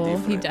his rule.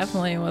 He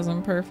definitely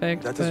wasn't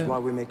perfect. That is why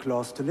we make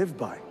laws to live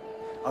by.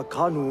 A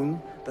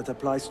qanun that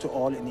applies to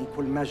all in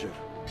equal measure.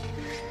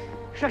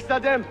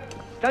 Shahzadem,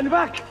 stand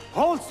back!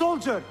 Hold,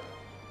 soldier!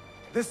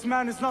 This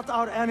man is not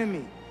our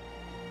enemy.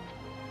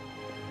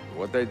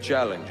 What a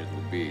challenge it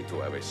would be to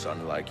have a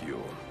son like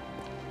you.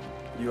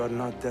 You are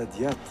not dead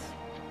yet,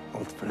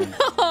 old friend.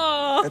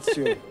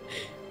 Ezio,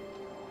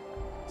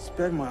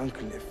 spare my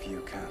uncle if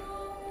you can.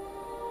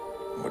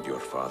 Would your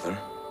father?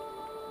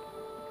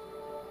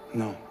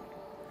 No.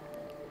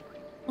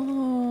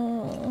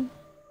 Oh.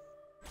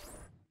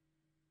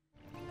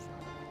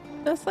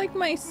 That's like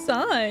my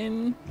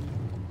son.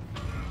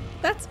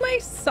 That's my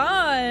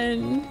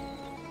son.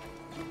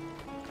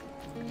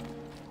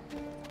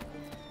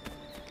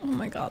 Oh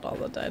my god, all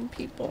the dead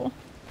people.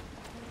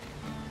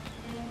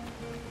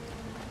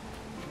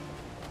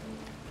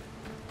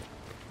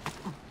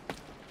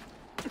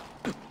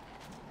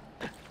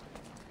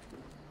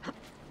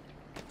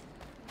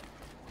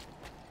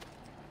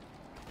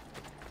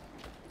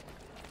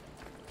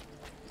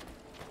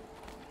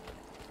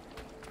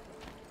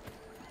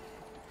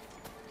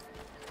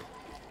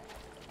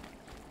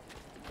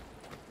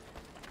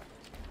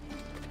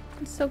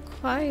 It's so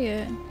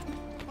quiet.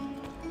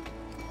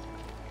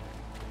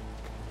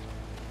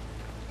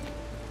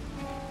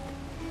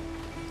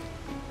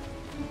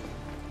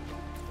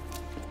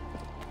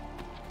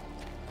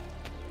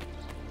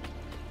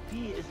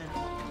 He is an...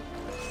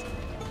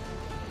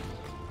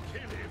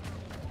 Kill him.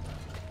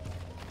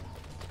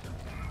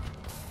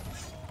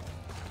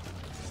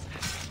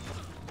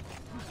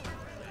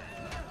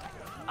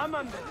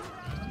 Amanda.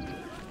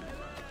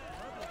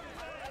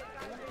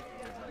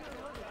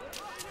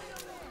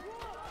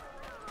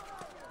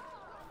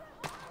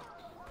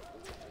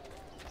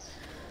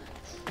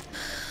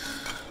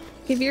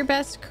 Give your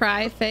best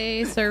cry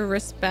face or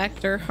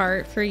respect or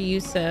heart for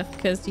Yusuf,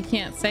 because you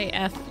can't say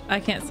F. I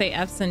can't say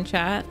F's in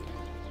chat.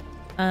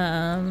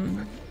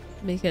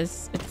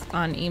 Because it's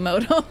on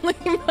emote only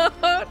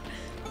mode.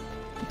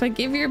 But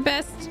give your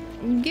best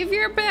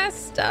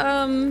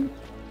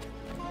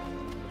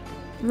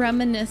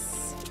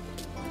reminisce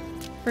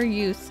for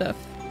Yusuf.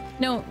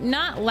 No,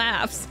 not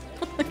laughs.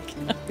 Oh my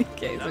god, you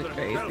guys are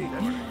crazy.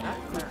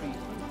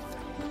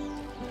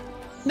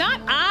 Not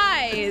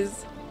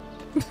eyes.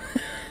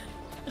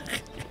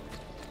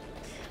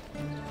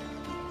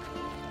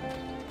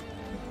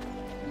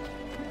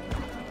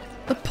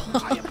 The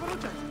paw.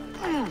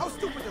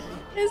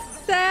 It's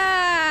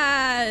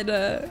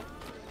sad.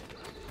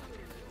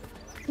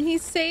 He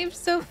saved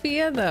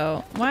Sophia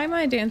though. Why am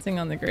I dancing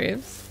on the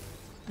graves?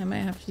 I might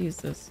have to use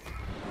this.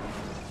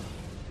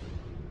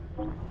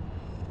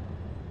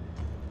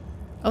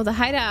 Oh, the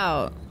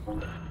hideout.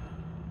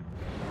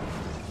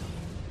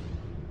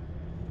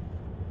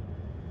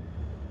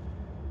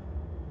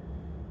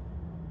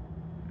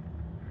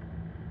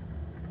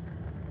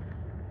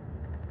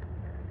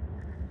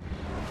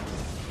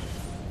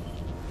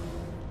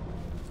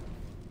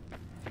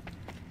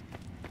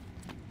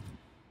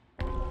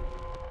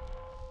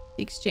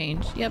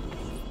 Exchange. Yep.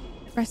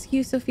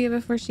 Rescue Sophia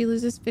before she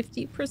loses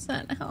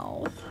 50%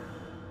 health.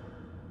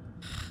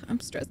 I'm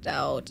stressed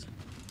out.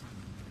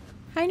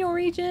 Hi,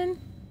 Norwegian.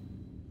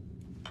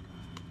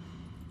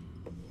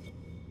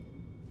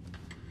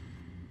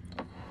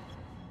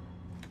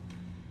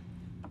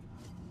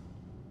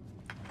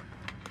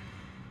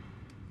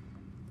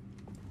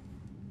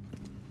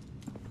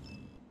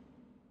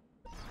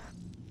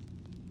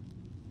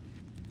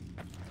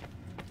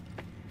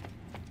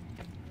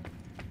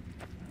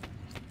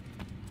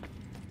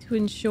 to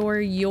ensure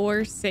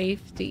your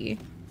safety.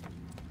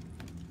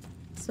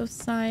 So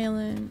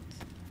silent.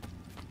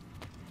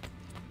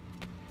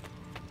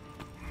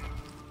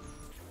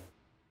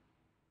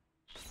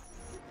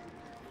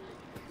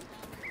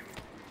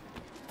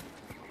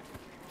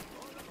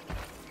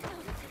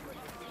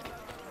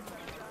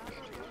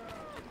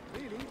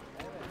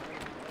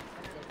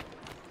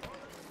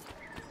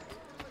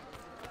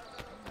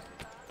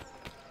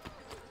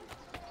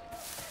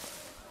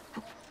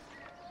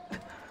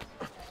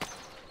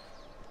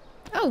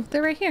 Oh,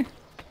 they're right here.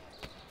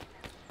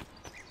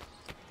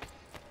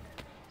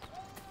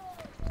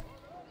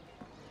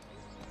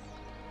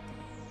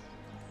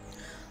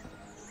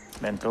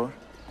 Mentor?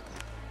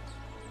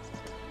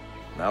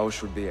 Now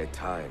should be a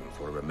time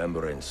for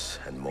remembrance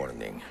and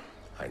mourning,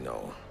 I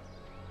know.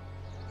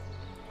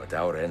 But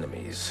our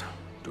enemies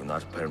do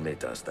not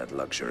permit us that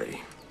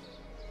luxury.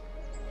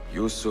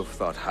 Yusuf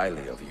thought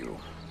highly of you,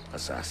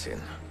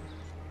 assassin.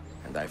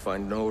 And I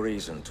find no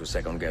reason to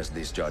second-guess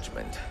this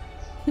judgment.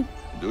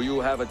 Do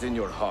you have it in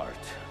your heart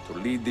to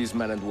lead these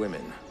men and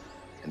women,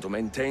 and to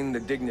maintain the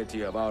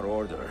dignity of our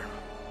order,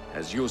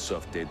 as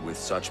Yusuf did with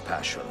such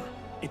passion?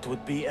 It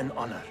would be an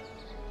honor.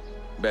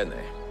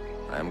 Bene,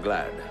 I am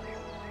glad.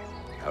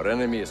 Our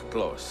enemy is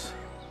close.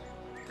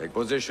 Take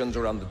positions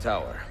around the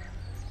tower,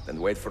 then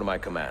wait for my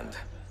command.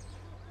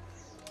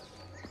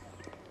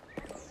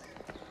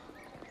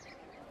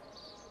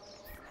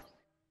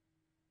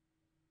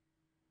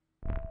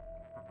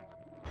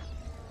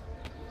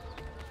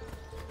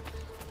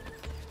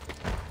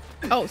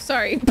 Oh,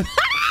 sorry.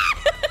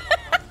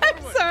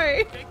 I'm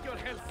sorry.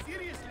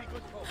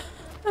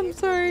 I'm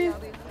sorry.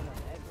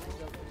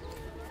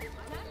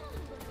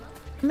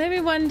 Maybe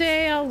one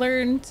day I'll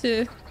learn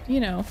to, you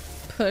know,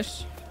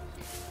 push.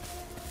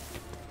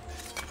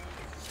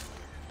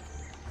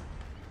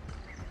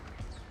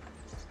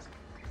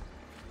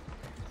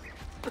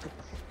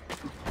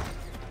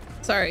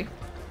 Sorry.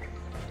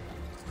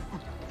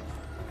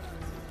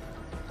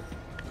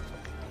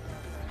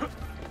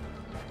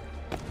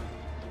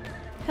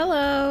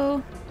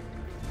 Hello.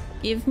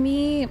 Give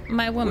me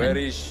my woman. Where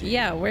is she?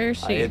 Yeah, where is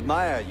she? I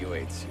admire you,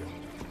 Ezio.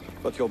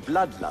 But your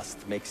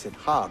bloodlust makes it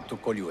hard to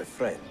call you a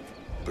friend.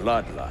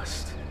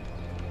 Bloodlust?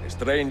 A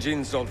strange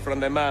insult from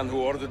the man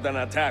who ordered an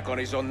attack on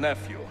his own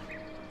nephew.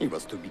 He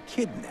was to be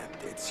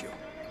kidnapped, Ezio,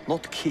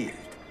 not killed.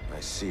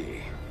 I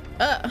see.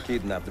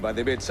 Kidnapped by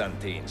the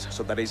Byzantines,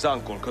 so that his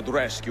uncle could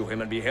rescue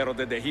him and be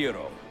heralded a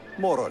hero.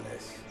 More or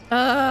less.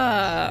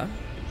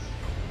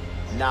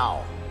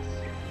 Now,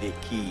 the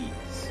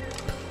keys.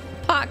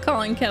 Pot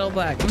calling kettle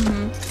black.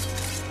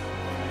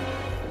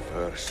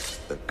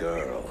 First, the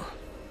girl.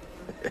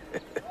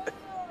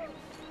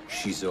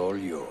 She's all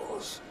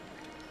yours.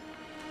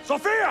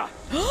 Sophia!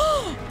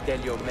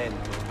 Tell your men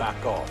to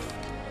back off.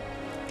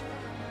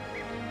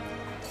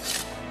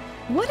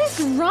 What is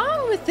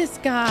wrong with this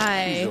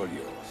guy? She's all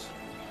yours.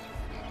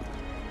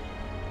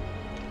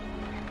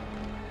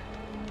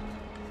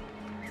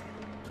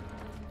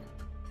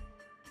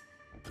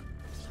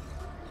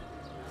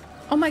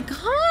 Oh my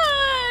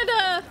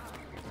god!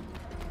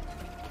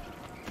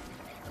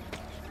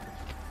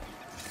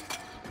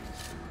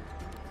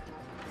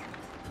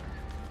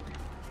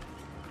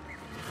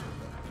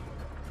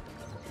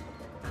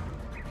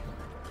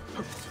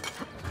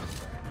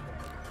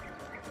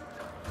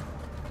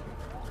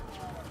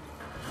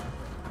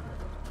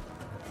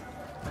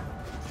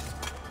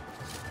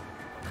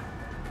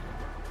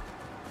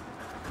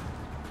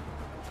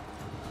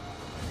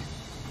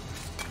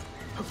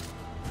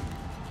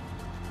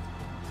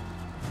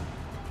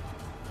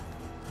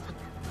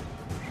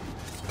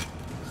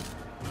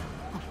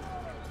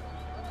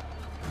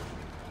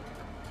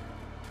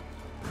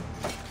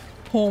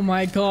 Oh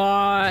my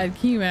god,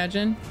 can you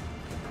imagine?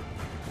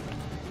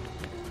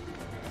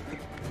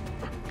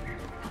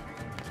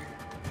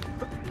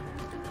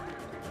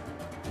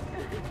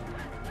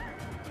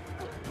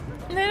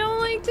 I don't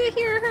like to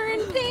hear her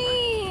in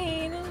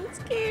pain. I'm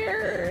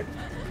scared.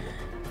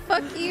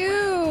 Fuck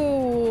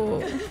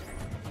you.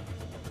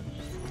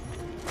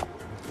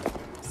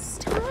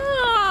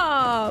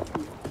 Stop.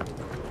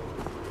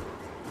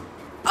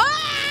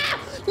 Ah!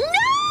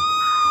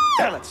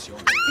 No!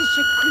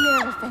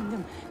 Teşekkürler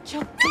efendim.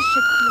 Çok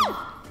teşekkürler.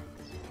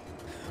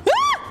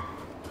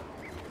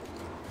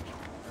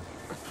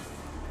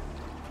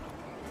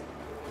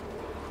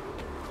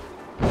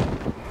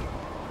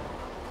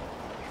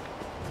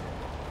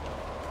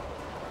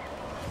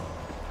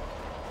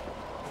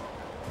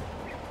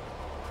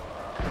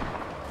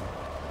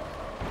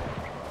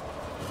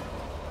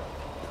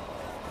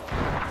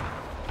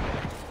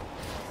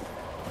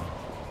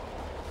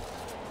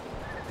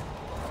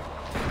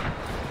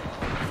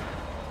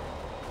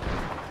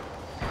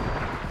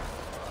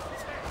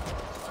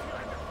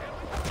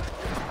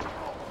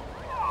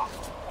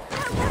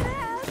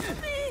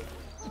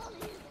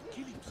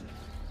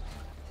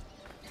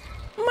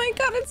 Oh my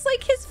god, it's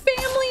like his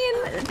family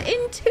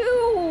in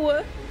two.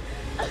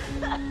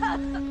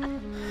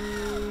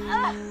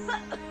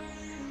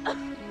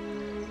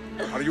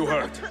 Are you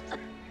hurt?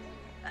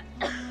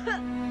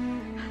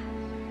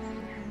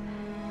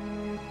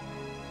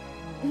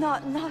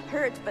 Not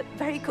hurt, but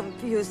very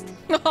confused.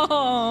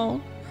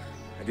 Oh.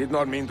 I did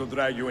not mean to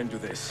drag you into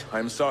this.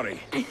 I'm sorry.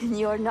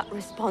 You're not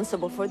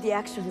responsible for the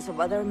actions of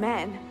other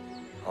men.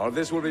 All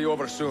this will be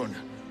over soon,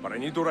 but I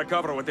need to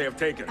recover what they have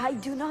taken. I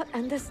do not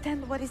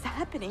understand what is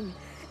happening.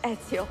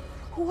 Ezio,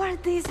 who are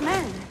these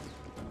men?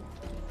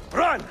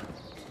 Run!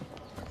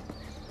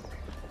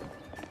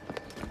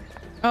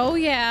 Oh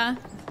yeah.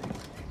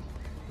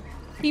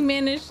 He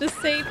managed to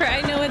save her.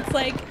 I know it's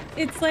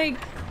like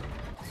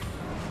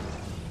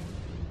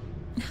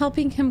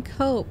helping him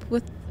cope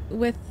with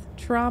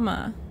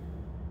trauma.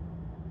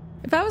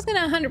 If I was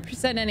gonna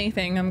 100%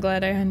 anything, I'm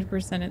glad I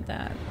 100%ed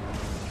that.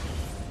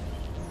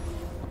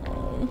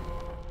 Oh.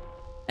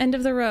 End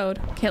of the road.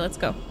 Okay, let's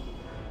go.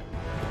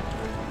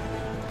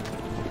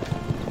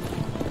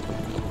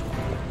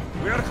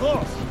 We are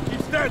close.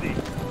 Keep steady.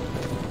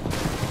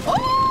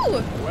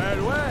 Oh!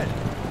 Well, well.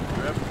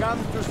 You have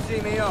come to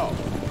see me off.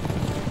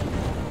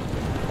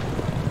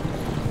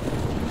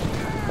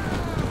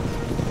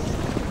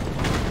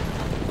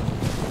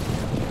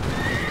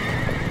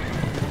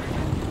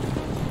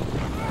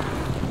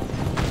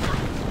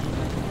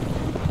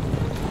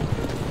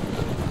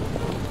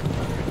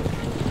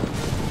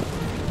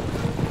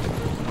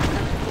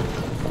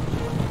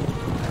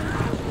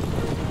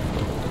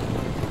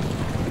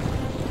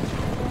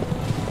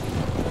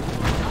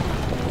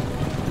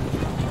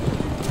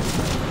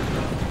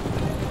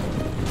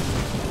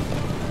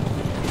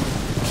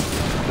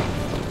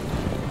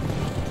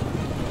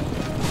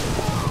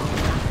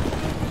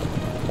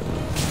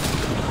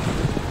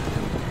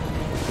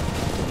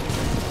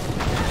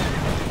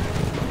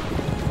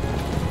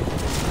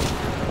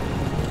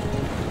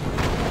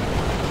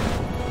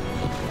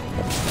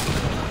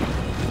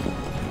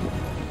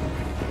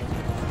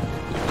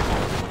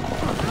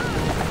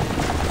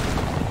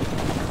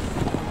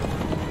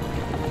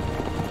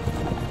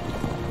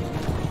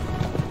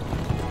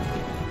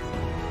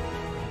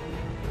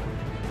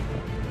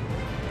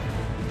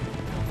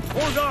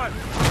 Hold on!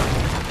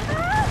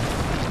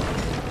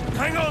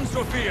 Hang on,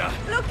 Sophia!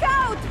 Look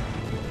out!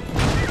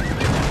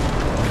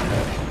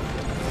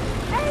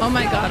 Oh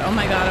my god, oh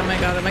my god, oh my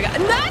god, oh my god.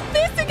 Not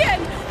this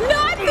again!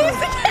 Not this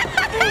again!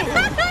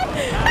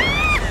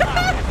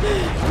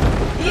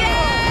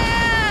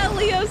 Yeah!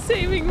 Leo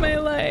saving my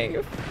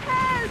life.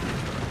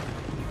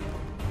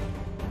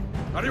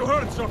 Are you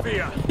hurt,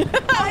 Sophia?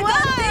 I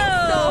don't think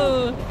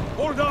so!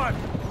 Hold on!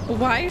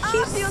 Why is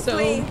she so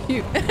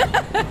cute?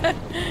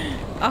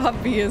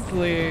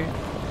 Obviously.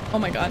 Oh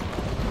my god.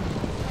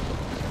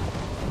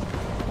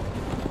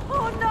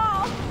 Oh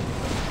no!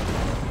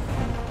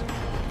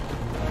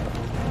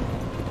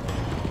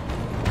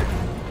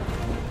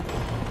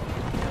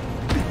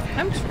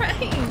 I'm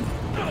trying.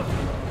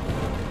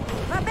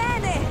 Va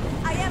bene!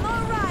 I am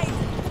all right!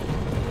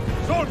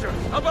 Soldiers,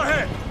 up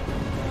ahead!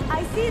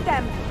 I see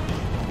them!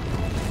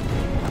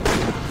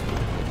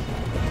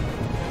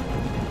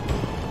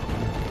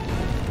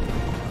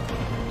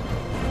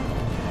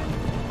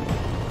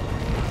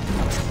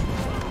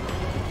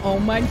 Oh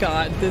my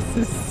god, this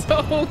is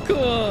so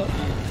cool.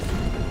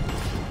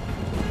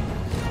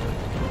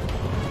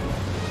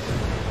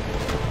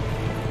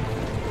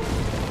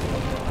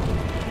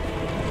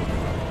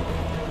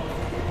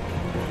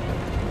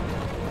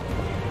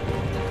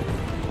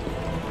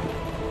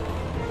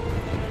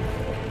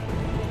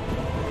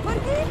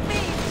 Forgive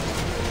me!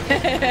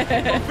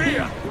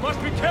 Sophia, you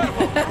must be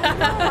careful!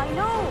 I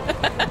know!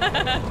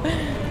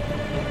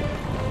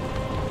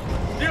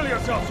 Heal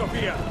yourself,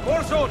 Sophia!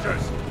 More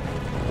soldiers!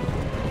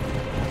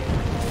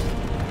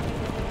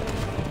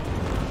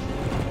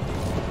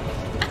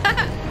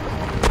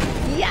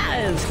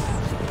 Yes!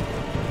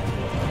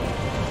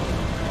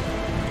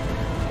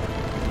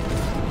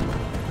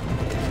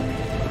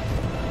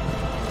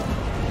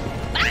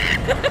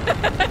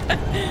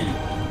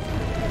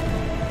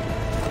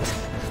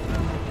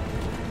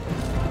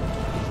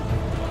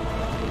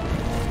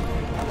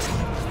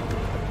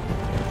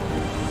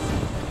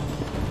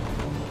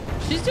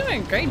 She's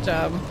doing a great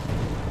job.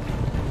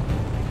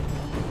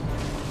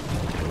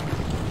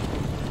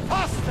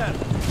 Faster!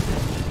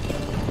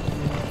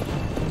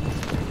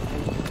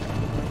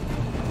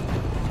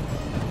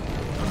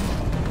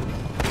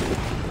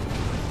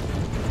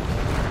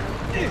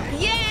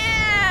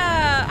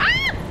 Yeah!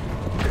 Ah!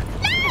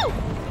 No!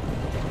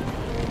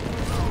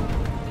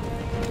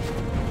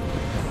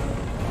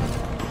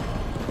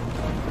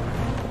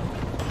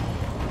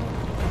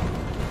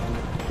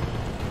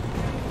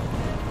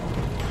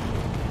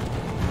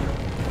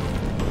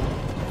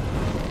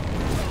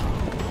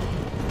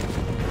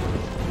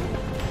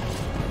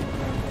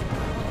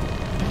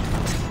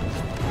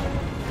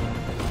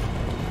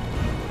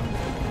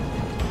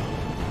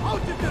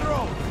 Out in the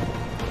road!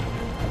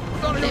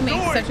 They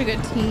make such a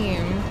good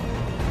team.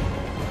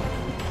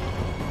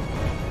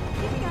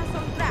 Keeping us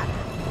on track.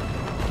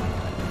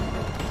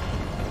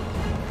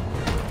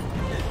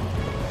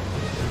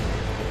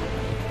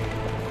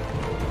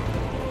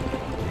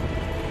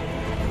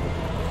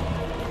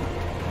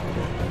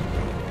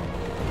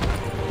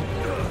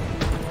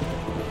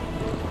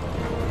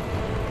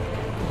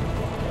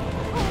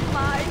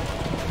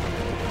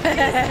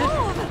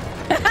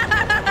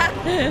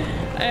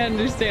 I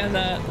understand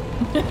that.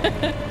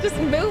 Just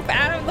move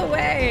out of the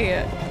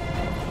way.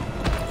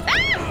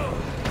 No!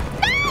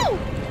 No!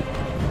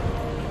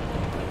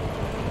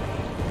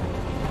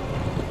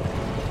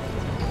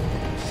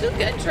 She's a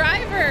good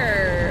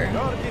driver.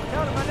 Your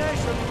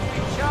determination will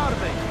be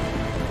charming.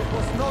 It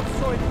was not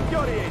so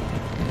infuriating.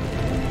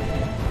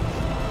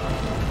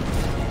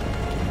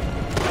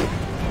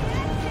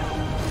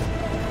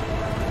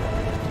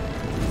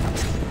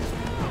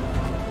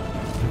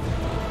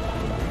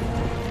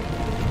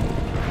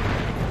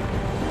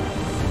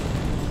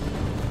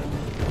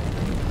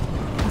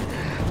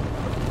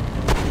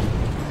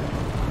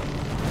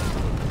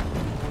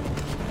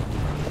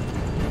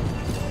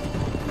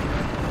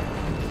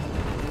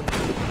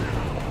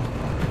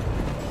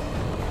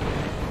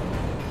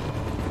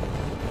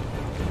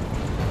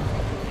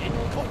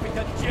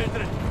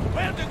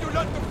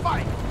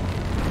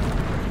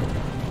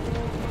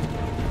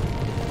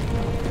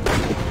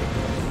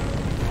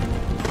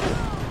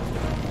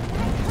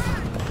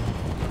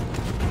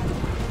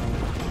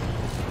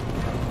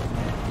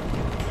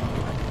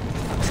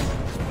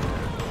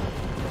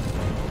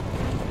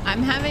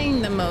 I'm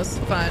having the most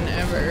fun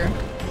ever.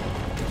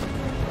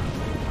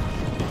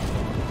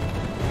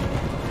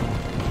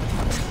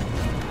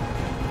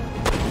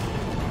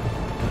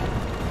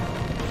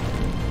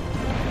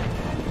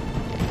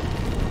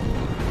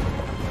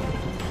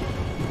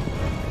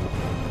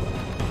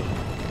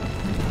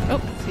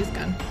 Oh, he's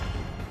gone.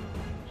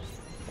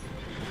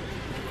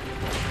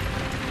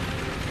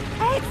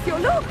 Ezio,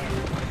 look!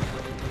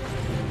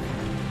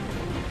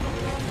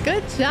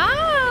 Good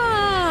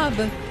job!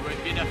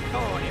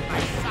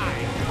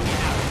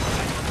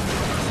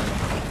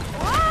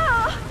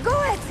 Ah, go,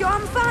 Ezio,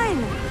 I'm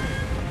fine.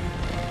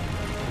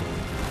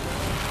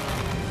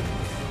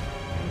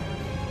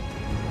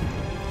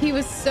 He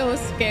was so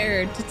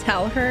scared to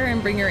tell her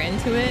and bring her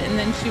into it, and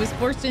then she was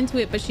forced into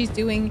it, but she's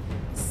doing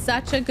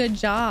such a good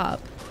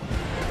job.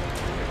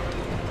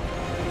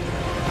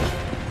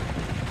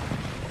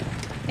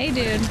 Hey,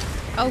 dude.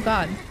 Oh,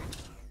 God.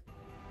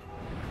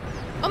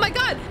 Oh, my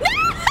God.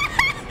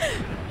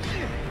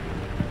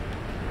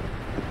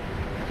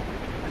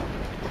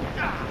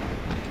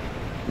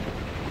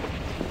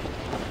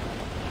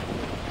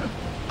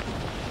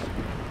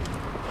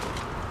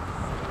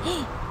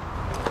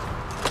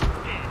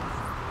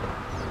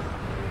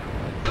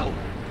 No!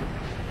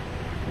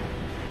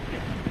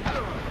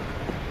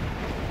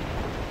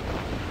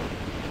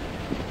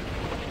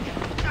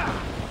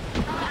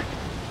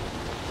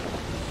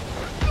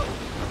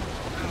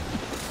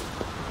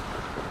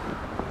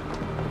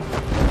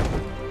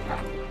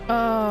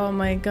 Oh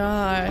my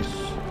gosh.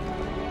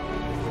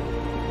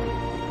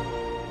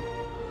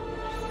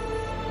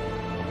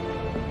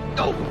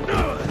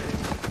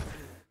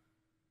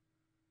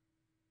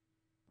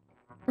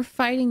 We're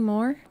fighting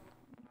more?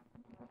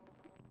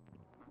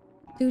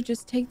 Dude,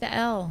 just take the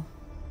L.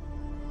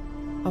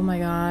 Oh my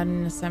god,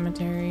 in the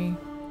cemetery.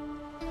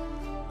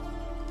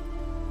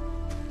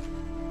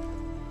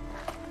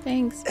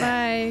 Thanks,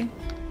 bye.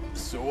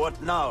 So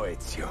what now,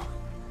 Ezio?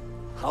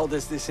 How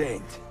does this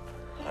end?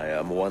 I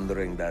am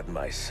wondering that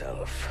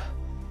myself.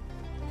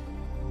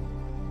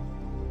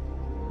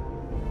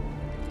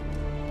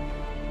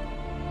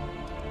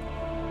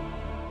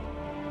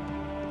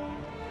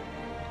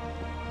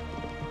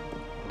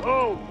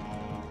 Oh!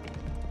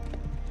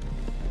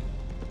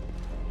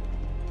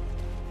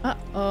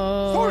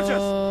 Uh-oh.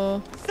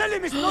 Soldiers!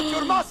 Selim is not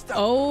your master!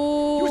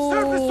 Oh! You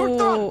serve the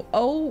Sultan!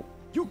 Oh!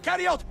 You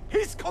carry out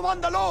his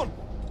command alone!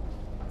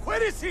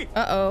 Where is he?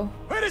 Uh-oh.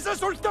 Where is the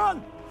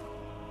Sultan?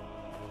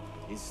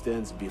 He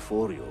stands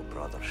before you,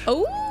 brother.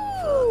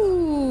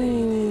 Oh!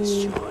 Made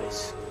his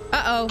choice.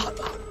 Uh-oh.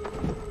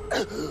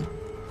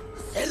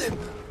 Selim!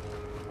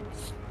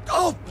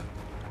 Stop!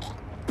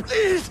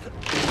 Please!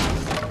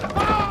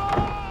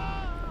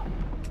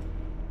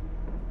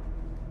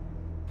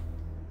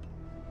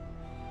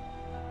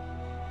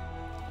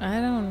 I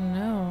don't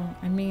know.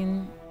 I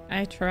mean,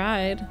 I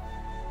tried.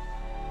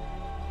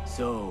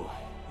 So,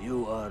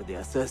 you are the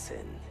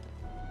assassin.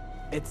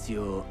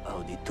 Ezio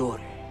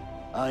Auditore.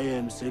 I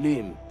am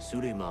Selim,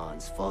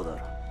 Suleiman's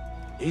father.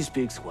 He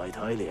speaks quite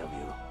highly of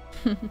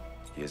you.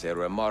 He is a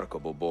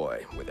remarkable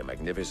boy with a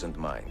magnificent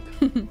mind.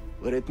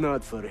 Were it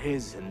not for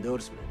his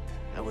endorsement,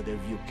 I would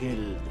have you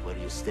killed where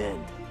you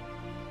stand.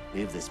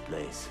 Leave this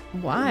place.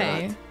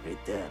 Why? Do not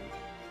return.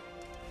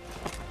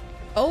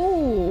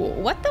 Oh,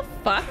 what the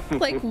fuck?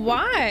 Like,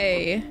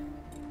 why?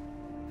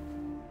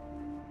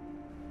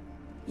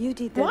 You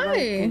did the Why? right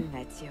thing,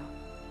 Ezio.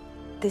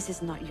 This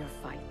is not your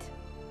fight.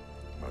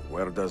 But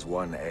where does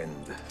one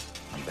end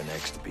and the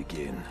next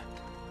begin?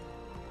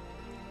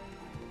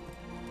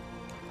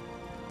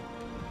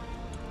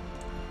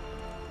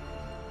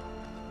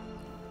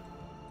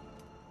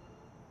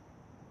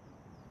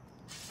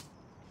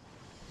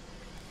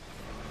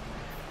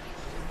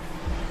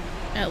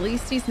 At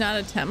least he's not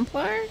a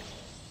Templar?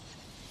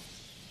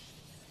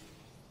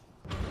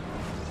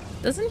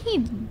 Doesn't he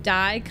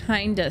die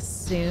kinda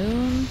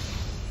soon?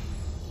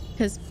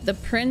 Because the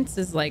prince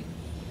is like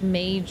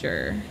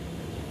major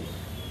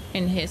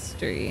in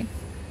history.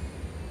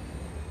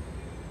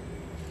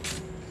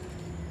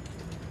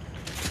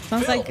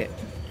 Sounds Bill, like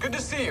good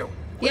to see you.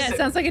 Yeah, it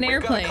sounds like an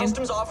airplane. We've got a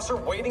customs officer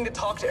waiting to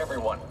talk to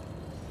everyone.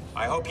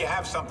 I hope you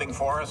have something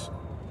for us.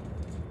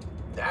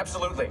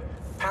 Absolutely.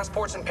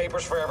 Passports and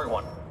papers for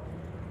everyone.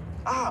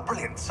 Ah,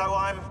 brilliant. So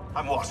I'm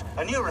what?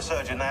 A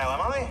neurosurgeon now,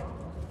 am I?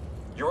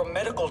 You're a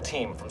medical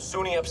team from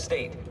SUNY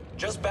Upstate.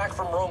 Just back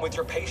from Rome with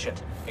your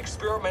patient.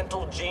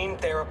 Experimental gene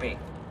therapy.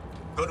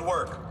 Good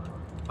work.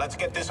 Let's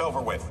get this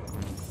over with.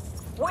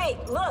 Wait,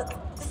 look!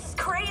 This is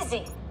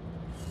crazy!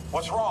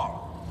 What's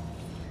wrong?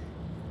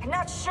 I'm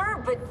not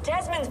sure, but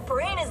Desmond's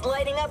brain is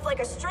lighting up like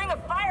a string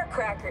of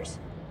firecrackers.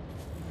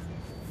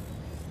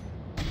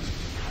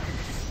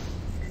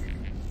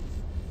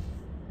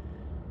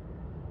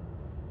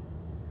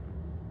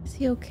 Is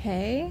he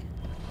okay?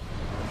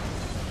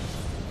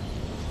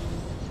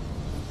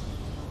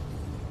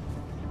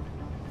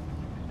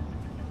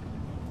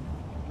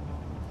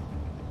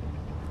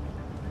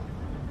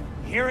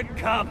 Here it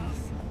comes.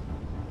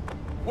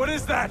 What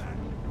is that?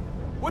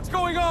 What's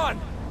going on?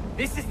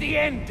 This is the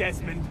end,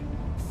 Desmond.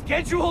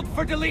 Scheduled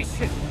for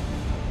deletion.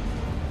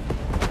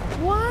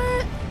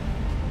 What?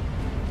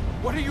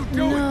 What are you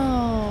doing?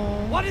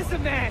 No. What is a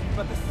man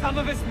but the sum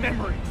of his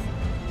memories?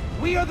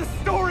 We are the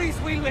stories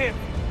we live,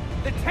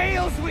 the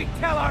tales we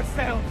tell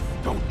ourselves.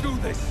 Don't do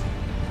this.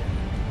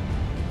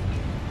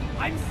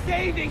 I'm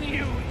saving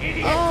you,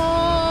 idiot.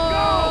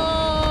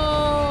 Go!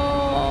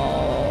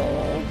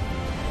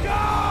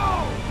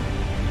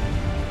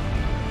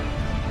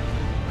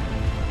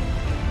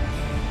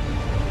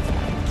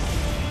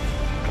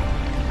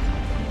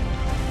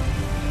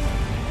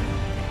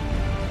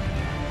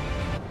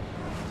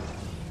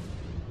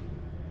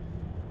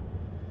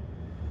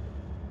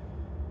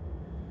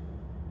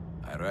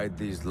 I write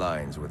these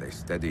lines with a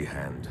steady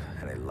hand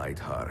and a light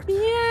heart.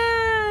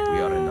 Yeah! We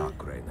are in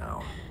Acre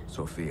now,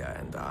 Sophia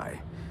and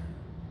I,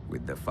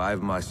 with the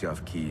 5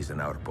 Masyaf keys in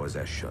our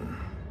possession,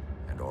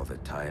 and all the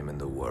time in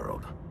the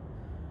world.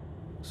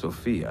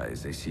 Sophia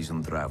is a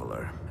seasoned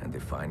traveler, and a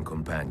fine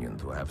companion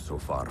to have so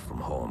far from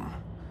home.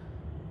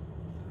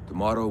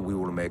 Tomorrow we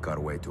will make our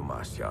way to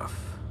Masyaf,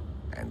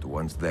 and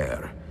once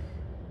there,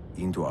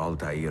 into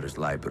Altair's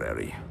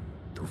library,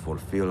 to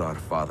fulfill our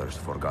father's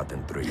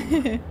forgotten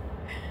dream.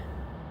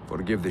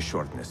 Forgive the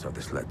shortness of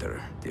this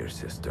letter, dear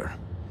sister.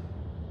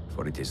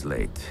 For it is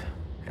late,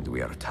 and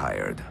we are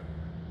tired.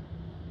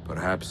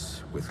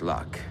 Perhaps, with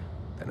luck,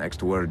 the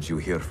next words you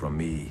hear from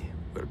me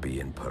will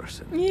be in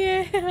person.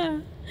 Yeah.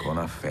 Con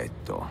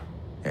affetto,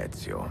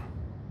 Ezio.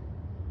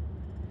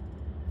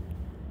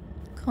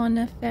 Con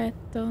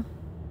affetto.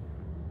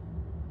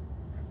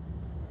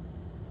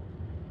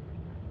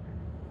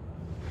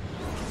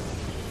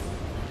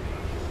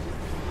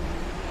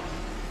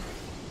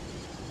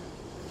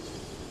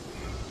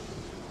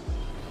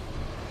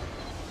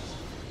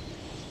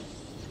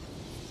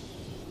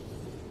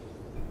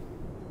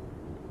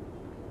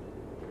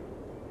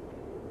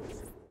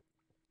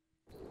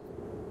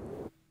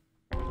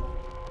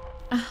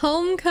 A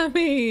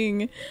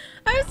homecoming!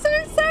 I'm so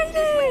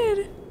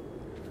excited!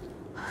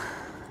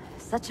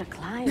 Such a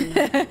climb.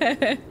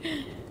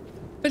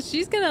 But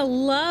she's gonna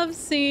love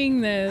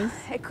seeing this.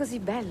 È così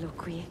bello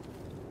qui.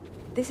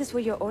 This is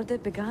where your order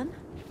began?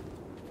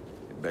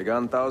 It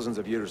began thousands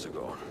of years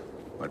ago,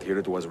 but here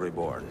it was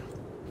reborn.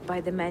 By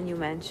the man you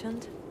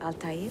mentioned,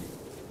 Altair?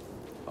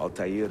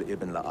 Altair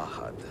ibn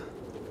La'ahad.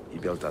 He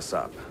built us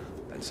up,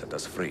 then set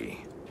us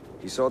free.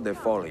 He saw the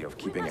folly of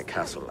keeping a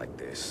castle like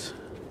this.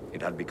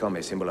 It had become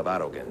a symbol of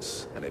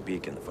arrogance and a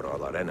beacon for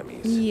all our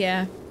enemies.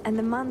 Yeah. And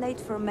the mandate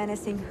for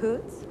menacing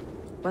hoods?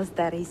 Was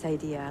that his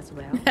idea as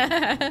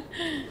well?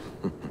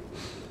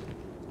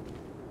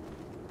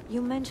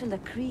 You mentioned a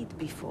creed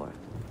before.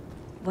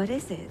 What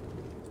is it?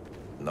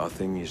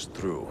 Nothing is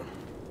true.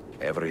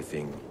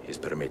 Everything is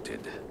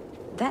permitted.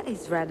 That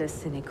is rather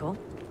cynical.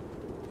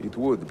 It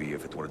would be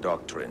if it were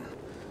doctrine,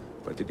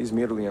 but it is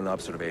merely an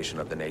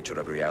observation of the nature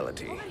of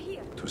reality.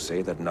 To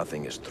say that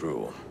nothing is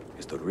true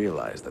is to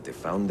realize that the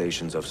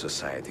foundations of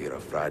society are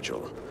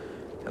fragile,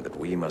 and that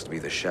we must be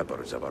the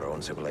shepherds of our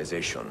own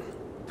civilization.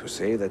 To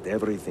say that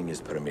everything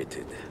is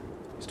permitted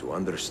is to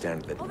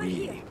understand that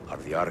we are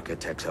the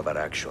architects of our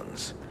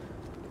actions,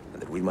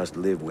 and that we must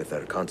live with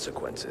their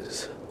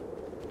consequences,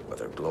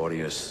 whether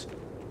glorious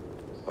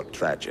or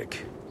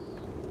tragic.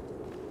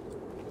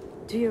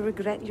 Do you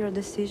regret your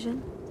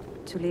decision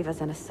to live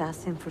as an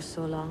assassin for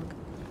so long?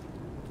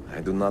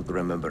 I do not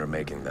remember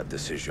making that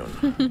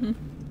decision.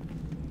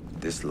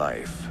 This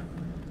life,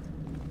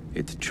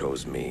 it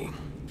chose me.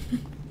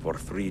 For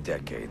 3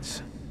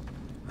 decades,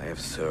 I have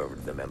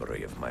served the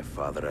memory of my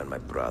father and my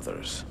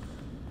brothers,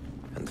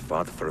 and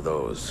fought for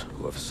those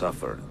who have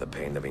suffered the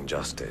pain of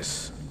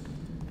injustice.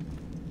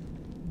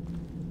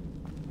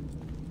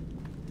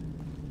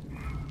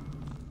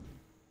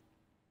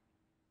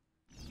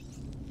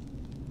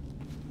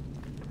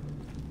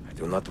 I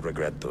do not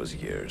regret those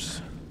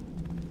years,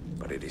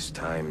 but it is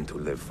time to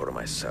live for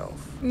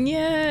myself.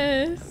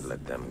 Yes. And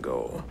let them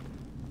go.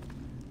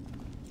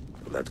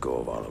 let go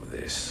of all of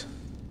this.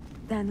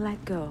 Then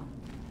let go.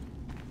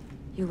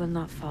 You will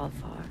not fall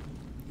far.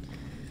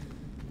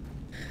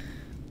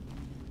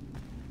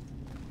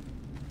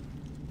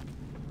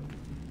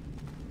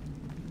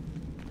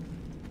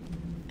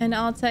 And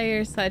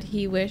Altair said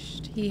he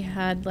wished he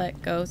had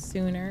let go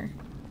sooner.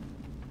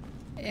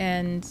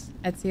 And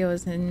Ezio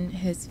is in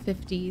his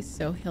 50s,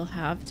 so he'll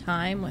have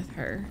time with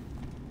her.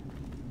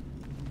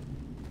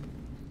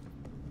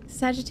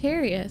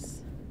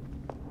 Sagittarius.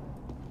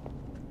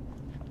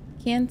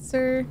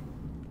 Cancer.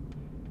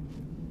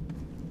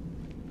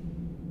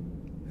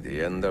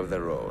 The end of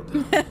the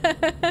road.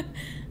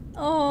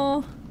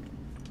 Oh.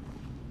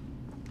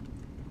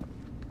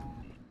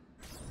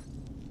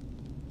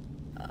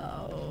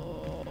 Oh.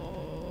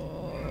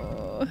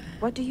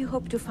 What do you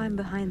hope to find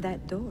behind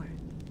that door?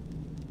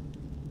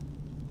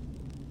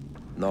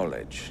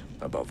 Knowledge,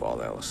 above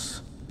all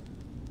else.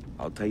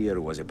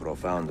 Altair was a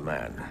profound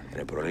man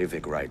and a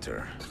prolific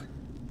writer.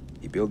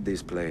 He built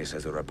this place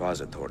as a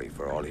repository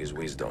for all his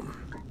wisdom.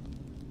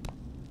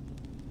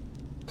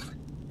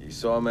 He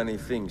saw many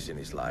things in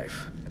his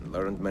life and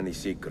learned many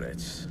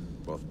secrets,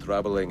 both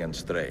troubling and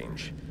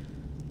strange.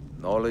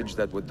 Knowledge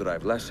that would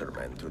drive lesser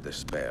men to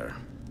despair.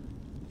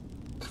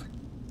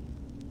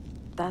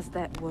 Does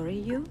that worry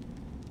you?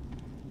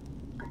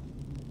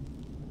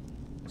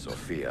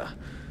 Sophia,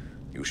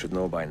 you should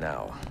know by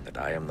now that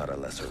I am not a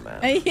lesser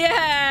man.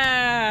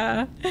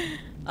 Yeah.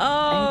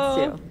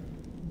 Oh.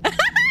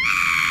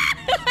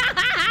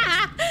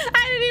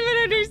 I didn't even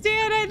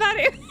understand.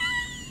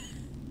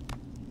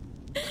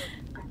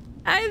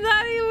 I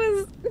thought he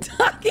was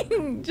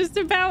talking just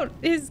about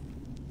his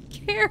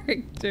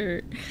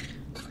character.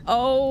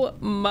 Oh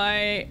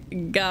my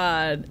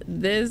god.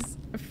 This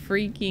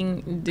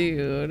freaking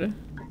dude.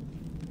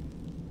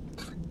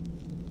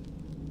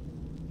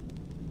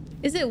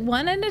 Is it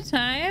one at a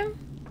time?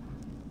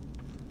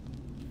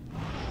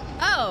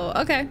 Oh,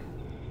 okay.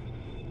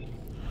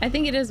 I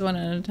think it is one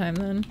at a time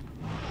then.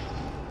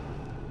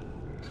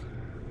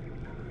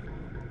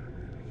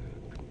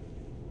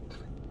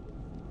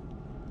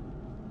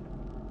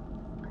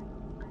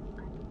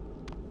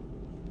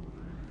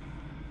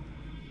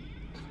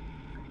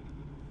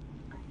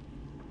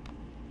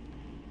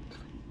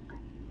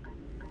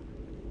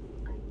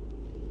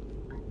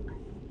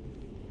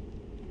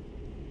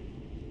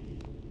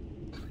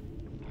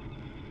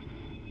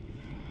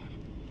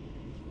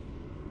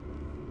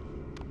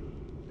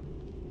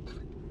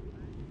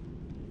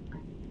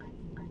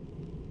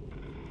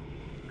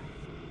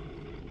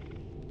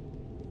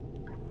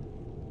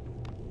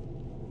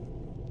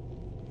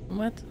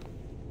 What?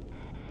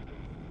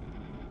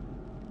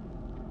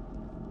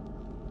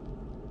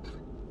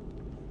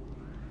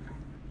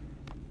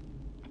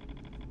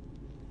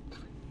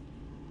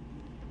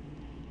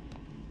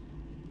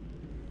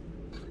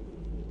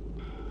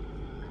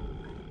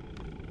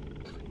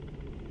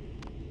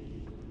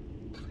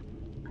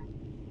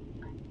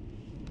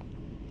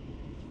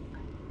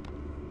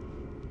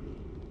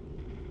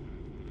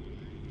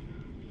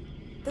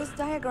 Those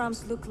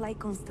diagrams look like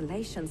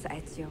constellations,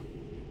 Ezio.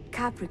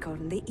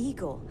 Capricorn, the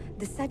Eagle,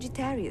 the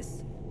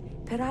Sagittarius.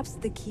 Perhaps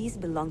the keys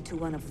belong to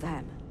one of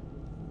them.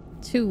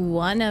 To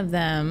one of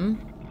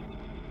them?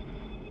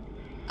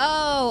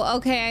 Oh,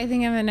 okay. I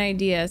think I have an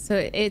idea.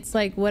 So it's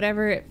like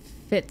whatever it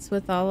fits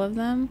with all of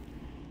them.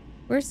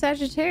 Where's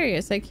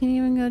Sagittarius? I can't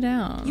even go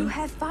down. You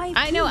have 5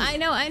 I know, keys.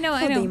 I know.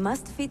 So they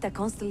must fit a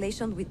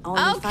constellation with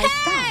only 5 stars,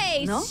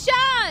 Okay! no?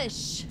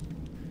 Shush!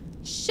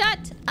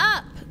 Shut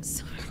up!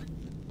 Sorry.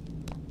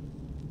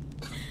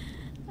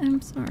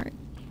 I'm sorry.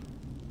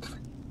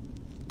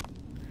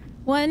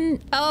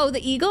 Oh, the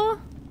eagle?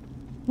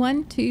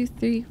 1, 2,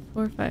 3,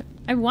 4, 5.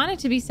 I want it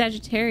to be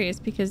Sagittarius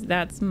because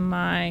that's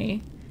my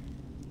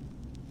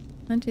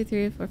 1, 2,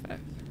 3, 4, 5.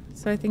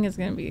 So I think it's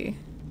gonna be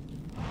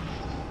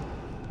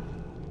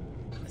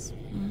this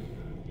one.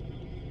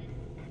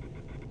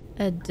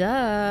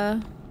 Duh.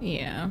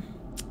 Yeah.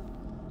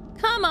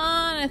 Come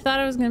on, I thought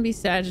it was gonna be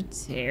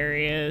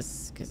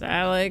Sagittarius because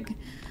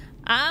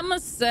I'm a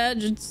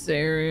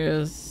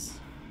Sagittarius.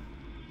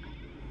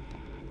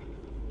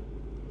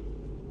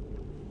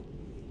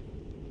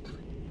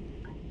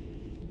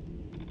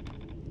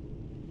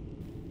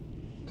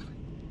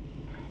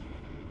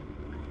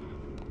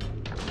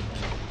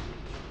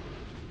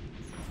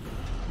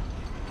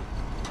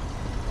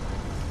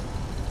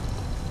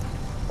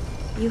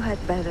 You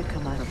had better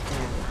come out of there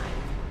alive.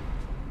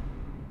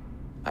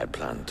 I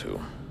plan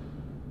to.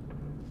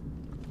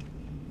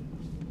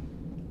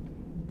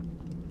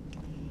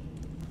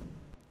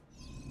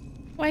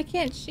 Why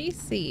can't she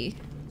see?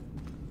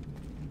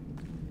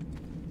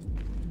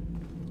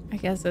 I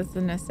guess it's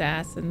an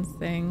assassin's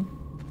thing.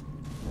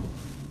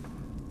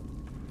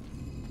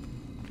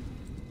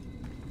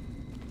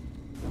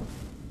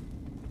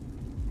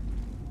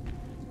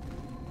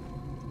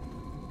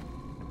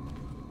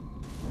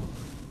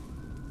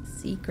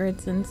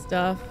 Secrets and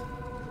stuff.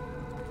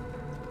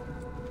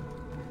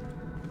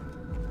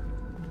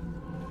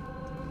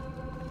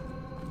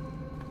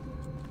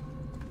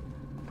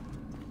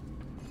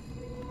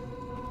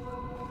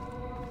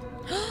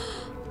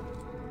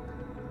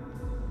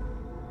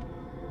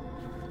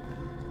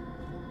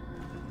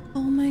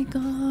 Oh my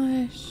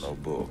gosh. No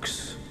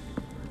books.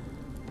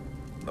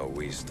 No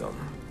wisdom.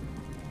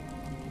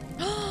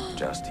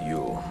 Just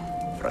you,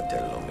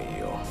 Fratello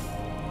mio.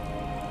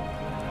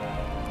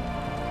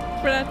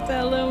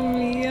 Fratello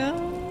mio.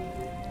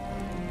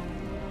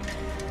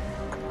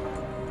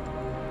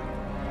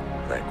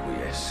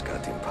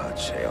 Requiescat in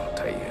pace,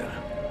 Altair.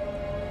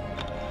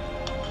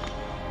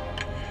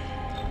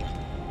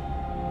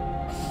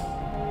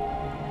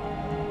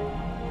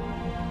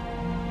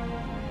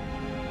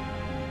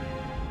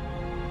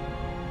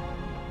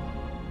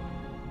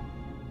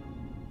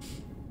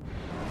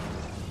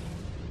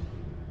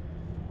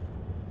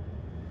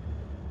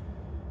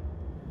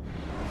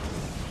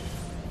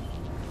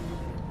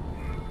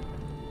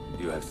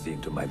 You have seen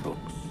to my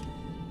books.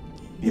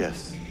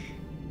 Yes.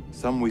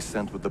 Some we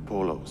sent with the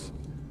Polos.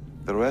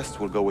 The rest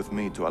will go with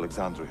me to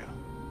Alexandria.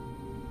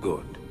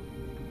 Good.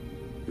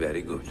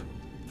 Very good.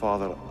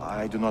 Father,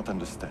 I do not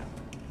understand.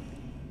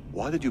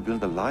 Why did you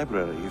build a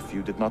library if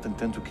you did not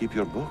intend to keep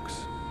your books?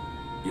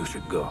 You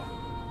should go.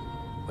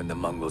 When the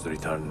Mongols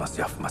return,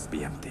 Masyaf must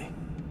be empty.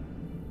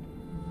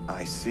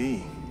 I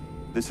see.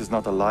 This is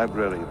not a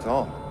library at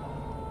all.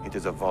 It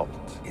is a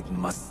vault. It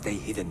must stay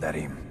hidden,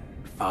 Darim.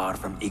 Far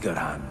from eager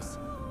hands.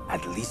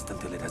 At least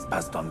until it has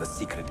passed on the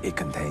secret it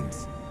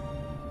contains.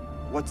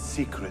 What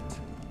secret?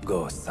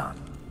 Go, son.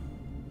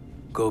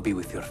 Go be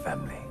with your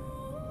family.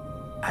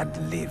 And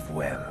live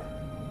well.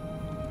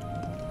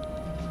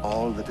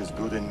 All that is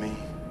good in me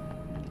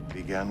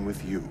began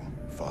with you,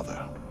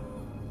 Father.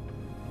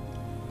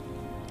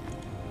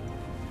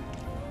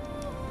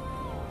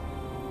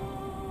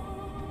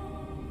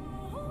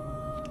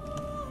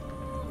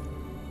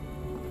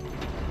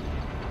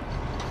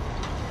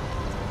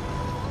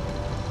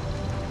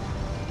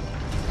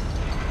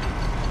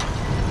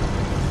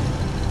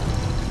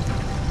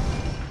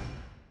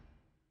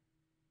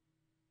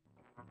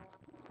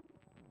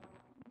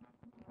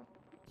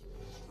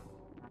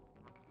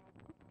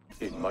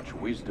 In much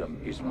wisdom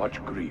is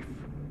much grief,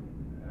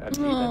 and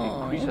he that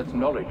increaseth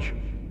knowledge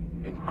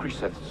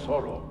increaseth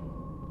sorrow.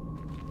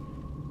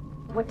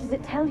 What does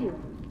it tell you?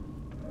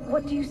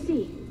 What do you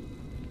see?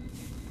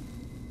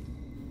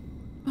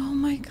 Oh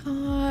my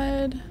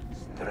god.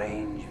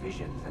 Strange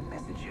visions and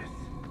messages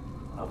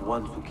of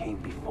ones who came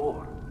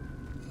before,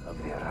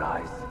 of their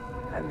rise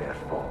and their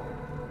fall.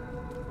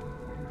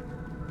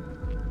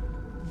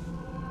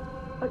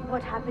 But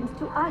what happens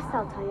to us,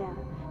 Altair?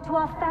 To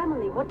our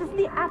family? What does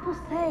the apple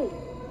say?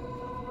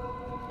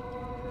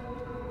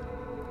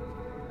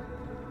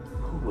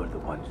 Who were the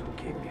ones who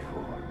came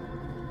before?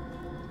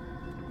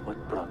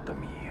 What brought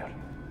them here?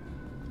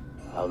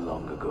 How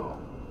long ago?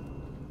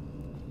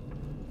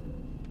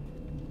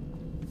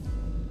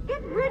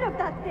 Get rid of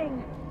that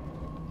thing!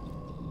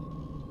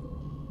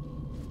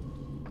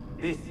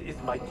 This is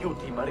my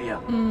duty,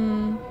 Maria.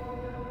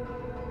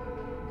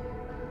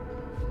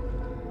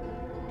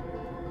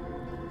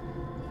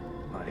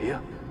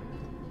 Maria?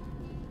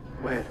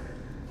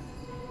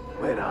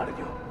 Where are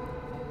you?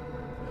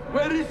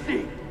 Where is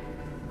she?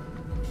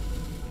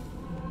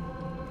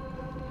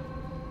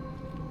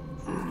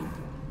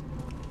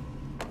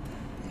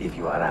 If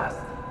you are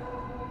asked,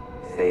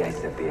 say I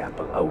sent the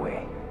apple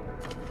away.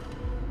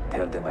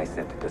 Tell them I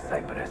sent it to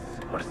Cyprus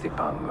or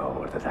Cipango,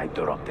 or that I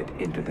dropped it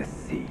into the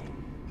sea.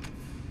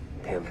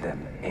 Tell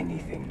them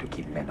anything to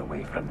keep men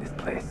away from this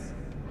place.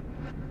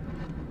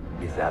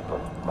 This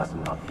apple must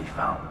not be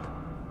found.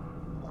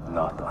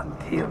 Not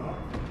until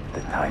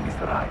the time is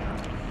right.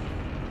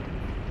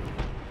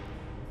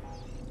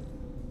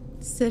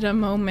 Sit a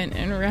moment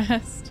and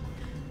rest.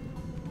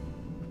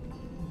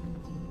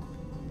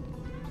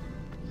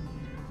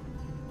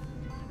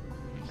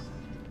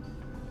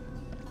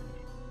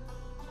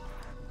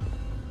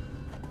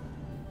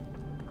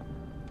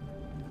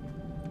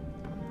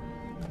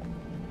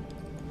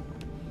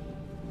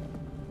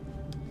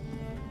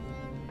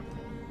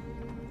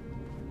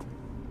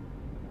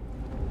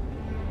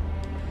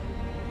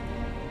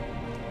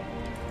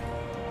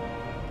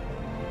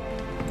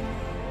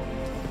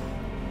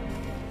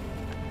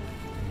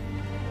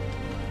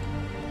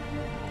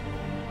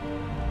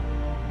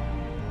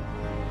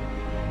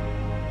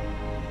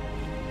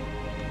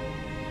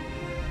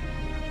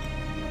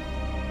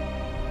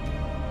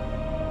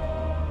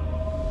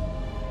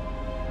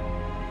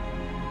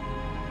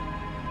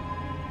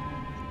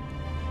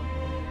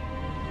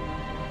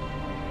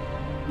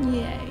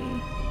 Yay.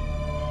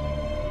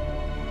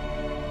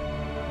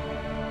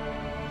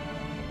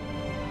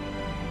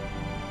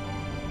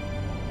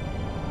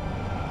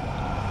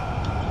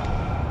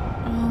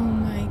 Oh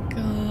my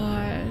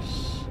gosh.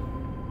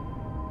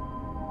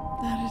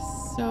 That is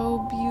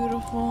so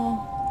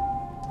beautiful.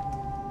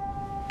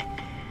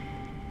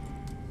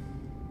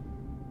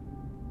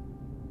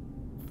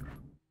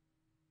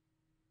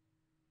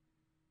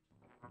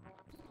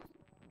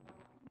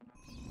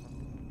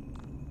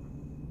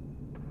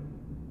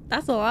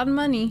 That's a lot of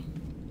money.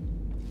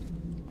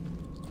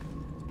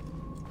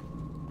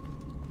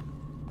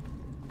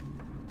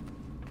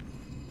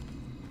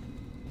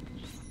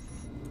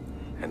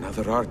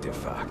 Another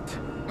artifact.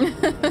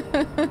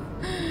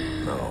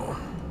 No.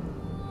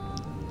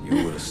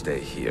 stay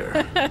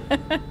here.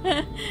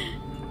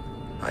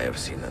 I have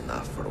seen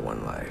enough for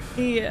one life.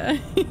 Yeah.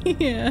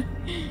 Yeah.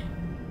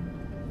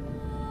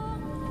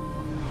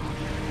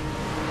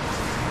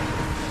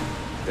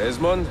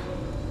 Desmond?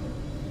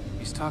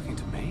 He's talking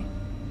to me?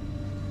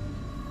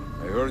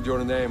 I heard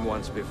your name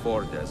once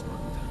before, Desmond.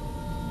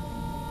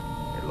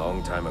 A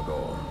long time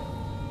ago.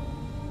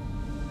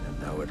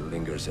 And now it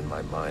lingers in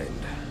my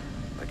mind,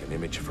 like an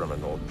image from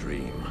an old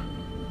dream.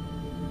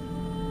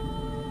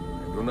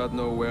 I do not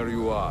know where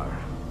you are,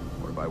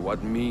 or by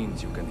what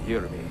means you can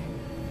hear me.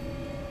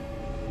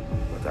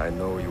 But I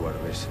know you are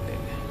listening.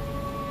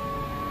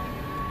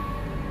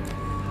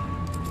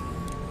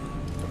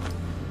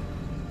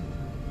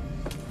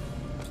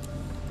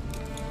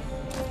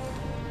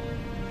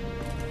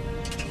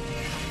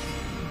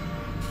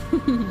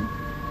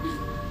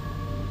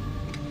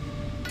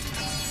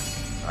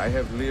 I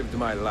have lived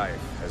my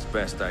life as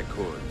best I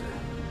could,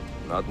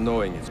 not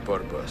knowing its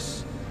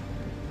purpose,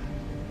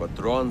 but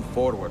drawn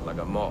forward like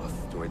a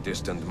moth to a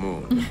distant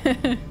moon.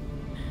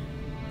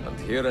 And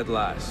here at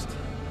last,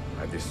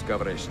 I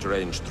discover a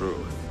strange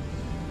truth.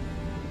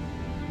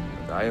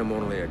 That I am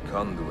only a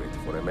conduit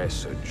for a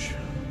message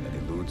that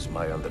eludes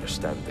my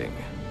understanding.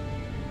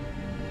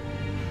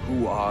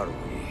 Who are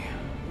we,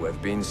 who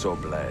have been so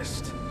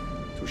blessed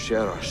to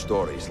share our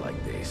stories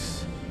like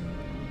this?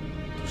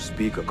 To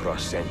speak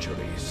across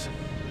centuries.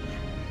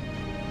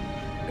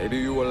 Maybe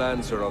you will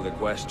answer all the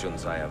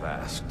questions I have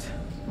asked.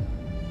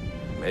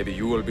 Maybe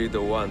you will be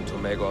the one to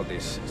make all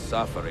this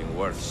suffering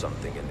worth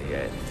something in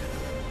the end.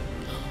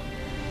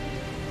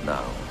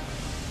 Now,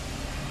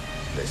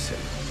 listen.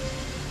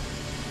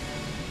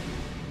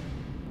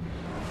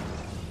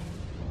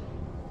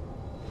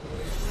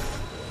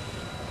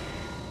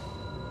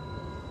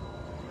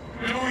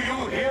 Do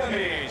you hear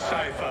me,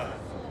 Cypher?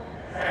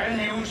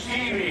 Can you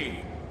see me?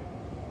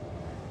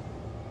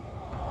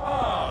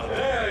 Ah,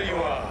 there you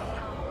are.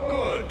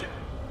 Good.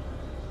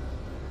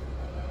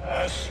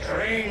 A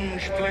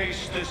strange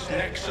place, this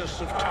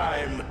nexus of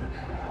time.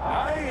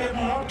 I am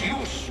not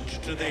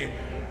used to the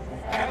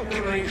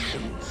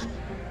calculations.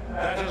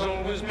 That has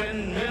always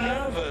been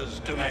Minerva's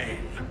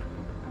domain.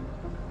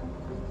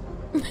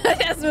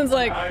 Desmond's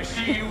like, I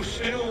see you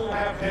still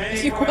have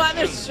many do you want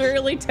a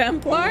Shirley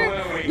Templar? Who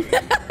were we?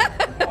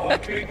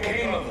 What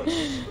became of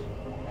us?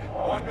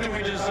 What do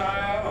we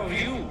desire of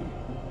you?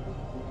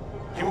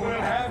 You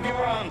will have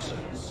your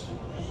answers.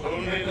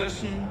 Only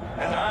listen,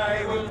 and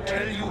I will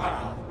tell you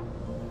how.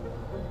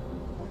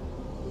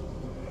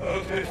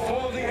 Both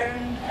before the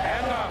end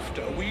and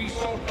after, we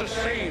sought to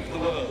save the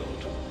world.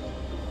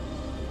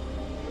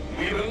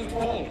 We built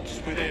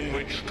vaults within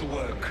which to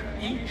work,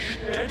 each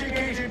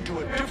dedicated to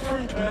a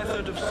different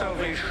method of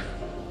salvation.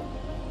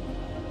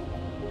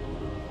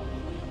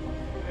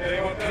 They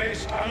were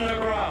placed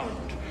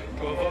underground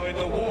to avoid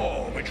the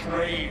war which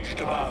raged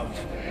above,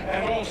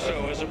 and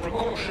also as a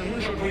precaution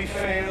should we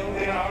fail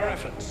in our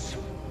efforts.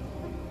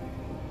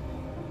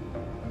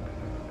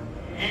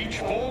 Each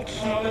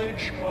vault's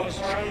knowledge was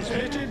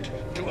transmitted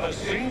to a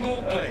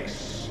single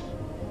place.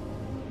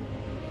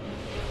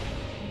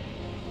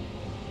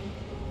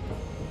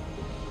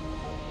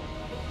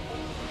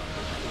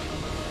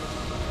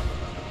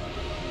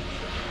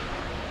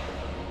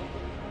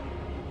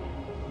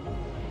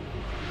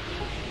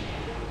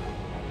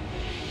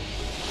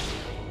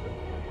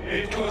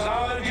 It was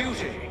our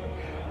duty,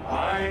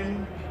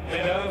 mine,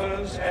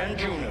 Minerva's, and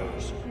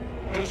Juno's,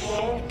 to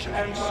sort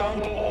and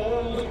sample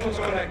all that was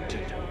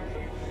collected.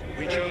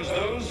 We chose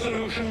those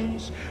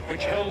solutions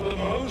which held the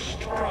most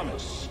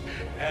promise,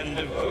 and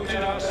devoted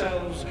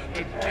ourselves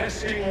to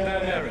testing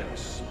their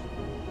merits.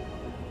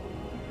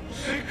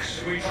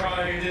 6 we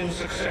tried in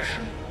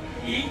succession,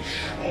 each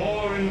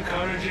more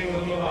encouraging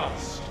than the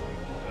last,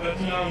 but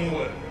none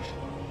worked.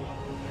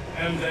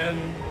 And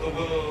then the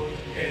world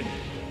ended.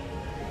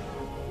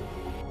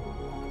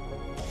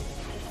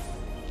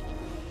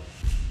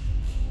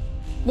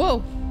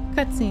 Whoa,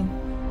 cutscene.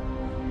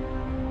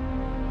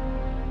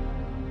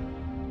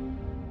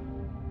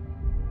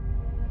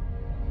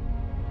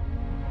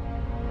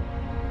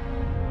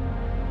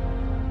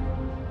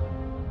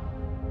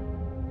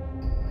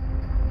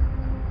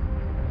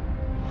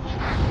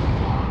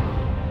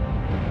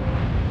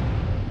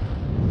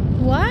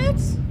 What?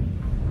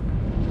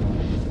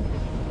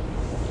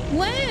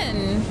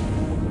 When?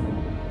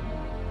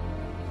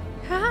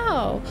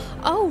 How?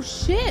 Oh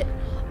shit.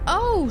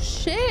 Oh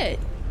shit.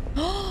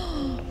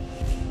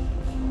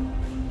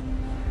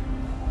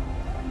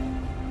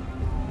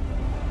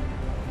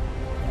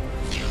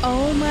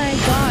 Oh my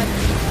god.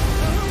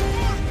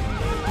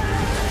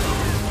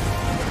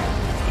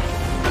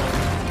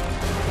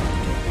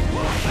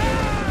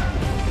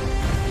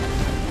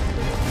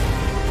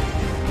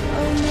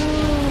 Oh no.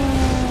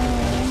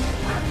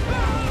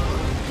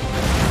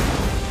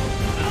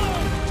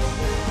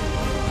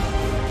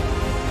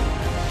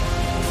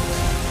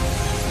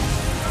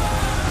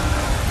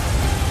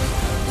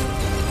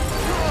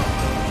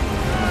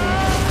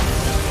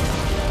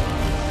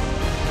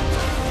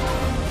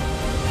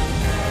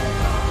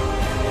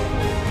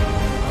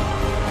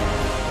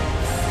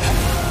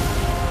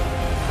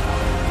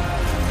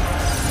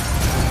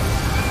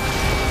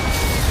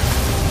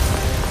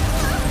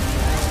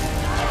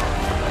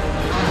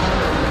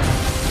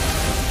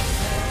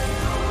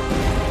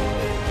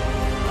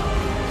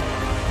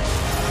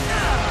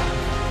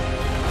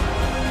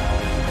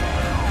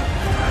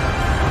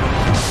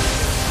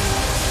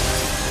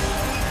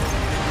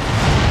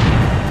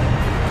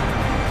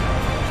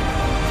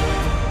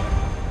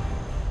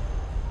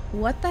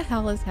 What the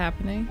hell is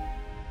happening?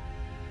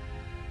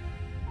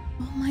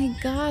 Oh my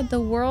god,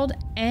 the world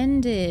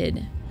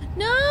ended.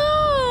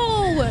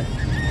 No!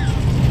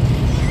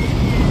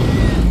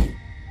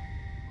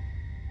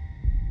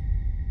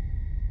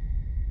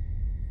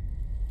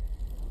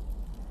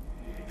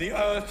 The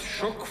earth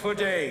shook for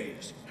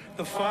days,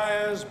 the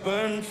fires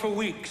burned for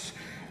weeks,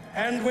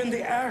 and when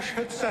the ash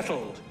had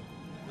settled,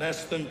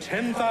 less than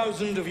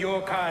 10,000 of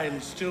your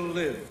kind still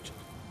lived,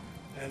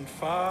 and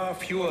far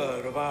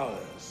fewer of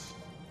ours.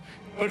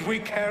 But we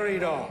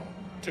carried on,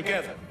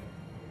 together,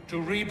 to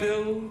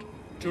rebuild,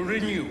 to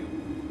renew.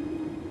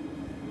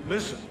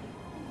 Listen,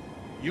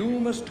 you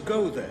must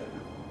go there,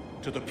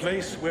 to the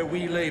place where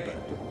we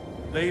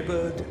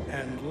labored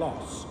and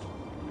lost.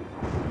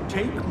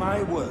 Take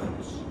my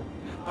words.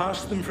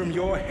 Pass them from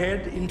your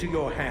head into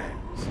your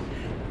hands.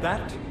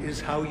 That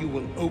is how you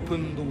will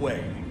open the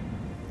way.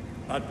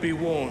 But be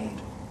warned,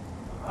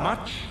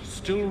 much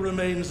still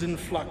remains in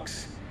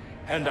flux,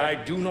 and I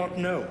do not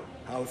know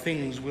how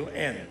things will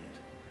end,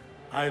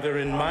 either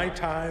in my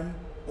time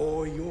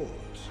or yours.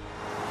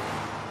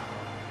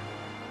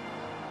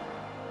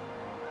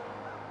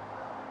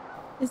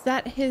 Is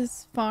that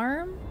his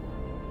farm?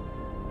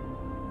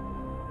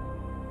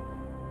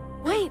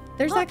 Wait,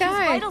 there's look, that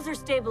guy. His vitals are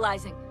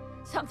stabilizing.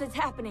 Something's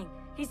happening.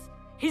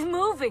 He's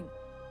moving.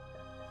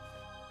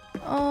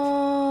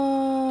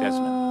 Oh.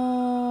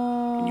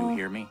 Desmond, can you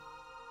hear me?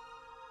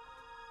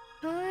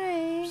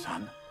 Hi.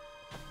 Son?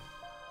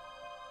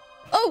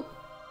 Oh!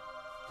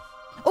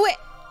 Oh, wait.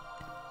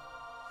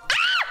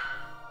 Ah!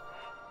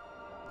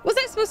 Was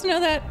I supposed to know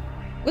that?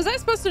 Was I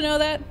supposed to know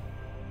that?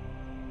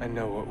 I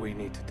know what we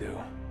need to do.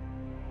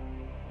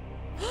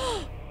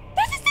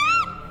 This is it!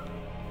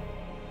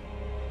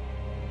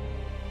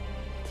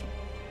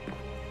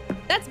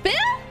 That's Bill?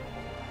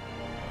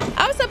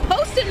 I was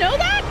supposed to know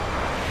that?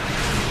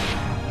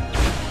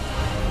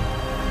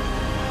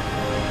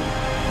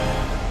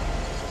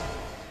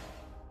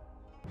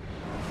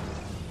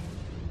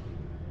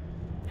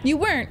 You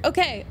weren't.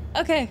 Okay.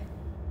 Okay.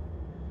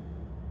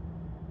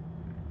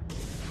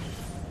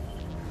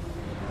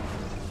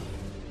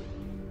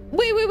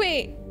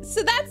 Wait.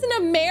 So that's in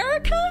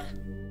America?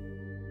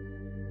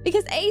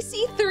 Because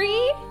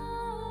AC3?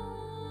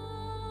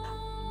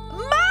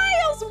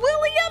 Miles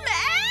William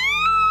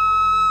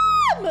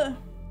M!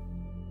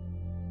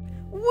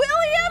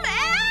 William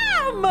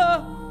M!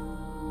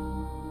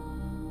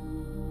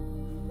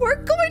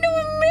 We're going to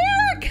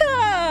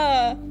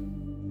America!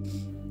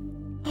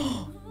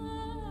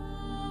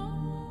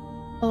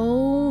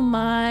 Oh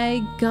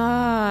my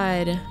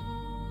god.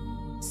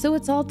 So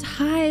it's all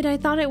tied. I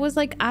thought it was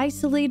like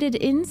isolated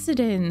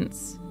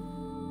incidents.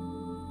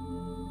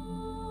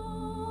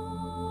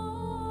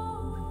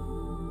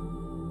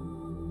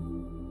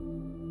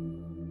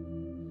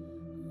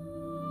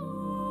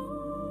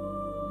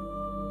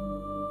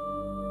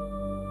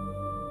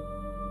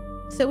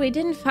 So we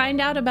didn't find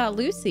out about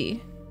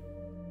Lucy.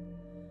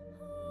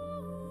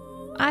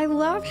 I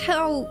love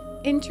how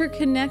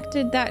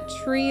interconnected that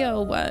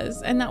trio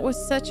was, and that was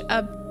such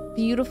a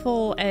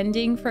beautiful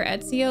ending for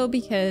Ezio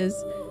because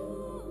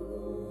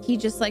he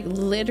just like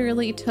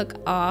literally took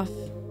off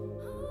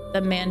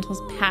the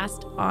mantles,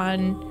 passed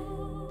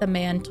on the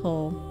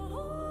mantle.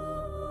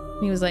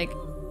 He was like,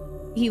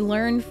 he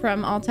learned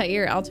from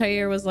Altair.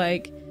 Altair was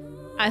like,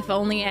 if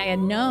only I had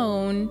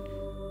known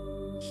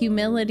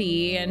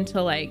humility and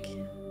to like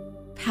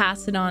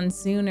pass it on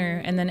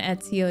sooner. And then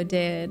Ezio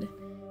did,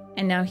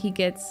 and now he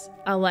gets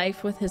a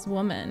life with his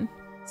woman.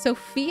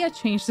 Sophia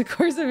changed the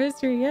course of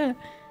history. Yeah,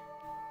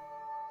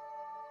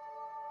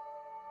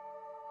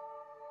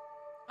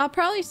 I'll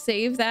probably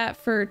save that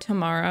for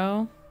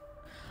tomorrow.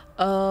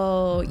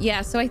 Oh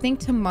yeah, so I think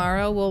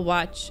tomorrow we'll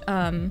watch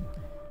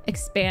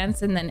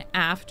Expanse, and then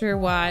after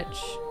watch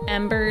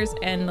Embers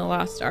and The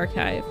Lost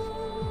Archive.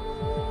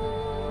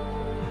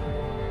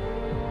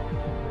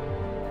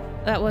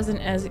 That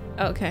wasn't as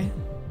okay.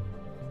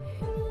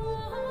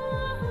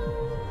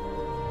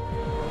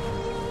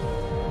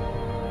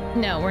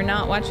 No, we're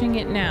not watching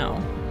it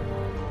now.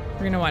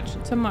 We're gonna watch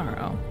it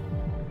tomorrow.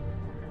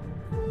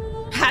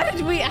 How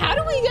did we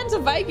get to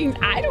Vikings?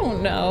 I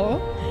don't know.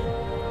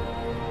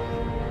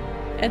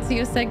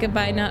 Ezio said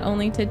goodbye not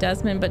only to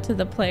Desmond but to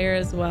the player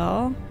as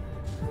well.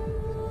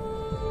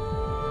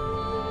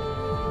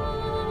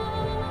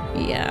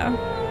 Yeah.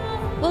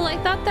 Well, I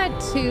thought that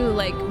too,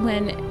 like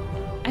when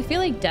I feel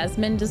like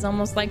Desmond is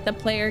almost like the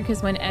player,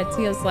 because when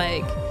Ezio's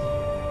like,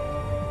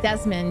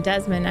 Desmond,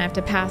 I have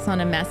to pass on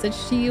a message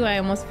to you, I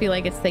almost feel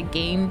like it's the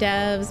game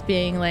devs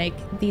being like,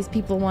 these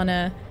people want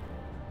to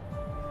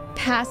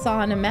pass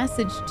on a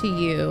message to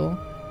you.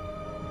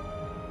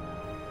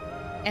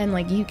 And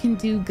like, you can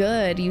do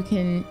good. You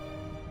can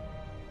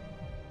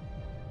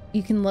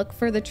look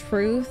for the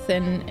truth,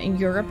 and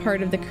you're a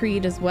part of the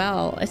creed as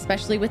well,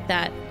 especially with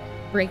that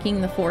breaking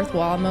the fourth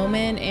wall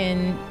moment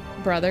in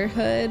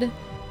Brotherhood.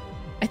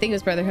 I think it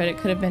was Brotherhood. It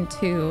could have been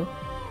 2.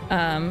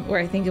 Where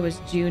I think it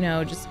was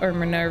Juno or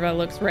Minerva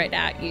looks right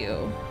at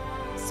you.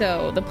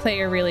 So the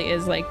player really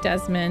is like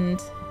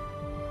Desmond,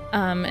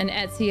 and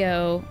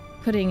Ezio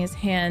putting his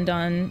hand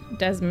on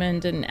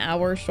Desmond and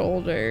our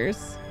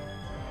shoulders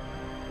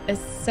is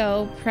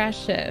so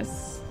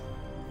precious.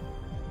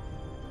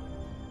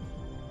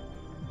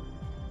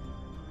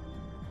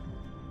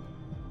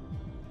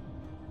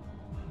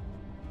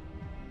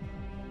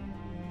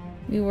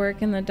 We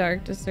work in the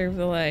dark to serve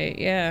the light.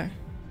 Yeah.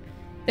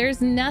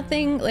 There's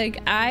nothing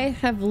like, I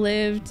have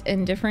lived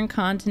in different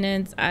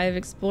continents. I've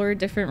explored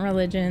different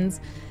religions.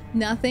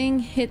 Nothing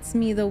hits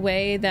me the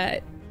way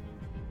that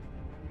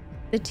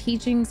the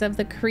teachings of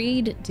the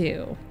creed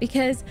do,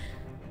 because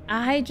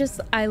I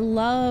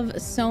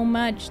love so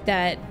much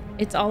that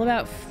it's all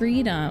about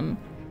freedom.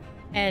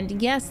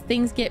 And yes,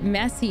 things get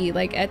messy,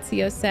 like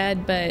Ezio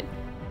said, but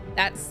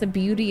that's the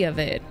beauty of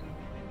it.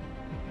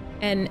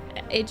 And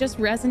it just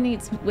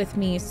resonates with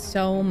me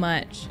so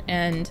much.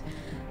 And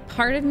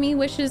part of me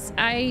wishes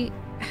I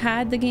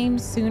had the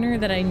games sooner,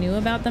 that I knew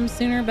about them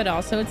sooner, but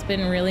also it's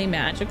been really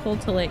magical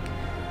to like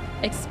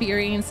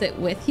experience it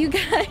with you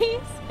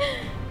guys.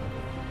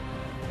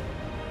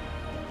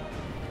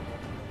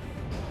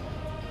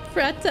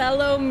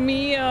 Fratello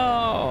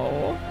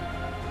mio.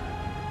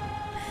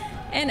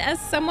 And as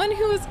someone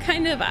who is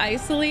kind of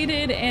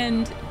isolated,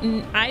 and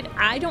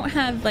I don't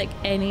have like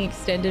any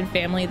extended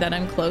family that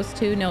I'm close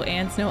to, no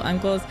aunts, no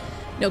uncles,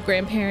 no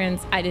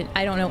grandparents. I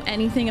don't know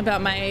anything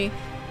about my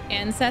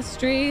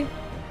ancestry.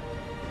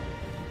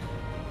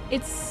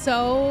 It's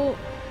so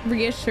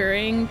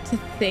reassuring to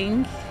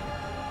think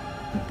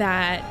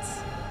that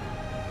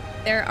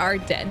there are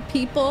dead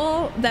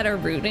people that are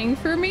rooting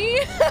for me.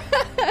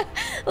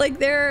 Like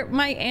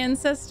my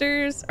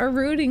ancestors are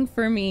rooting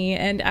for me,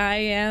 and I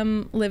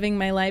am living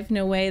my life in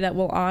a way that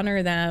will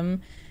honor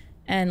them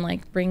and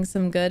like bring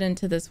some good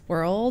into this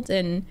world.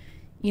 And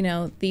you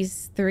know,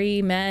 these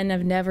three men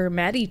have never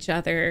met each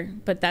other,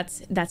 but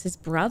that's his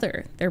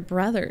brother. They're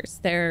brothers.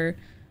 They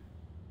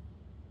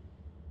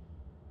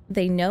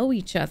know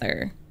each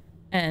other.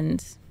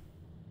 And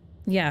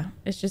yeah,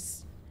 it's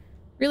just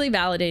really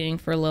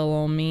validating for little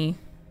old me.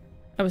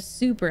 I was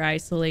super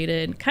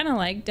isolated, kind of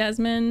like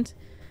Desmond.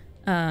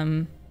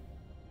 And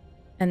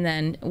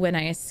then when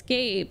I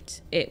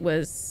escaped,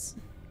 it's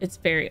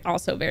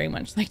also very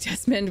much like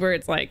Desmond, where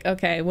it's like,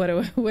 okay, what do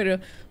I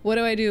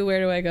do? Where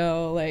do I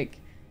go? Like,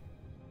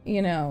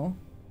 you know,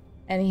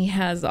 and he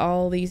has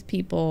all these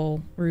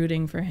people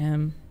rooting for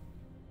him.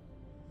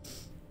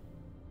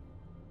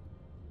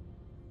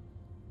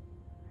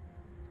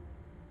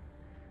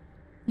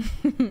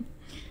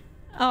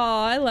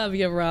 Oh, I love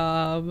you,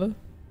 Rob.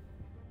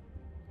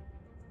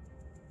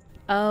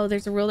 Oh,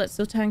 there's a rule that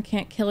Sultan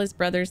can't kill his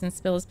brothers and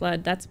spill his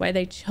blood. That's why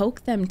they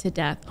choke them to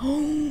death.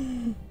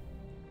 Ooh.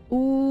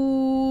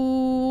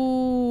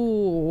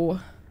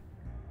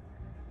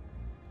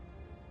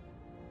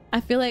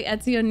 I feel like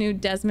Ezio knew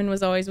Desmond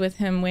was always with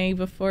him way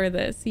before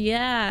this.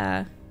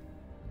 Yeah.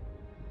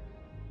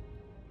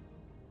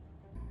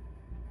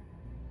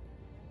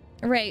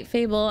 Right,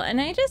 Fable.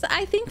 And I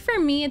think for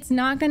me, it's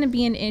not going to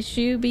be an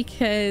issue,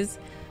 because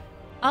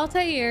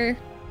Altair,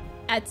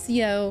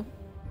 Ezio,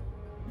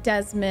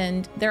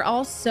 Desmond, they're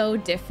all so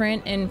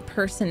different in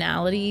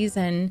personalities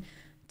and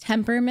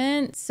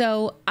temperament.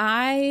 So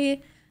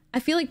I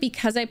feel like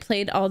because I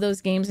played all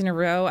those games in a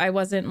row,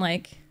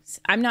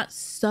 I'm not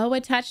so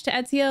attached to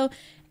Ezio.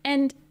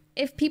 And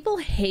if people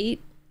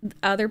hate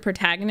other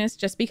protagonists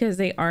just because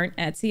they aren't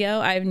Ezio,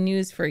 I have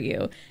news for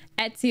you.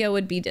 Ezio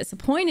would be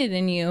disappointed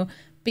in you,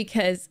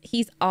 because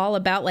he's all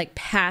about like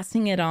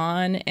passing it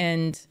on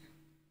and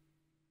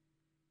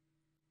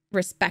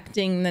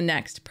respecting the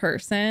next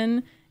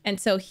person. And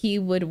so he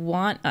would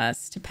want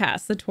us to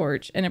pass the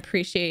torch and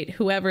appreciate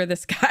whoever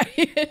this guy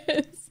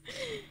is.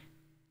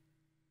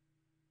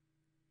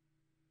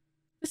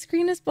 The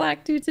screen is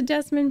black due to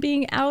Desmond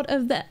being out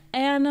of the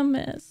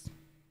Animus.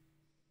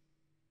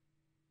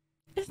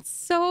 It's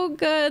so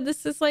good.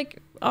 This is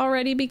like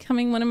already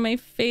becoming one of my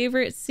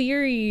favorite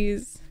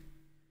series.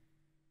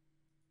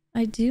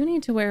 I do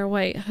need to wear a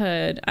white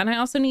hood. And I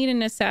also need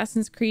an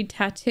Assassin's Creed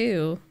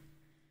tattoo.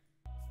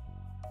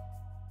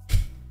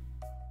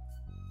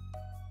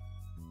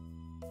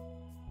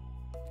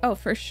 Oh,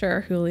 for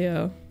sure,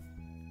 Julio.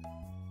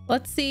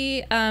 Let's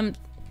see.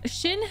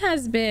 Shin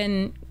has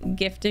been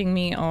gifting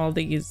me all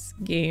these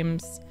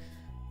games.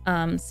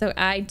 So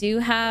I do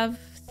have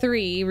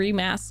 3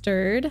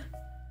 remastered.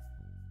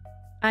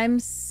 I'm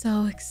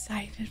so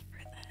excited for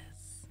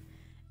this.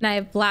 And I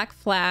have Black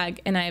Flag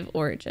and I have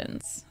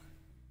Origins.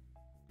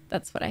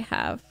 That's what I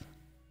have.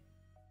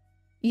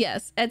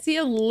 Yes,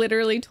 Ezio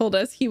literally told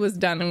us he was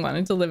done and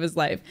wanted to live his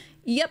life.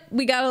 Yep,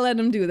 we gotta let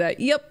him do that.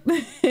 Yep.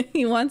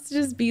 He wants to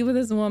just be with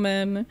his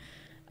woman.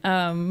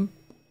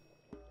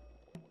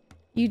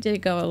 You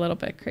did go a little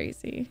bit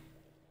crazy.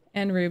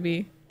 And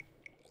Ruby.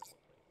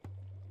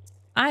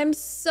 I'm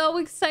so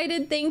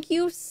excited. Thank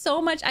you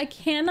so much. I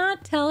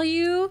cannot tell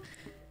you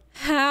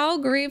how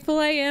grateful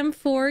I am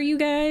for you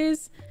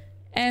guys.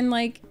 And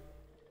like,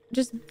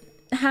 just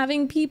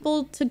having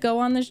people to go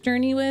on this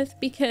journey with,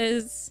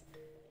 because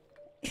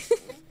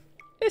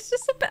it's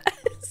just the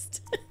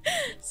best.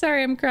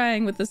 Sorry, I'm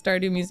crying with the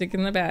Stardew music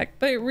in the back,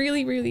 but it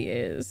really, really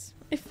is.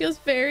 It feels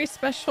very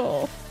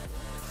special.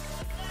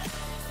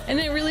 And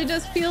it really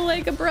does feel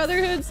like a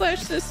brotherhood slash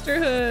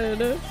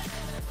sisterhood.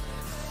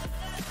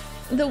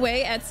 The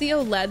way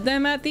Ezio led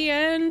them at the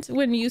end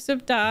when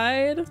Yusuf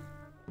died.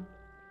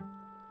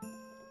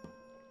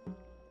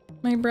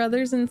 My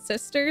brothers and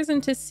sisters,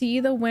 and to see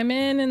the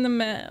women and the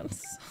men.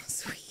 So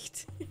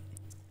sweet.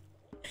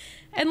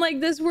 And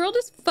like, this world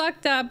is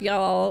fucked up,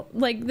 y'all.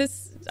 Like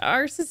this,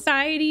 our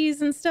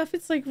societies and stuff,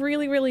 it's like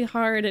really, really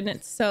hard. And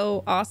it's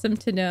so awesome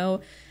to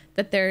know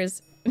that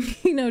there's,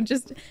 you know,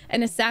 just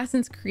an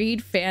Assassin's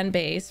Creed fan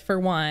base for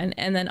one.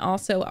 And then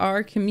also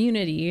our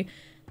community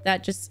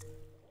that just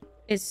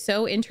is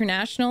so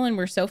international, and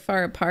we're so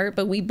far apart,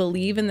 but we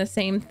believe in the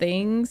same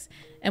things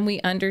and we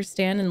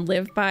understand and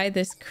live by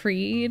this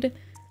creed.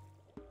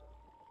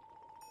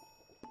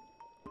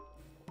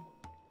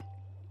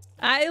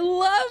 I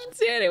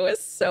loved it. It was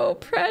so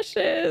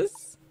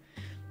precious.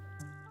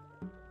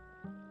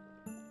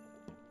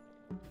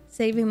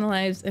 Saving the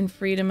lives and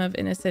freedom of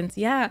innocence.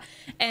 Yeah.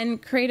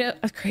 And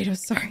Kratos,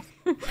 sorry.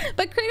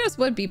 But Kratos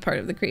would be part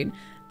of the creed.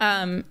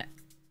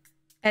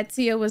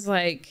 Ezio was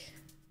like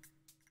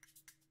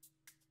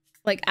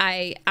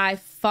I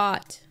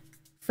fought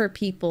for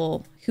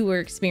people who were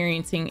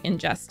experiencing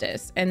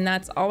injustice, and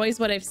that's always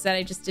what I've said.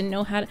 I just didn't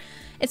know how to,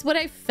 it's what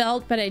I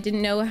felt, but I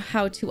didn't know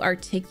how to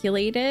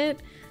articulate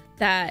it.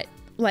 That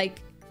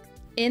like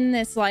in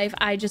this life,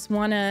 I just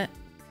want to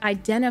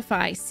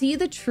identify, see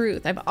the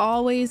truth. I've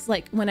always,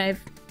 like, when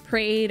I've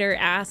prayed or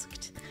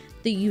asked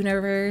the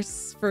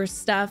universe for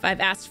stuff, I've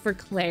asked for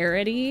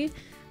clarity,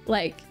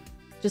 like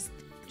just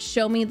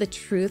show me the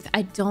truth.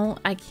 I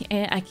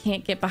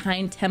can't get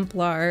behind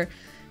Templar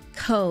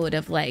code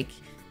of like,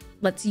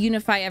 let's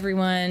unify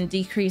everyone,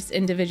 decrease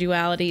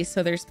individuality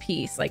so there's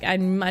peace. Like,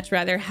 I'd much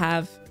rather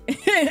have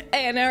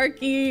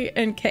anarchy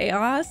and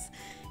chaos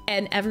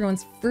and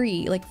everyone's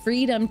free. Like,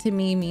 freedom to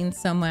me means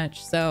so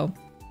much. So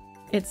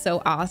it's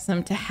so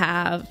awesome to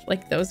have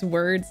like those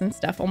words and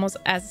stuff almost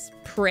as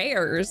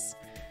prayers.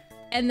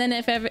 And then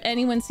if ever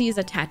anyone sees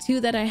a tattoo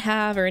that I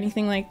have or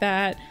anything like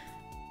that,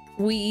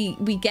 we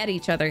get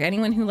each other.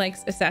 Anyone who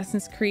likes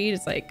Assassin's Creed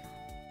is like,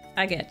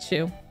 I get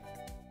you.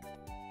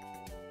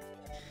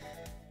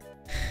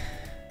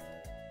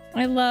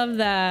 I love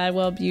that.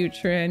 Well,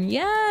 Butrin.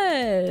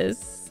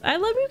 Yes. I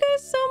love you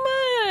guys so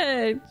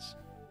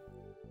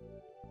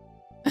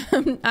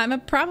much. I'm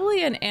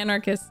probably an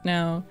anarchist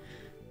now.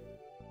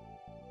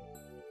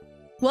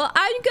 Well,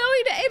 I'm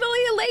going to Italy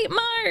in late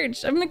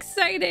March. I'm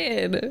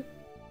excited.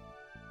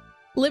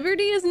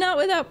 Liberty is not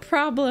without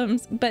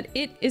problems, but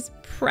it is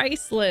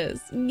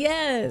priceless.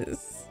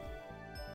 Yes.